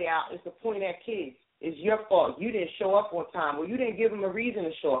easy way out is to point at kids. It's your fault. You didn't show up on time. Well, you didn't give them a reason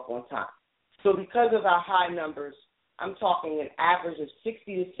to show up on time. So because of our high numbers, I'm talking an average of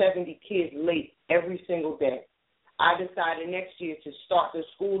 60 to 70 kids late every single day. I decided next year to start the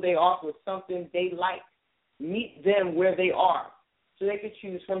school day off with something they like. Meet them where they are. So they could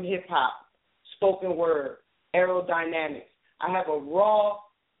choose from hip-hop, spoken word, aerodynamics. I have a raw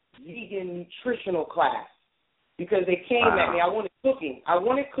vegan nutritional class because they came at me. I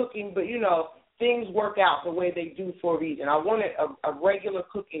wanted cooking, but, things work out the way they do for a reason. I wanted a regular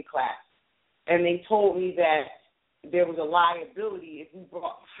cooking class. And they told me that there was a liability if we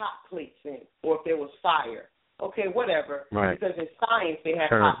brought hot plates in or if there was fire. Okay, whatever. Right. Because in science they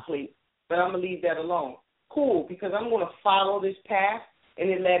have hot plates, but I'm going to leave that alone. Cool, because I'm going to follow this path, and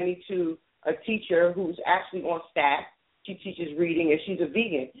it led me to a teacher who's actually on staff. She teaches reading, and she's a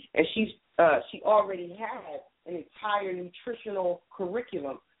vegan, and she already had an entire nutritional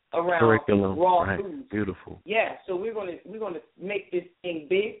curriculum around raw foods. Beautiful. Yeah, so we're going to make this thing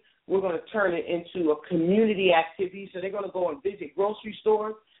big. We're going to turn it into a community activity. So they're going to go and visit grocery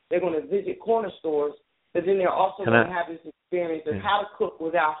stores. They're going to visit corner stores. But then they're also going to have this experience of how to cook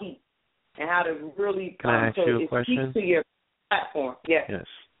without heat and how to really Can I ask you a question? Speak to your platform. Yes.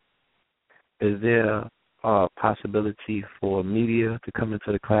 Is there a possibility for media to come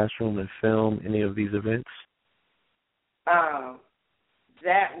into the classroom and film any of these events?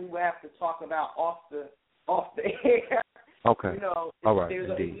 That we will have to talk about off the air. Okay. All right.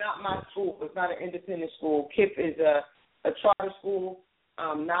 It's not my school. It's not an independent school. KIP is a charter school.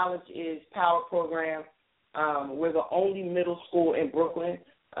 Knowledge is Power program. We're the only middle school in Brooklyn.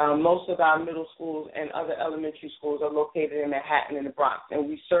 Most of our middle schools and other elementary schools are located in Manhattan and the Bronx, and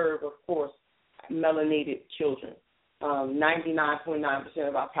we serve, of course, melanated children, 99.9%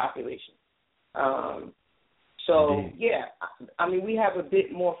 of our population. We have a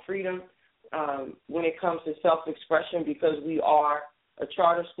bit more freedom when it comes to self-expression because we are a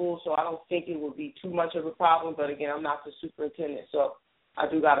charter school, so I don't think it would be too much of a problem. But, again, I'm not the superintendent, so I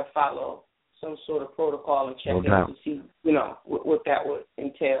do got to follow some sort of protocol and check in to see, what that would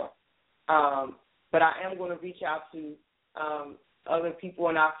entail.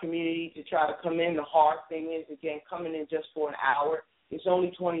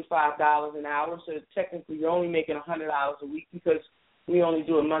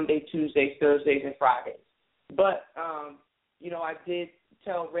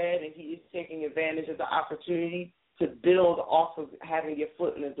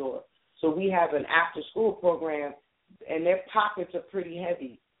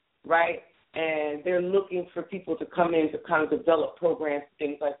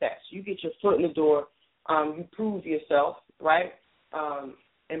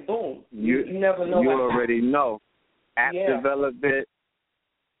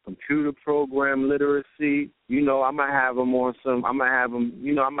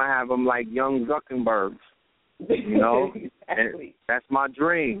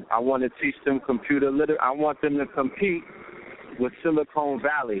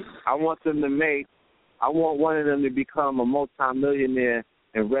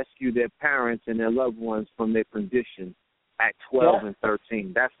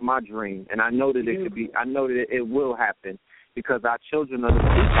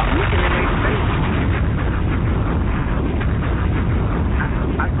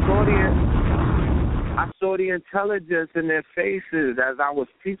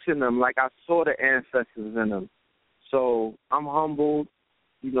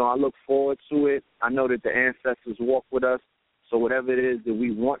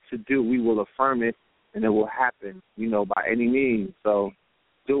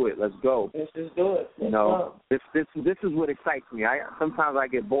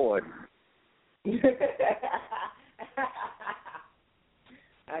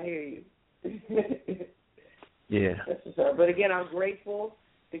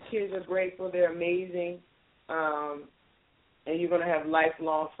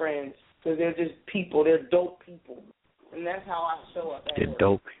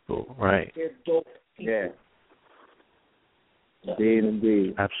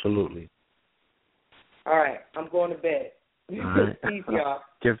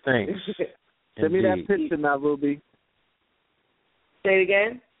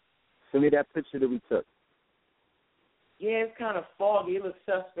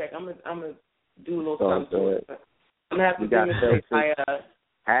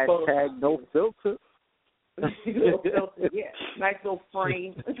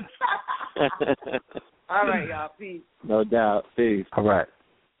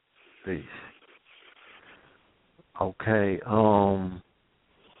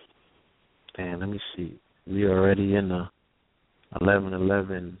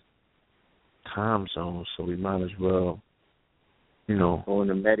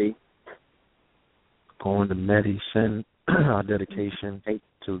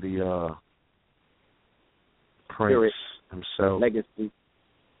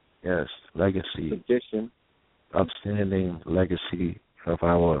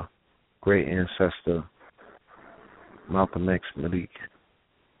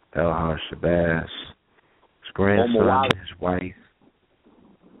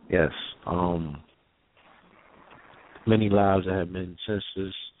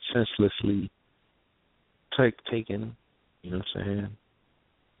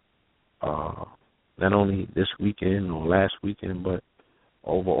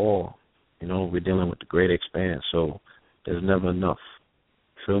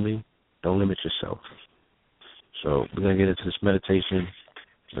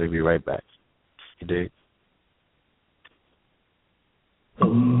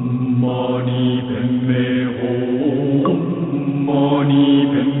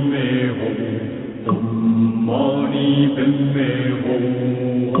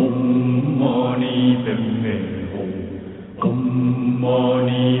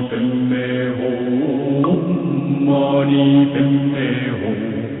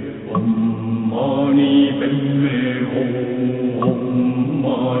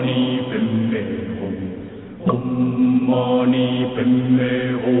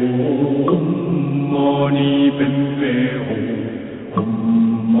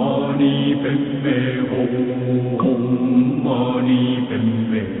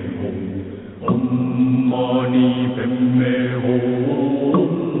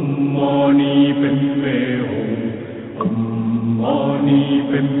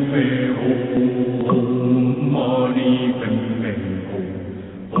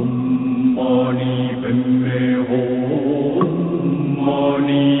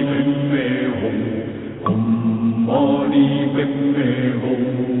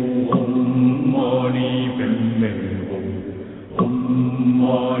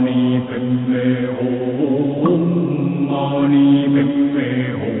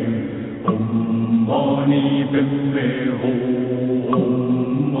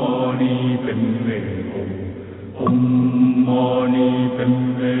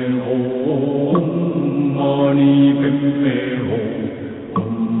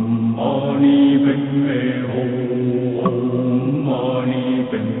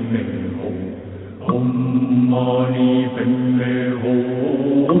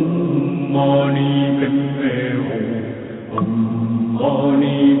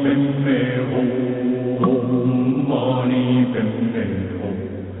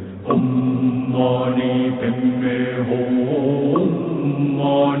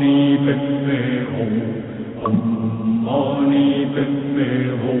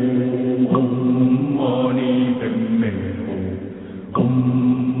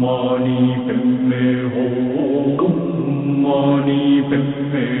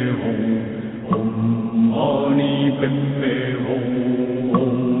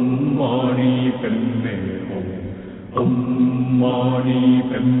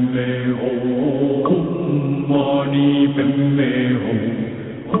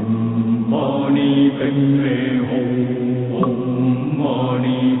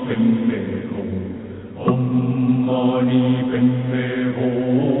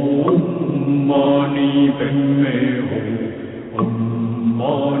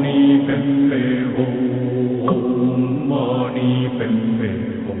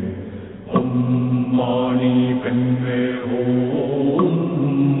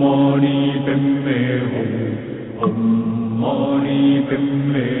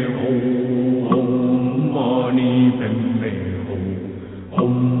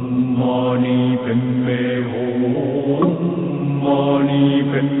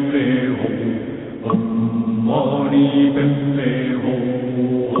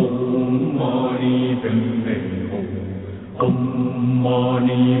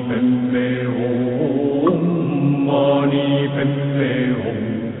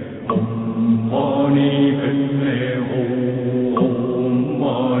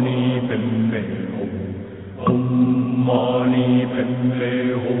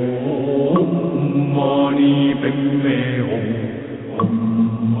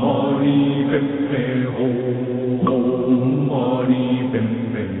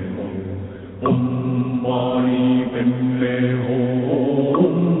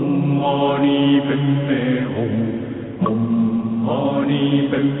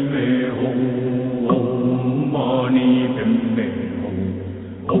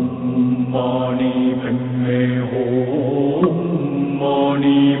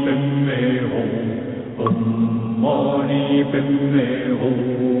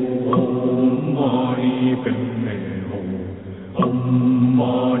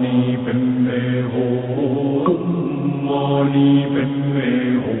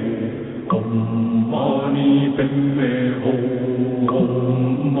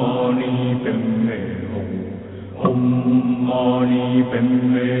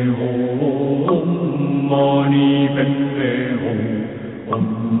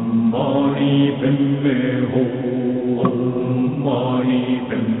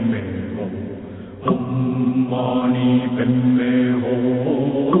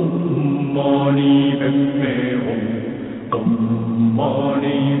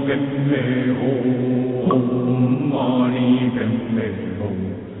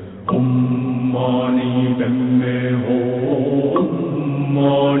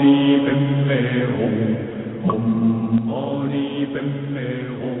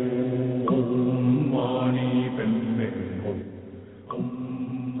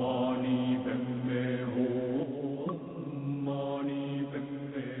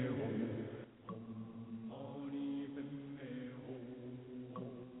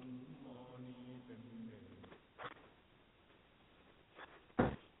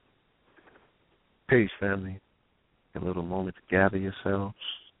 Peace, family. A little moment to gather yourselves.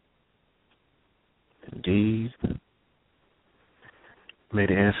 Indeed. May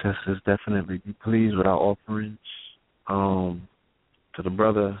the ancestors definitely be pleased with our offerings. To the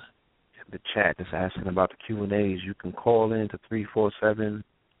brother in the chat that's asking about the Q&As, you can call in to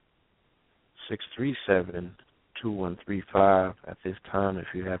 347-637-2135 at this time if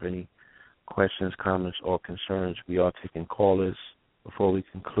you have any questions, comments, or concerns. We are taking callers before we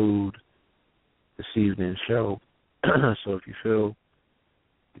conclude this evening's show. So if you feel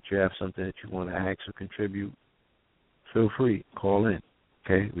that you have something that you want to ask or contribute, feel free, call in.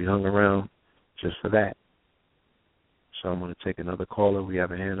 Okay, we hung around just for that. So I'm going to take another caller. We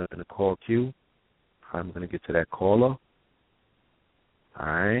have a hand up in the call queue. I'm going to get to that caller. All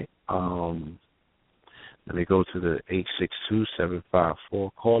right. Let me go to the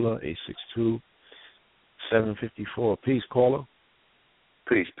 862-754 caller, 862-754. Peace, caller.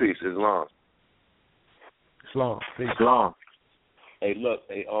 Peace. Islam. Peace. Islam. Hey, look.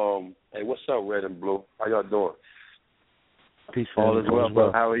 Hey, what's up, Red and Blue? How y'all doing? Peace. All is well,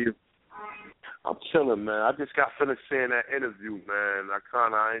 bro. How are you? I'm chilling, man. I just got finished seeing that interview, man.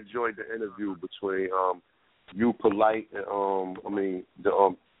 I enjoyed the interview between you, Polite, and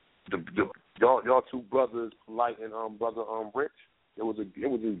y'all two brothers, Polite and brother Rich. It was a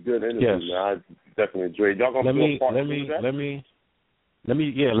good interview, yes. man. I definitely enjoyed it. Y'all gonna do a part two of that?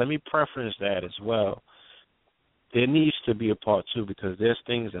 Let me preference that as well. There needs to be a part two because there's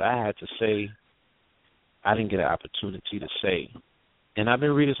things that I had to say I didn't get an opportunity to say. And I've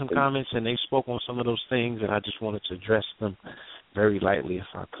been reading some comments, and they spoke on some of those things, and I just wanted to address them very lightly if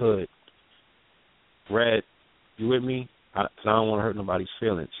I could. Red, you with me? I don't want to hurt nobody's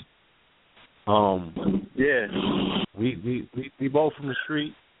feelings. Yeah. We both from the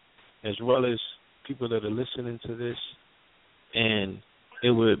street, as well as people that are listening to this, and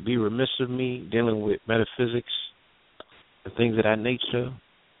it would be remiss of me dealing with metaphysics and things of that nature,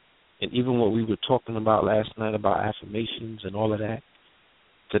 and even what we were talking about last night about affirmations and all of that,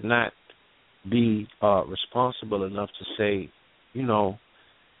 to not be responsible enough to say, you know,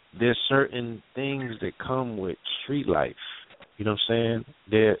 there's certain things that come with street life. You know what I'm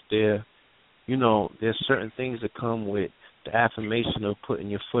saying? There's certain things that come with the affirmation of putting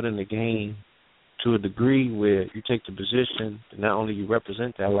your foot in the game to a degree where you take the position that not only you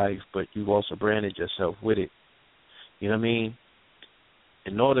represent that life, but you've also branded yourself with it. You know what I mean?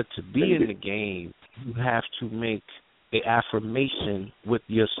 In order to be in the game, you have to make an affirmation with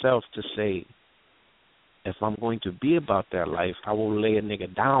yourself to say, if I'm going to be about that life, I will lay a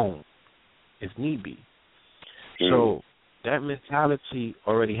nigga down if need be. So that mentality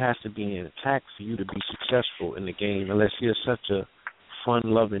already has to be intact for you to be successful in the game, unless you're such a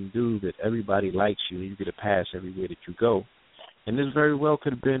fun-loving dude that everybody likes you and you get a pass everywhere that you go. And this very well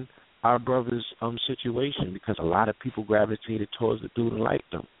could have been our brother's situation because a lot of people gravitated towards the dude and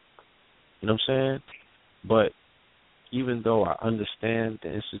liked him. You know what I'm saying? But even though I understand the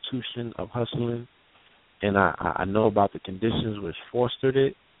institution of hustling and I know about the conditions which fostered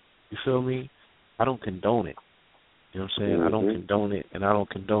it, you feel me? I don't condone it. You know what I'm saying? I don't condone it, and I don't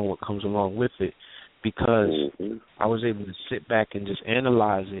condone what comes along with it because I was able to sit back and just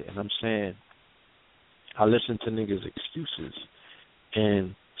analyze it, and I'm saying I listened to niggas' excuses.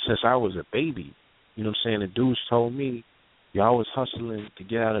 And since I was a baby, you know what I'm saying, the dudes told me, yo, I was hustling to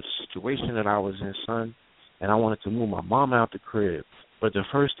get out of the situation that I was in, son, and I wanted to move my mom out the crib. But the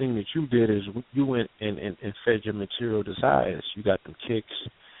first thing that you did is you went and fed your material desires. You got them kicks,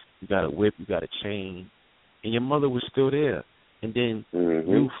 you got a whip, you got a chain, and your mother was still there. And then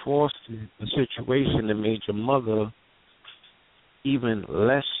you forced a situation that made your mother even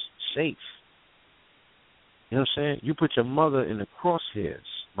less safe. You know what I'm saying? You put your mother in the crosshairs,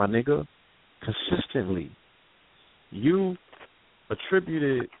 my nigga, consistently. You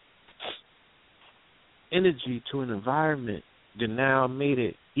attributed energy to an environment that now made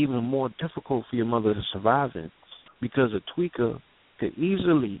it even more difficult for your mother to survive in because a tweaker could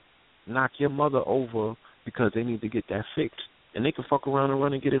easily knock your mother over because they need to get that fixed. And they can fuck around and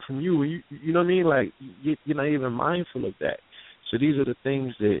run and get it from you. You know what I mean? Like, you're not even mindful of that. So these are the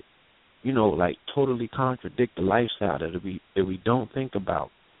things that, you know, like totally contradict the lifestyle that we don't think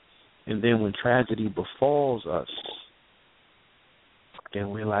about. And then when tragedy befalls us, then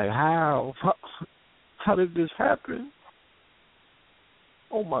we're like, how did this happen?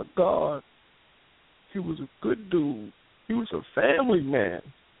 Oh, my God. He was a good dude. He was a family man.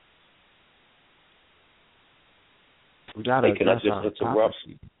 We gotta. Hey, can I just interrupt?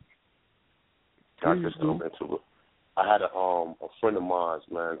 I had a friend of mine,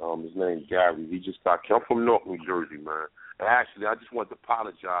 man. His name's Gary. He just got killed from North New Jersey, man. And actually, I just wanted to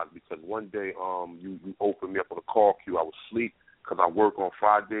apologize because one day you opened me up on a call queue. I was asleep because I work on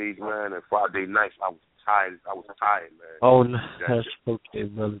Fridays, man, and Friday nights I was tired. Man. Oh, no, that's okay,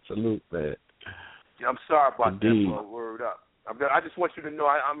 brother. Salute, man. Yeah, I'm sorry about Indeed. that, bro. Word up. I just want you to know,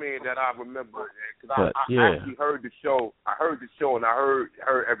 that I remember it because I actually heard the show. I heard the show and I heard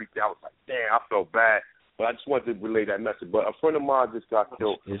everything. I was like, damn, I felt bad. But I just wanted to relay that message. But a friend of mine just got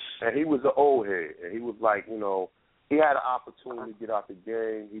killed, and he was an old head, and he was like, you know, he had an opportunity to get out the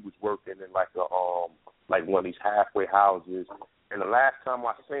game. He was working in like one of these halfway houses. And the last time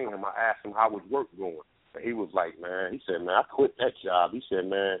I seen him, I asked him how was work going, and he was like, man, he said, man, I quit that job. He said,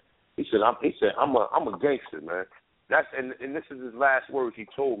 man, I'm a gangster, man. And this is his last words he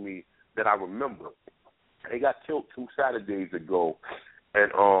told me that I remember. He got killed 2 Saturdays ago,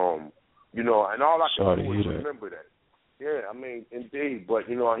 and you know, and all I can do is remember that. Yeah, I mean, indeed, but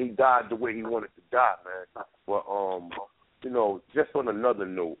you know, he died the way he wanted to die, man. But you know, just on another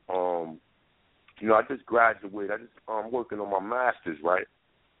note, you know, I just graduated. I'm working on my master's, right?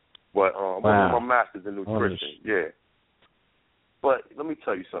 But I'm working on my master's in nutrition. Yeah. But let me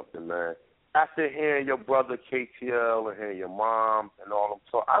tell you something, man. after hearing your brother KTL and hearing your mom and all them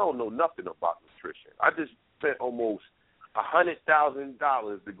talk, I don't know nothing about nutrition. I just spent almost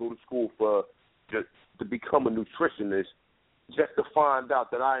 $100,000 to go to school for just to become a nutritionist, just to find out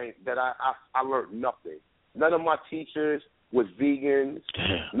that I learned nothing. None of my teachers was vegans.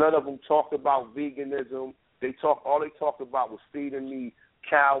 None of them talked about veganism. All they talked about was feeding me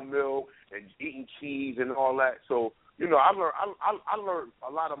cow milk and eating cheese and all that. So, you know, I learned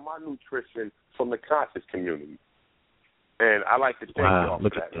a lot of my nutrition from the conscious community, and I like to thank y'all for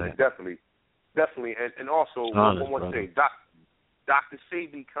that. Man. Definitely, and also one more thing, Dr.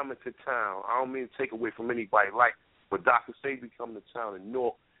 Sabi coming to town. I don't mean to take away from anybody, but Dr. Sabi coming to town in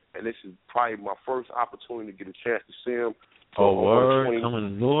Newark, and this is probably my first opportunity to get a chance to see him. Coming to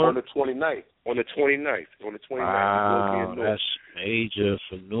Newark? On the 29th. Wow, that's major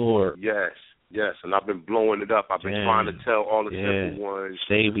for Newark. Yes, and I've been blowing it up. I've been trying to tell all the simple ones.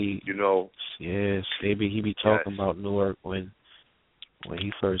 Sabi, you know. Yeah, Sabi, he be talking about Newark when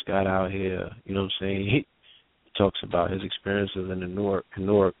he first got out here. You know what I'm saying? He talks about his experiences in Newark, you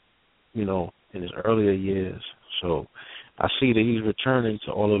know, in his earlier years. So I see that he's returning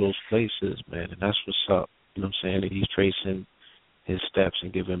to all of those places, man, and that's what's up. You know what I'm saying? That he's tracing his steps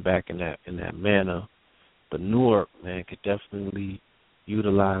and giving back in that manner. But Newark, man, could definitely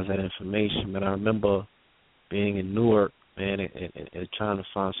utilize that information. But I remember being in Newark, man, and trying to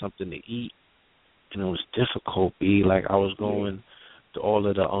find something to eat, and it was difficult. Like I was going to all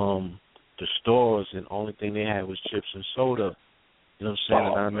of the stores, and the only thing they had was chips and soda. You know what I'm saying?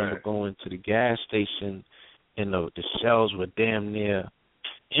 And I remember going to the gas station, and the shelves were damn near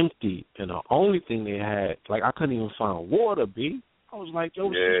empty, and the only thing they had, like, I couldn't even find water, B. I was like, yo,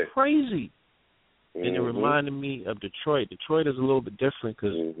 this is crazy. And it reminded me of Detroit. Detroit is a little bit different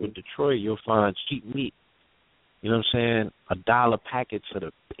because with Detroit, you'll find cheap meat. You know what I'm saying? $1 packets of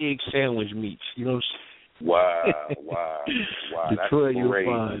the big sandwich meats. You know what I'm saying? Wow. Detroit, you'll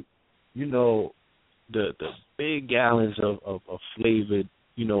find, you know, the big gallons of flavored,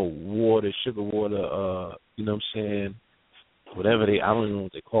 you know, water, sugar water, you know what I'm saying? Whatever I don't even know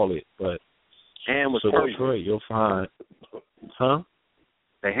what they call it, but ham was purple. Detroit, you'll find, the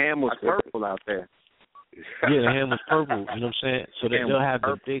ham was purple out there. Yeah, the ham was purple. You know what I'm saying? So they'll have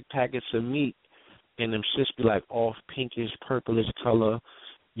the big packets of meat, and them shits be like off pinkish, purplish color.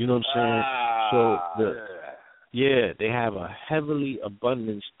 You know what I'm saying? So they have a heavily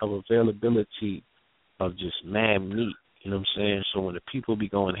abundance of availability of just mad meat. You know what I'm saying? So when the people be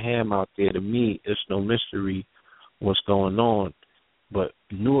going ham out there, to me, it's no mystery what's going on. But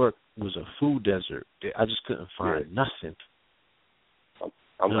Newark was a food desert. I just couldn't find nothing.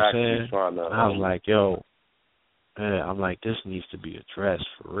 I'm actually trying to. I was like, yo, man, I'm like, this needs to be addressed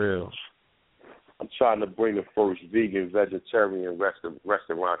for real. I'm trying to bring the first vegan, vegetarian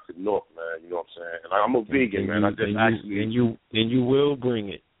restaurant to Newark, man. You know what I'm saying? And I'm a vegan, man. And you will bring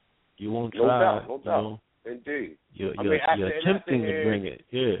it. You won't try. No doubt. Indeed. You're attempting to bring it.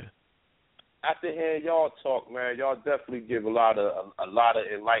 Yeah. After hearing y'all talk, man, y'all definitely give a lot of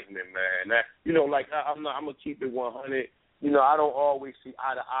enlightenment, man. That, you know, like I'm gonna keep it 100. You know, I don't always see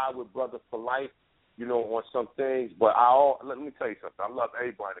eye to eye with brother for life, you know, on some things. But let me tell you something. I love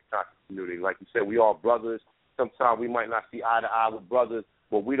everybody in the conscious community. Like you said, we all brothers. Sometimes we might not see eye to eye with brothers,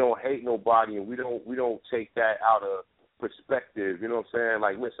 but we don't hate nobody, and we don't take that out of perspective. You know what I'm saying?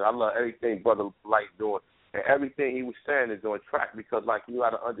 Like, listen, I love everything brother Light doing, and everything he was saying is on track because, like, you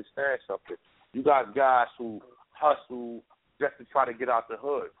got to understand something. You got guys who hustle just to try to get out the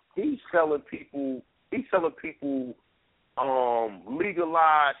hood. He's selling people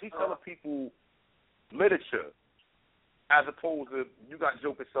legalized. He's selling people literature, as opposed to you got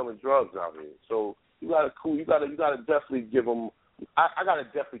jokers selling drugs out here. So you gotta definitely give him. I gotta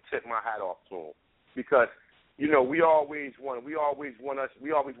definitely tip my hat off to him because you know we always want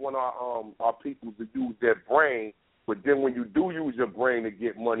our people to use their brain, but then when you do use your brain to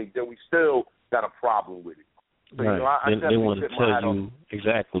get money, then we still got a problem with it. So, right. You know, they want to tell you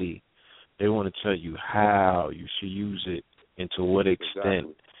exactly. They want to tell you how you should use it and to what extent.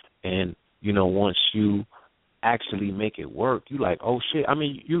 Exactly. And, you know, once you actually make it work, you like, oh, shit. I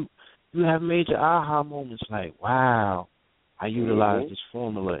mean, you have major aha moments like, wow, I utilized this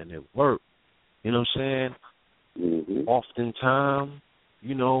formula and it worked. You know what I'm saying? Oftentimes,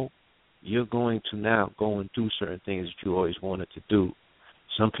 you know, you're going to now going through certain things that you always wanted to do.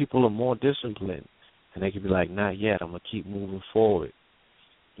 Some people are more disciplined, and they can be like, not yet, I'm going to keep moving forward.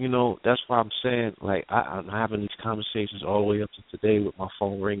 You know, that's why I'm saying, like, I'm having these conversations all the way up to today with my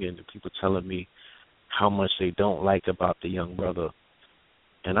phone ringing and people telling me how much they don't like about the young brother.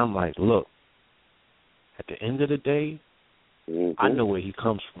 And I'm like, look, at the end of the day, I know where he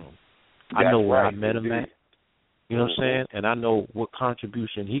comes from. I know where I met him at. You know what I'm saying? And I know what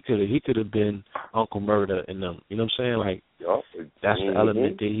contribution he could have been Uncle Murder and them. You know what I'm saying? Like, that's the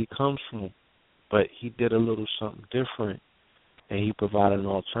element that he comes from. But he did a little something different, and he provided an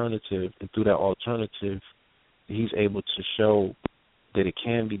alternative. And through that alternative, he's able to show that it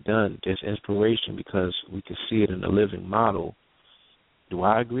can be done. There's inspiration because we can see it in a living model. Do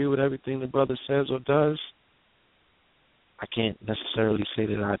I agree with everything the brother says or does? I can't necessarily say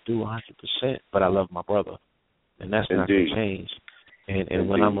that I do 100%, but I love my brother. And that's not going to change. And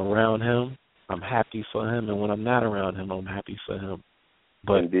when I'm around him, I'm happy for him. And when I'm not around him, I'm happy for him.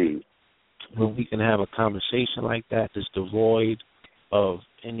 But when we can have a conversation like that that's devoid of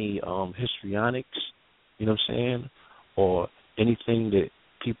any histrionics, you know what I'm saying, or anything that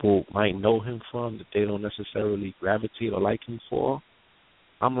people might know him from that they don't necessarily gravitate or like him for,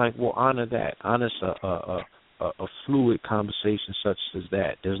 I'm like, well, honor that. Honor a fluid conversation such as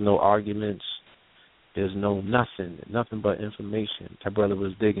that. There's no arguments. There's no nothing but information. That brother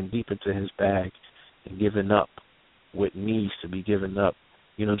was digging deep into his bag and giving up what needs to be given up,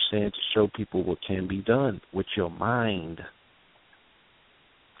 you know what I'm saying, to show people what can be done with your mind.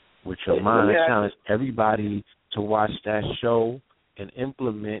 With your mind. I challenge everybody to watch that show and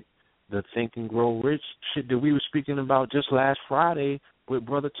implement the Think and Grow Rich shit that we were speaking about just last Friday with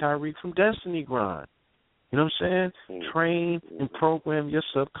Brother Tyreek from Destiny Grind. You know what I'm saying? Train and program your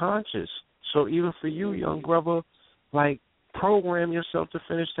subconscious. So even for you, young brother, like, program yourself to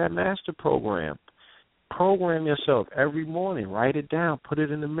finish that master program. Program yourself every morning. Write it down. Put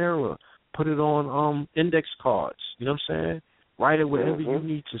it in the mirror. Put it on index cards. You know what I'm saying? Write it wherever you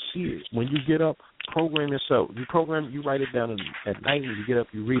need to see it. When you get up, program yourself. You write it down at night. When you get up,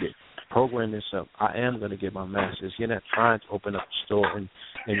 you read it. Program yourself. I am going to get my master's. You're not trying to open up a store in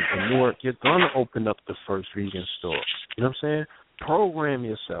Newark. You're going to open up the first vegan store. You know what I'm saying? Program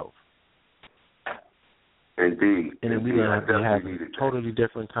yourself. Indeed. And then we're going to have a totally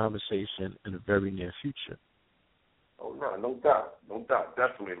different conversation in the very near future. Oh, no doubt. No doubt.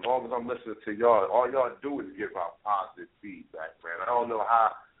 Definitely. As long as I'm listening to y'all, all y'all do is give out positive feedback, man. I don't know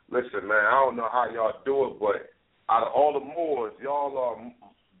how y'all do it, but out of all the Moors, y'all are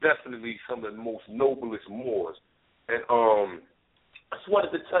definitely some of the most noblest Moors. And I just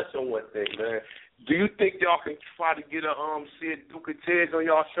wanted to touch on one thing, man. Do you think y'all can try to get see a Duke of Tiggs on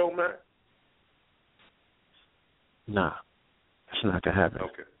y'all show, man? Nah, it's not gonna happen.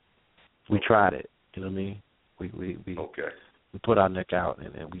 Okay. We tried it. You know what I mean? We put our neck out,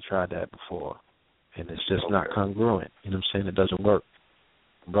 and we tried that before, and it's just not congruent. You know what I'm saying? It doesn't work.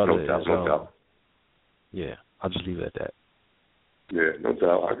 Brother, no doubt. Yeah, I'll just leave it at that. Yeah, no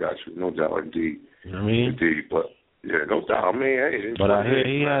doubt. I got you. No doubt, indeed. You know what I mean? Indeed, but yeah, no doubt. I mean, hey. But I hear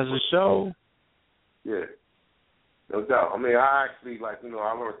he has a show. Yeah. No doubt. I mean, I actually, I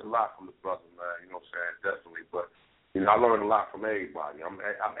learned a lot from the brother, man. You know what I'm saying? Definitely. But, I learned a lot from everybody. I'm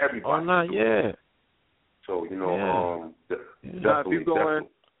everybody. Oh, not yet. So, definitely.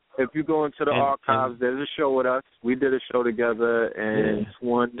 If you go into the archives, there's a show with us. We did a show together, and it's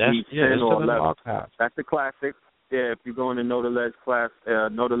 1 week 10 or 11. That's the classic. Yeah, if you go into Know the Ledge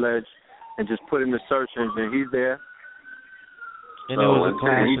Know the Ledge, and just put in the search engine, he's there. And it was a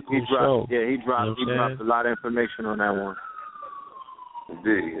classical show. Yeah, he dropped a lot of information on that one.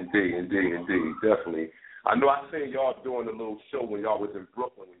 Indeed, definitely. I know I seen y'all doing a little show when y'all was in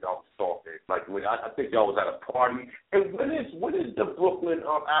Brooklyn when y'all was talking. I think y'all was at a party. And when is the Brooklyn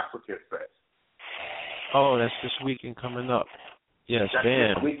African Fest? Oh, that's this weekend coming up. Yes, that's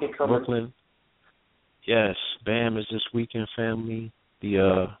BAM. This weekend coming Brooklyn. Yes, BAM is this weekend, family.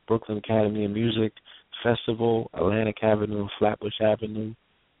 The Brooklyn Academy of Music Festival, Atlantic Avenue and Flatbush Avenue,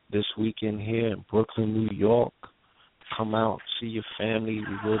 this weekend here in Brooklyn, New York. Come out, see your family.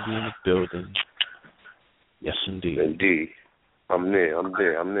 We will be in the building. Yes, indeed. Indeed. I'm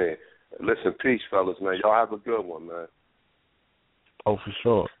there. Listen, peace, fellas, man. Y'all have a good one, man. Oh, for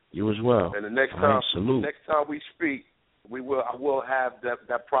sure. You as well. And the next time we speak, I will have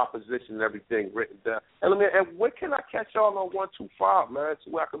that proposition and everything written down. And when can I catch y'all on 125, man,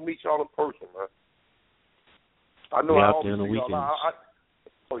 so I can meet y'all in person, man? I know I out there on the weekends.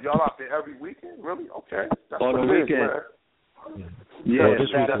 Y'all out there every weekend? Really? Okay. That's on the weekend. Yeah,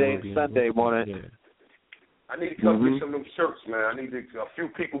 Saturday, Sunday morning. Yeah. I need to come get some of them shirts, man. A few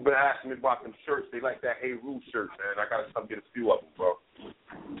people been asking me about them shirts. They like that Hey Roo shirt, man. I got to come get a few of them, bro.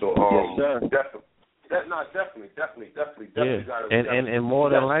 So, yes, sir. Definitely. Yeah. And more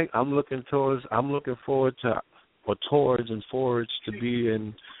than like, I'm looking forward to be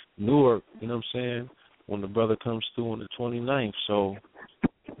in Newark, you know what I'm saying, when the brother comes through on the 29th. So,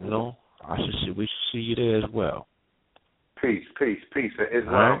 we should see you there as well. Peace.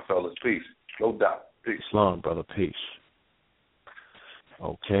 Islam, fellas. Peace. No doubt. Peace. Islam, brother. Peace.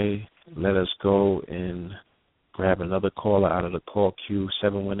 Okay, let us go and grab another caller out of the call queue,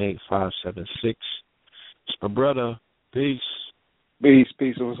 718-576. It's my brother. Peace. Peace.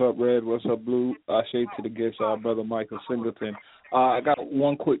 What's up, Red? What's up, Blue? Shade to the guest, Brother Michael Singleton. I got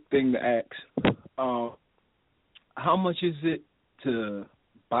one quick thing to ask. How much is it to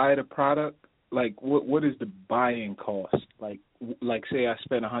buy the product? Like, what is the buying cost? Like say I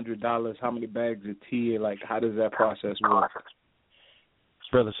spend $100, how many bags of tea? Like, how does that process work?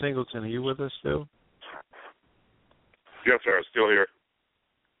 Brother Singleton, are you with us still? Yes, sir. Still here.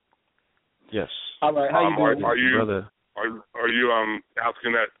 Yes. All right. How you doing, brother? Are you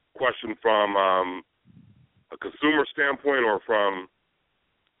asking that question from a consumer standpoint or from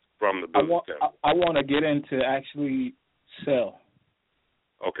the business standpoint? I want to get into actually sell.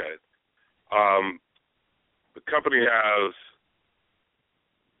 Okay. The company has,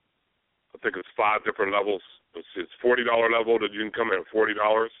 I think it's 5 different levels. It's $40 level that you can come in at $40,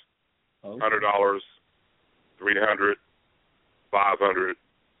 $100, $300, $500,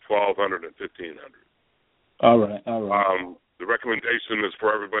 $1,200, and $1,500. All right. The recommendation is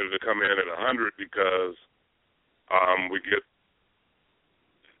for everybody to come in at $100 because we get,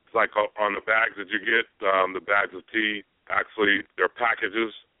 it's like on the bags that you get, the bags of tea, actually they're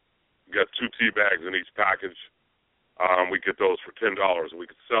packages. You got 2 tea bags in each package. We get those for $10 and we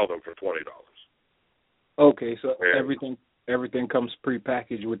could sell them for $20. Okay, so everything comes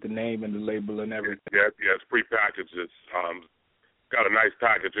prepackaged with the name and the label and everything. Yeah, it's prepackaged. It's got a nice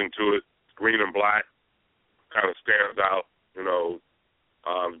packaging to it. It's green and black, kind of stands out.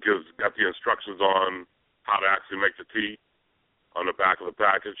 Got the instructions on how to actually make the tea on the back of the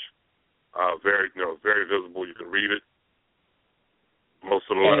package. Very visible. You can read it.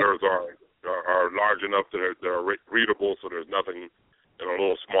 Most of the letters are large enough that they're readable, so there's nothing in a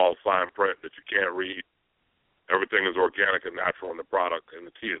little small fine print that you can't read. Everything is organic and natural in the product and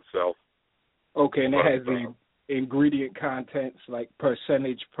the tea itself. Okay, and it has the ingredient contents, like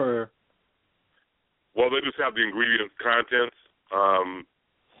percentage per... Well, they just have the ingredient contents, and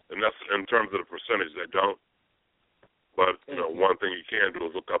that's in terms of the percentage. They don't. But one thing you can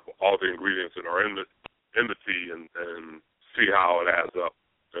do is look up all the ingredients that are in the tea and see how it adds up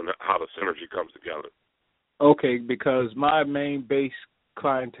and how the synergy comes together. Okay, because my main base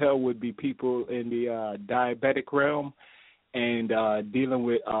clientele would be people in the diabetic realm and dealing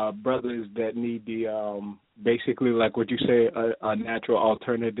with brothers that need the basically, like what you say, a natural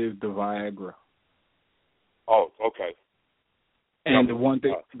alternative to Viagra. Oh, okay. And the one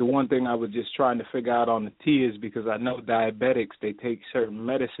thing I was just trying to figure out on the tea is because I know diabetics, they take certain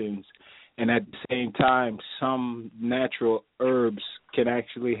medicines, and at the same time, some natural herbs can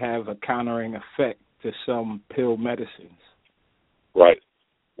actually have a countering effect to some pill medicines. Right.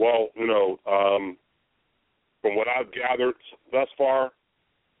 Well, from what I've gathered thus far,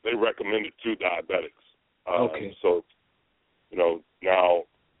 they recommend it to diabetics. Okay. So, now,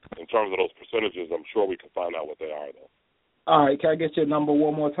 in terms of those percentages, I'm sure we can find out what they are, though. All right, can I get your number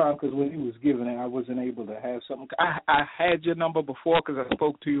one more time? Because when he was giving it, I wasn't able to have something. I had your number before because I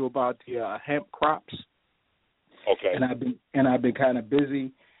spoke to you about the hemp crops. Okay. And I've been kind of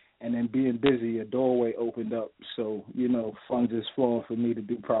busy, and then being busy, a doorway opened up. So funds is flowing for me to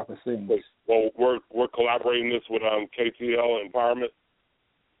do proper things. Well, we're collaborating this with KTL Empowerment.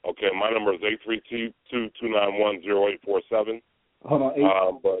 Okay, my number is 832-291-0847. Hold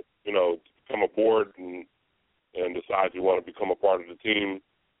on, but come aboard and decide you want to become a part of the team,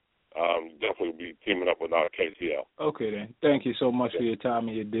 definitely be teaming up with our KTL. Okay, then. Thank you so much for your time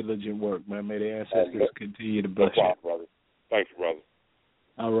and your diligent work, man. May the ancestors continue to bless you. No problem, brother. Thank you, brother.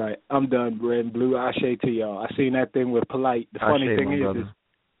 All right. I'm done, Red and Blue. Ashe to y'all. I seen that thing with Polite. The funny thing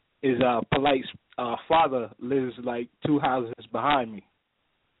is Polite's father lives like 2 houses behind me.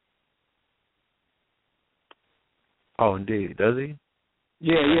 Oh, indeed. Does he?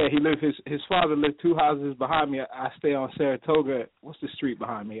 Yeah. He lives. His father lived 2 houses behind me. I stay on Saratoga. What's the street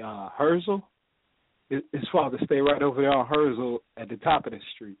behind me? Herzl. His father stay right over there on Herzl at the top of the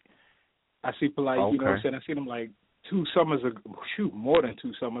street. I see Polite. Okay. You know what I'm saying? I seen him like 2 summers ago. Shoot, more than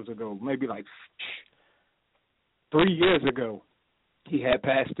 2 summers ago. Maybe like 3 years ago. He had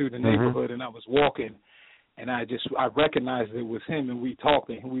passed through the neighborhood, and I was walking, and I recognized it was him, and we talked,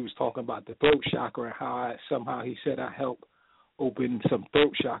 and we was talking about the throat chakra and how somehow he said I helped open some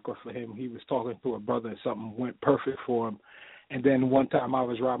throat chakra for him. He was talking to a brother, and something went perfect for him. And then one time I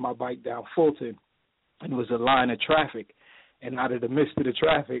was riding my bike down Fulton, and there was a line of traffic, and out of the midst of the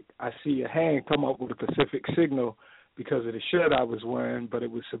traffic, I see a hand come up with a Pacific signal because of the shirt I was wearing, but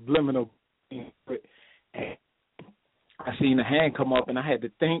it was subliminal. And I seen a hand come up, and I had to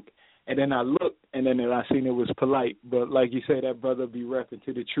think, and then I looked, and then I seen it was polite. But like you say, that brother be repping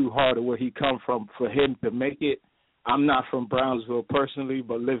to the true heart of where he come from. For him to make it, I'm not from Brownsville personally,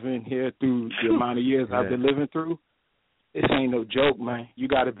 but living here through the amount of years I've been living through, this ain't no joke, man. You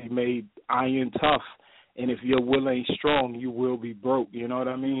got to be made iron tough, and if your will ain't strong, you will be broke. You know what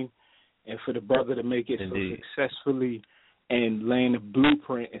I mean? And for the brother to make it so successfully and laying a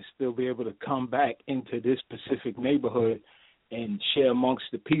blueprint and still be able to come back into this specific neighborhood and share amongst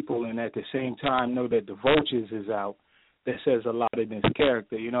the people, and at the same time know that the vultures is out, that says a lot in his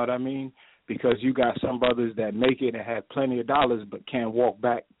character, you know what I mean? Because you got some brothers that make it and have plenty of dollars but can't walk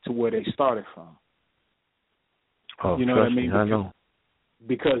back to where they started from. Oh, you know what I mean? Because, I know.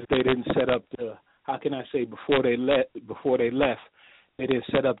 Because they didn't set up the, how can I say, before they left, they didn't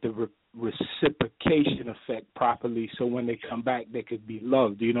set up the reciprocation effect properly, so when they come back, they could be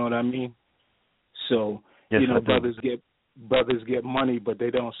loved. You know what I mean? So, yes, brothers get money, but they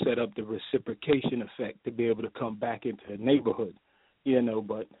don't set up the reciprocation effect to be able to come back into the neighborhood.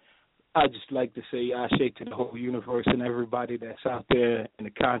 But I just like to say, I shake to the whole universe and everybody that's out there in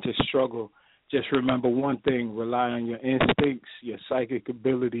the conscious struggle. Just remember one thing: rely on your instincts, your psychic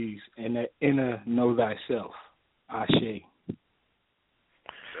abilities, and that inner know thyself. Ashe.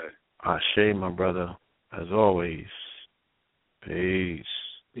 Ashe, my brother, as always. Peace.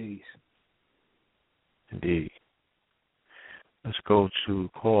 Peace. Indeed. Let's go to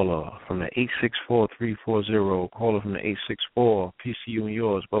caller from the 864-340. Caller from the 864. Peace to you and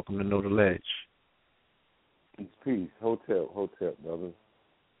yours. Welcome to Know the Ledge. Peace. Hotel, brother.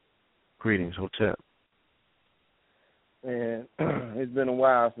 Greetings, Hotel. Man, it's been a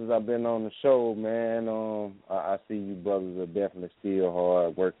while since I've been on the show, man. I see you brothers are definitely still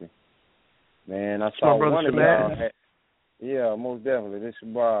hard working. Man, I saw one of y'all. Yeah, most definitely. This is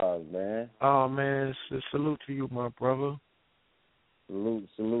Bob, man. Oh, man, it's a salute to you, my brother. Salute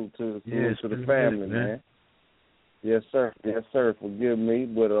to the family, man. Yes, sir. Forgive me,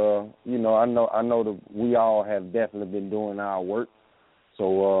 but I know that we all have definitely been doing our work.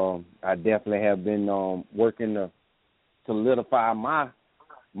 So I definitely have been working to solidify my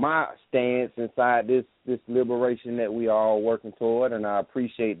stance inside this liberation that we all working toward, and I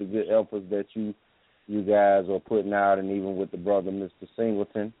appreciate the good efforts that you guys are putting out, and even with the brother Mr.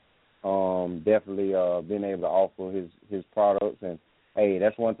 Singleton, definitely being able to offer his products. And hey,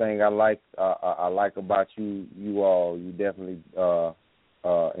 that's one thing I like about you all. You definitely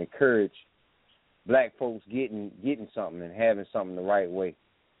encourage black folks getting something and having something the right way.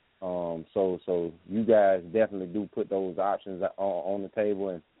 So you guys definitely do put those options on the table.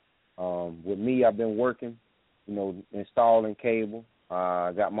 And with me, I've been working, installing cable.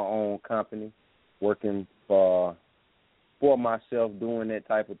 I got my own company, working for myself, doing that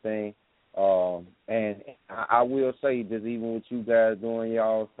type of thing. And I will say, just even with you guys doing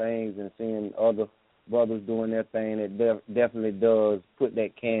y'all's things and seeing other brothers doing their thing, it definitely does put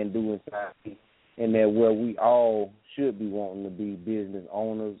that can-do inside me, and that where we all should be wanting to be business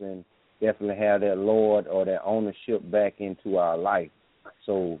owners and definitely have that Lord or that ownership back into our life.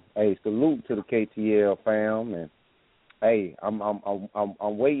 So, hey, salute to the KTL fam, and hey, I'm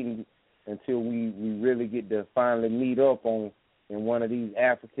waiting until we really get to finally meet up in one of these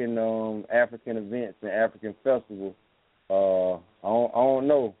African events and African festivals. I don't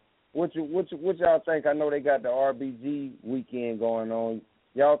know what y'all think. I know they got the RBG weekend going on.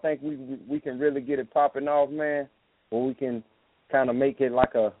 Y'all think we can really get it popping off, man? Or we can kind of make it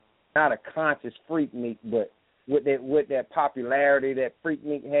like not a conscious freak meet, but with that popularity that freak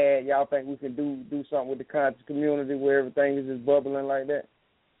meet had, y'all think we can do something with the conscious community where everything is just bubbling like that?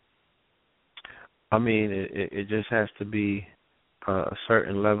 I mean, it just has to be a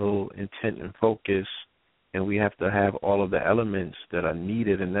certain level, intent, and focus, and we have to have all of the elements that are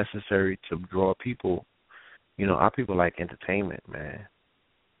needed and necessary to draw people. Our people like entertainment, man.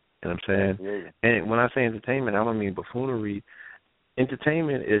 You know what I'm saying? Absolutely. And when I say entertainment, I don't mean buffoonery.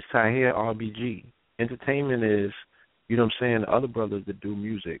 Entertainment is Tahir RBG. Entertainment is, the other brothers that do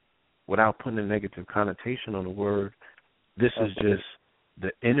music, without putting a negative connotation on the word, this is just the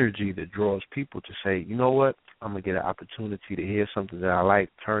energy that draws people to say, you know what, I'm going to get an opportunity to hear something that I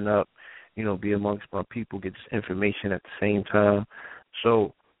like, turn up, be amongst my people, get this information at the same time.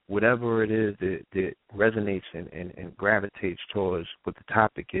 So whatever it is that resonates and gravitates towards what the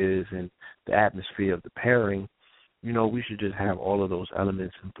topic is and the atmosphere of the pairing, we should just have all of those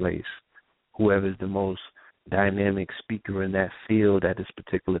elements in place. Whoever's the most dynamic speaker in that field at this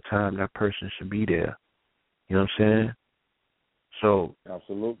particular time, that person should be there. You know what I'm saying? So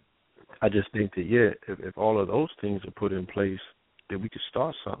absolutely. I just think that, if all of those things are put in place, then we could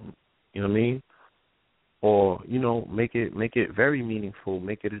start something. You know what I mean? or make it very meaningful.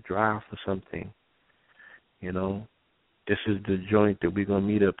 Make it a drive for something. This is the joint that we're gonna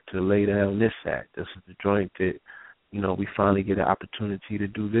meet up to lay down this at. This is the joint that we finally get an opportunity to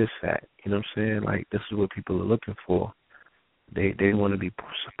do this at. You know what I'm saying? Like, this is what people are looking for. They want to be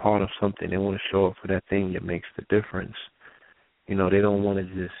part of something. They want to show up for that thing that makes the difference. They don't want to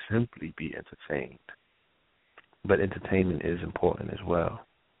just simply be entertained. But entertainment is important as well.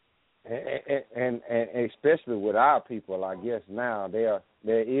 And especially with our people, I guess now there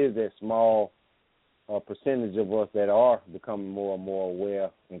is that small percentage of us that are becoming more and more aware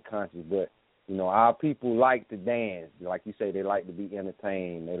and conscious. But our people like to dance, like you say. They like to be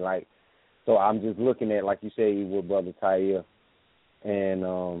entertained. So I'm just looking at, like you say, with Brother Tahir, and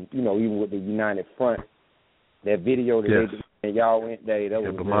even with the United Front, that video that they did, and y'all went, that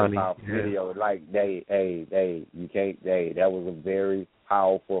was a very powerful video. Like that was a very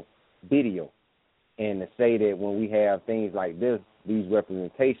powerful video. And to say that when we have things like this, these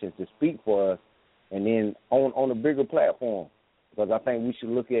representations to speak for us, and then on a bigger platform, because I think we should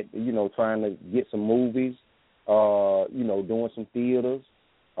look at trying to get some movies, doing some theaters,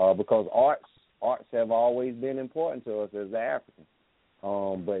 because arts have always been important to us as Africans.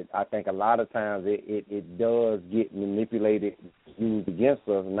 But I think a lot of times it does get manipulated, used against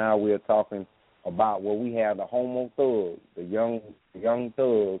us. Now we're talking about where we have the homo thugs, the young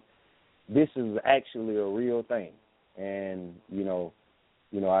thugs. This is actually a real thing, and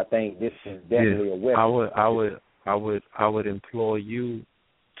I think this is definitely a weapon. I would implore you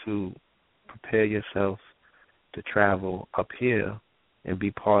to prepare yourself to travel up here and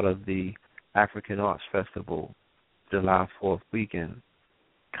be part of the African Arts Festival, July 4th weekend,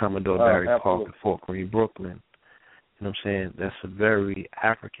 Commodore Barry Park in Fort Greene, Brooklyn. You know what I'm saying? That's a very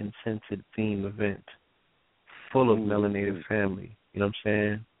African-centered theme event, full of melanated family. You know what I'm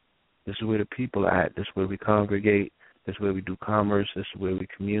saying? This is where the people are at. This is where we congregate. This is where we do commerce. This is where we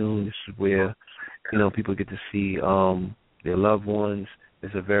commune. This is where, people get to see their loved ones.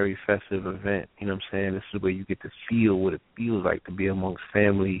 It's a very festive event. You know what I'm saying? This is where you get to feel what it feels like to be amongst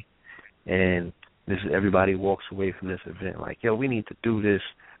family. And this is, everybody walks away from this event like, yo, we need to do this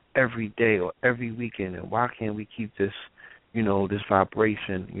every day or every weekend. And why can't we keep this, this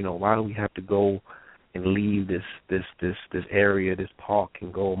vibration? Why do we have to go and leave this area, this park,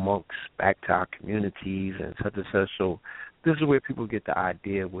 and go back to our communities and such and such? So this is where people get the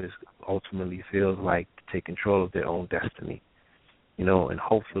idea of what it ultimately feels like to take control of their own destiny. And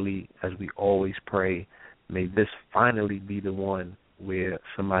hopefully, as we always pray, may this finally be the one where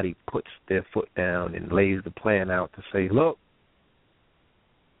somebody puts their foot down and lays the plan out to say, look,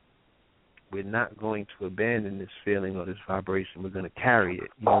 we're not going to abandon this feeling or this vibration. We're going to carry it.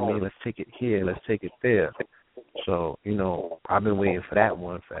 You know what I mean? Let's take it here. Let's take it there. So, I've been waiting for that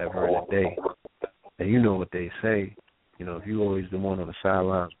one forever and a day. And you know what they say. If you're always the one on the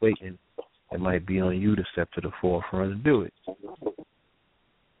sidelines waiting, it might be on you to step to the forefront and do it.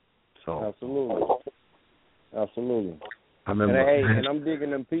 So Absolutely. I remember. And I'm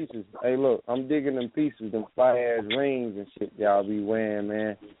digging them pieces. Hey, look, I'm digging them pieces, them fire-ass rings and shit y'all be wearing,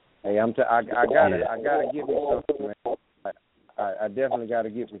 man. Hey, I gotta get me something, man. I definitely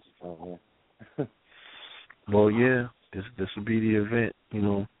gotta get me something, man. Well, yeah, this will be the event,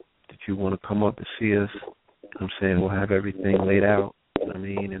 that you want to come up and see us. I'm saying we'll have everything laid out. You know what I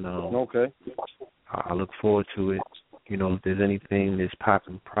mean? And okay. I look forward to it. If there's anything that's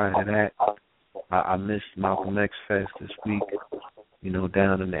popping prior to that, I missed Malcolm X Fest this week.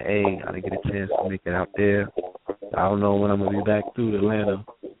 Down in the A, I didn't get a chance to make it out there. I don't know when I'm gonna be back through Atlanta,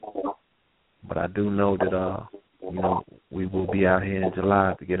 but I do know that we will be out here in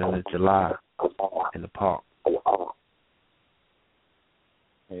July, beginning of July, in the park.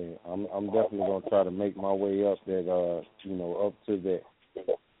 Hey, I'm definitely gonna try to make my way up that up to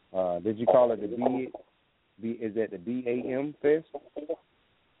that. Did you call it the B? Is that the BAM Fest?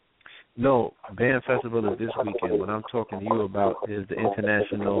 No, Band Festival is this weekend. What I'm talking to you about is the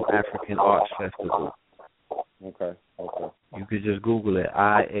International African Arts Festival. Okay. You could just Google it,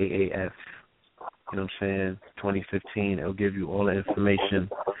 IAAF. You know what I'm saying? 2015. It'll give you all the information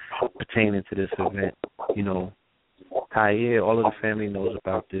pertaining to this event. Tahir, all of the family knows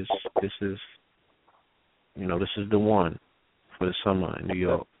about this. This is the one for the summer in New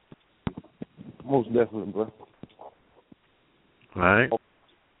York. Most definitely, bro. All right.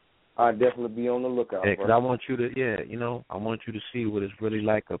 I'll definitely be on the lookout. Yeah, because I want you to, I want you to see what it's really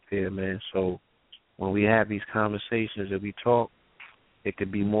like up here, man. So when we have these conversations that we talk, it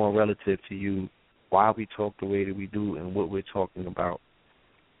could be more relative to you, why we talk the way that we do and what we're talking about.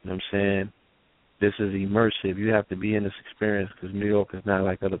 You know what I'm saying? This is immersive. You have to be in this experience because New York is not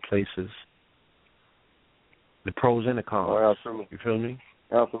like other places. the pros and the cons. Oh, absolutely. You feel me?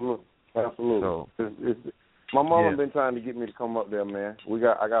 Absolutely. So, my mama been trying to get me to come up there, man.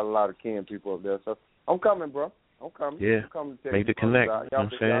 I got a lot of kin people up there, so I'm coming, bro. I'm coming. Yeah. I'm coming to take make the connect. You know what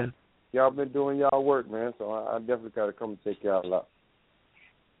I'm saying? Y'all been doing y'all work, man, so I definitely got to come and take y'all out.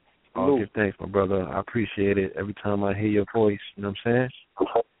 Oh, good, thanks, my brother. I appreciate it. Every time I hear your voice, you know what I'm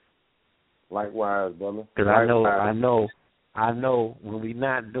saying? Likewise, brother. Because I know when we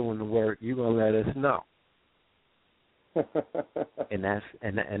not doing the work, you're gonna let us know. and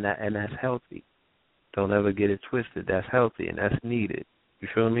that's healthy. Don't ever get it twisted. That's healthy and that's needed. You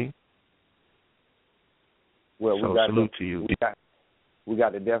feel me? Well, so salute to you. We got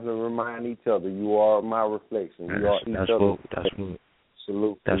to definitely remind each other. You are my reflection. You are each other.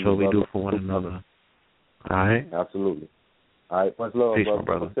 Salute. That's what we do for one another. All right. Absolutely. All right. Much love, peace, brother. My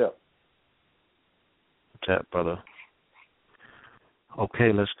brother. What's up? What's up, brother?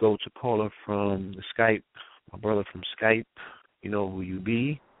 Okay, let's go to caller from the Skype. My brother from Skype. You know who you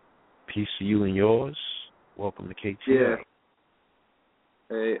be. Peace to you and yours. Welcome to KTL. Yeah.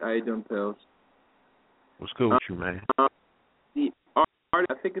 Hey, how you doing, pals? What's good with you, man? The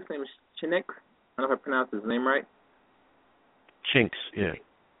artist, I think his name is Chinix. I don't know if I pronounced his name right. Chinx, yeah.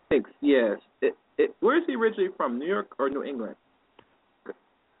 Chinx, yes. Where is he originally from, New York or New England?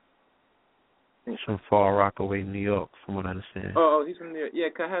 From Far Rockaway, New York, from what I understand. Oh, he's from New York. Yeah,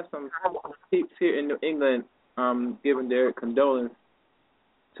 'cause I have some peeps here in New England giving their condolence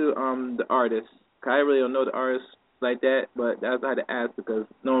to the artist. 'Cause I really don't know the artist like that, but that's what I had to ask because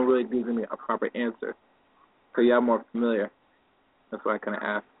no one really gives me a proper answer. 'Cause y'all more familiar. That's why I kind of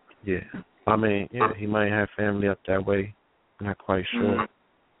asked. Yeah. I mean, yeah, he might have family up that way. I'm not quite sure.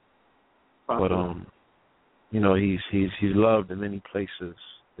 But you know, he's loved in many places.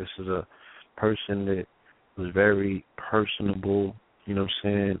 This is a person that was very personable, you know what I'm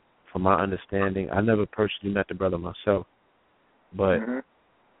saying, from my understanding. I never personally met the brother myself, but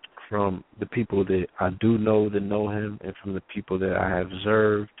from the people that I do know that know him and from the people that I have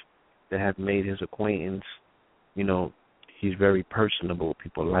observed that have made his acquaintance, you know, he's very personable.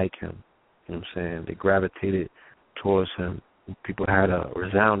 People like him, you know what I'm saying. They gravitated towards him. People had a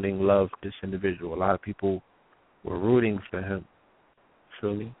resounding love for this individual. A lot of people were rooting for him.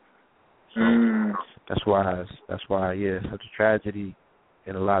 Feel me? So that's why, yeah, such a tragedy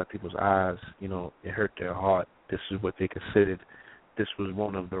in a lot of people's eyes. You know, it hurt their heart. This is what they considered. This was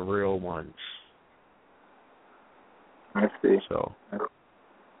one of the real ones. I see. So.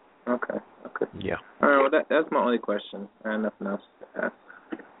 Okay. Yeah. All right. Well, that's my only question. I have nothing else to ask.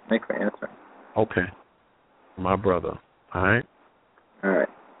 Thanks for answering. Okay. My brother. All right. All right.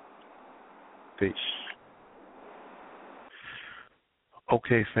 Peace.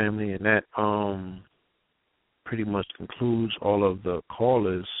 Okay, family, and that pretty much concludes all of the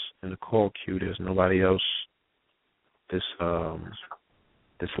callers in the call queue. There's nobody else this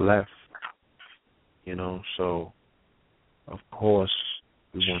left, you know. So, of course,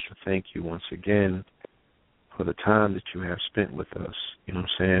 we want to thank you once again for the time that you have spent with us. You know what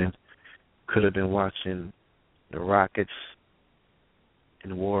I'm saying? Could have been watching the Rockets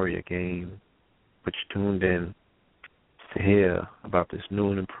and the Warrior game, but you tuned in to hear about this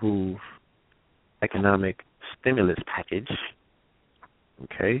new and improved economic stimulus package.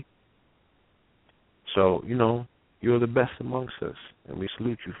 Okay? So, you know, you're the best amongst us, and we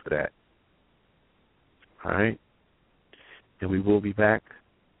salute you for that. All right? And we will be back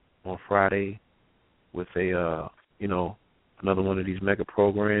on Friday with a, you know, another one of these mega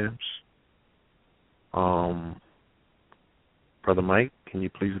programs. Brother Mike, can you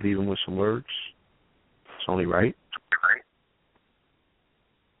please leave him with some words? It's only right.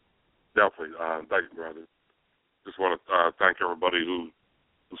 Definitely. Thank you, brother. Just want to thank everybody who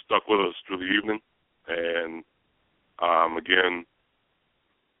stuck with us through the evening. And, again,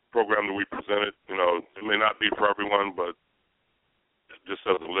 program that we presented, you know, it may not be for everyone, but just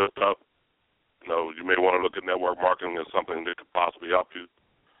as a lift up, you know, you may want to look at network marketing as something that could possibly help you.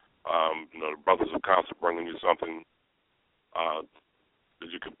 You know, the brothers of counsel bringing you something that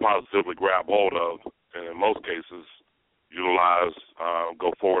you can positively grab hold of, and in most cases, utilize,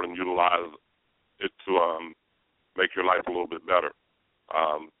 go forward and utilize it to make your life a little bit better.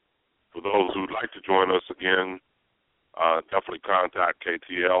 For those who'd like to join us again, definitely contact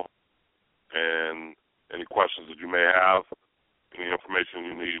KTL, and any questions that you may have, any information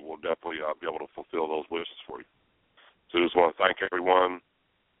you need, we'll definitely be able to fulfill those wishes for you. So just want to thank everyone.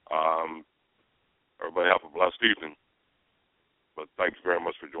 Everybody have a blessed evening. But thank you very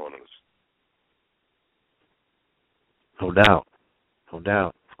much for joining us. No doubt. No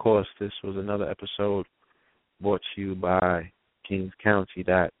doubt. Of course, this was another episode brought to you by Kings County.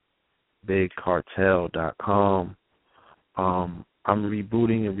 That bigcartel.com. I'm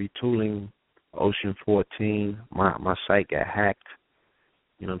rebooting and retooling Ocean 14. My site got hacked,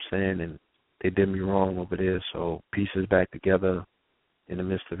 you know what I'm saying, and they did me wrong over there, so pieces back together in the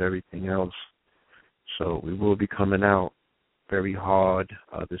midst of everything else. So we will be coming out very hard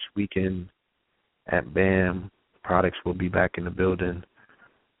this weekend at BAM. Products will be back in the building.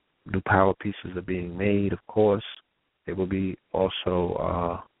 New power pieces are being made, of course. They will be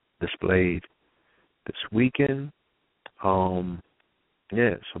also displayed this weekend.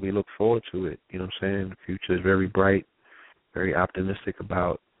 So we look forward to it. You know what I'm saying? The future is very bright, very optimistic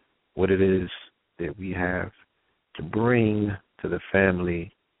about what it is that we have to bring to the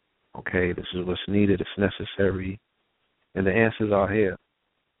family. Okay, this is what's needed, it's necessary, and the answers are here.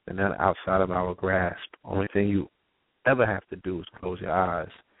 They're not outside of our grasp. Only thing you ever have to do is close your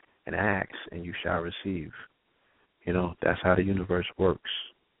eyes and ask, and you shall receive. You know, that's how the universe works.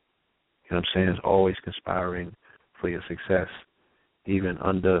 You know what I'm saying? It's always conspiring for your success, even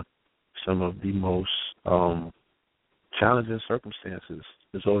under some of the most challenging circumstances.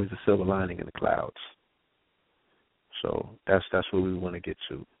 There's always a silver lining in the clouds. So that's where we want to get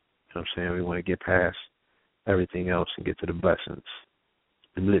to. You know what I'm saying? We want to get past everything else and get to the blessings,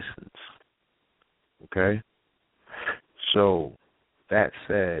 the blessings. Okay? So that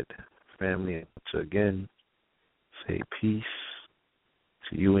said, family, to again say peace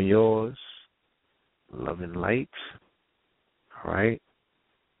to you and yours, love and light. All right?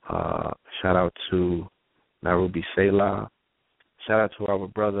 Shout out to Nairobi Selah. Shout out to our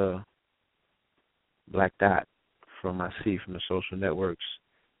brother Black Dot from the social networks.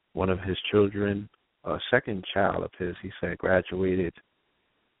 One of his children, a second child of his, he said, graduated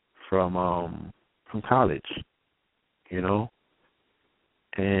from college, you know.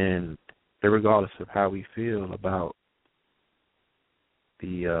 And regardless of how we feel about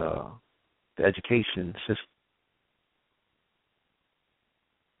the education system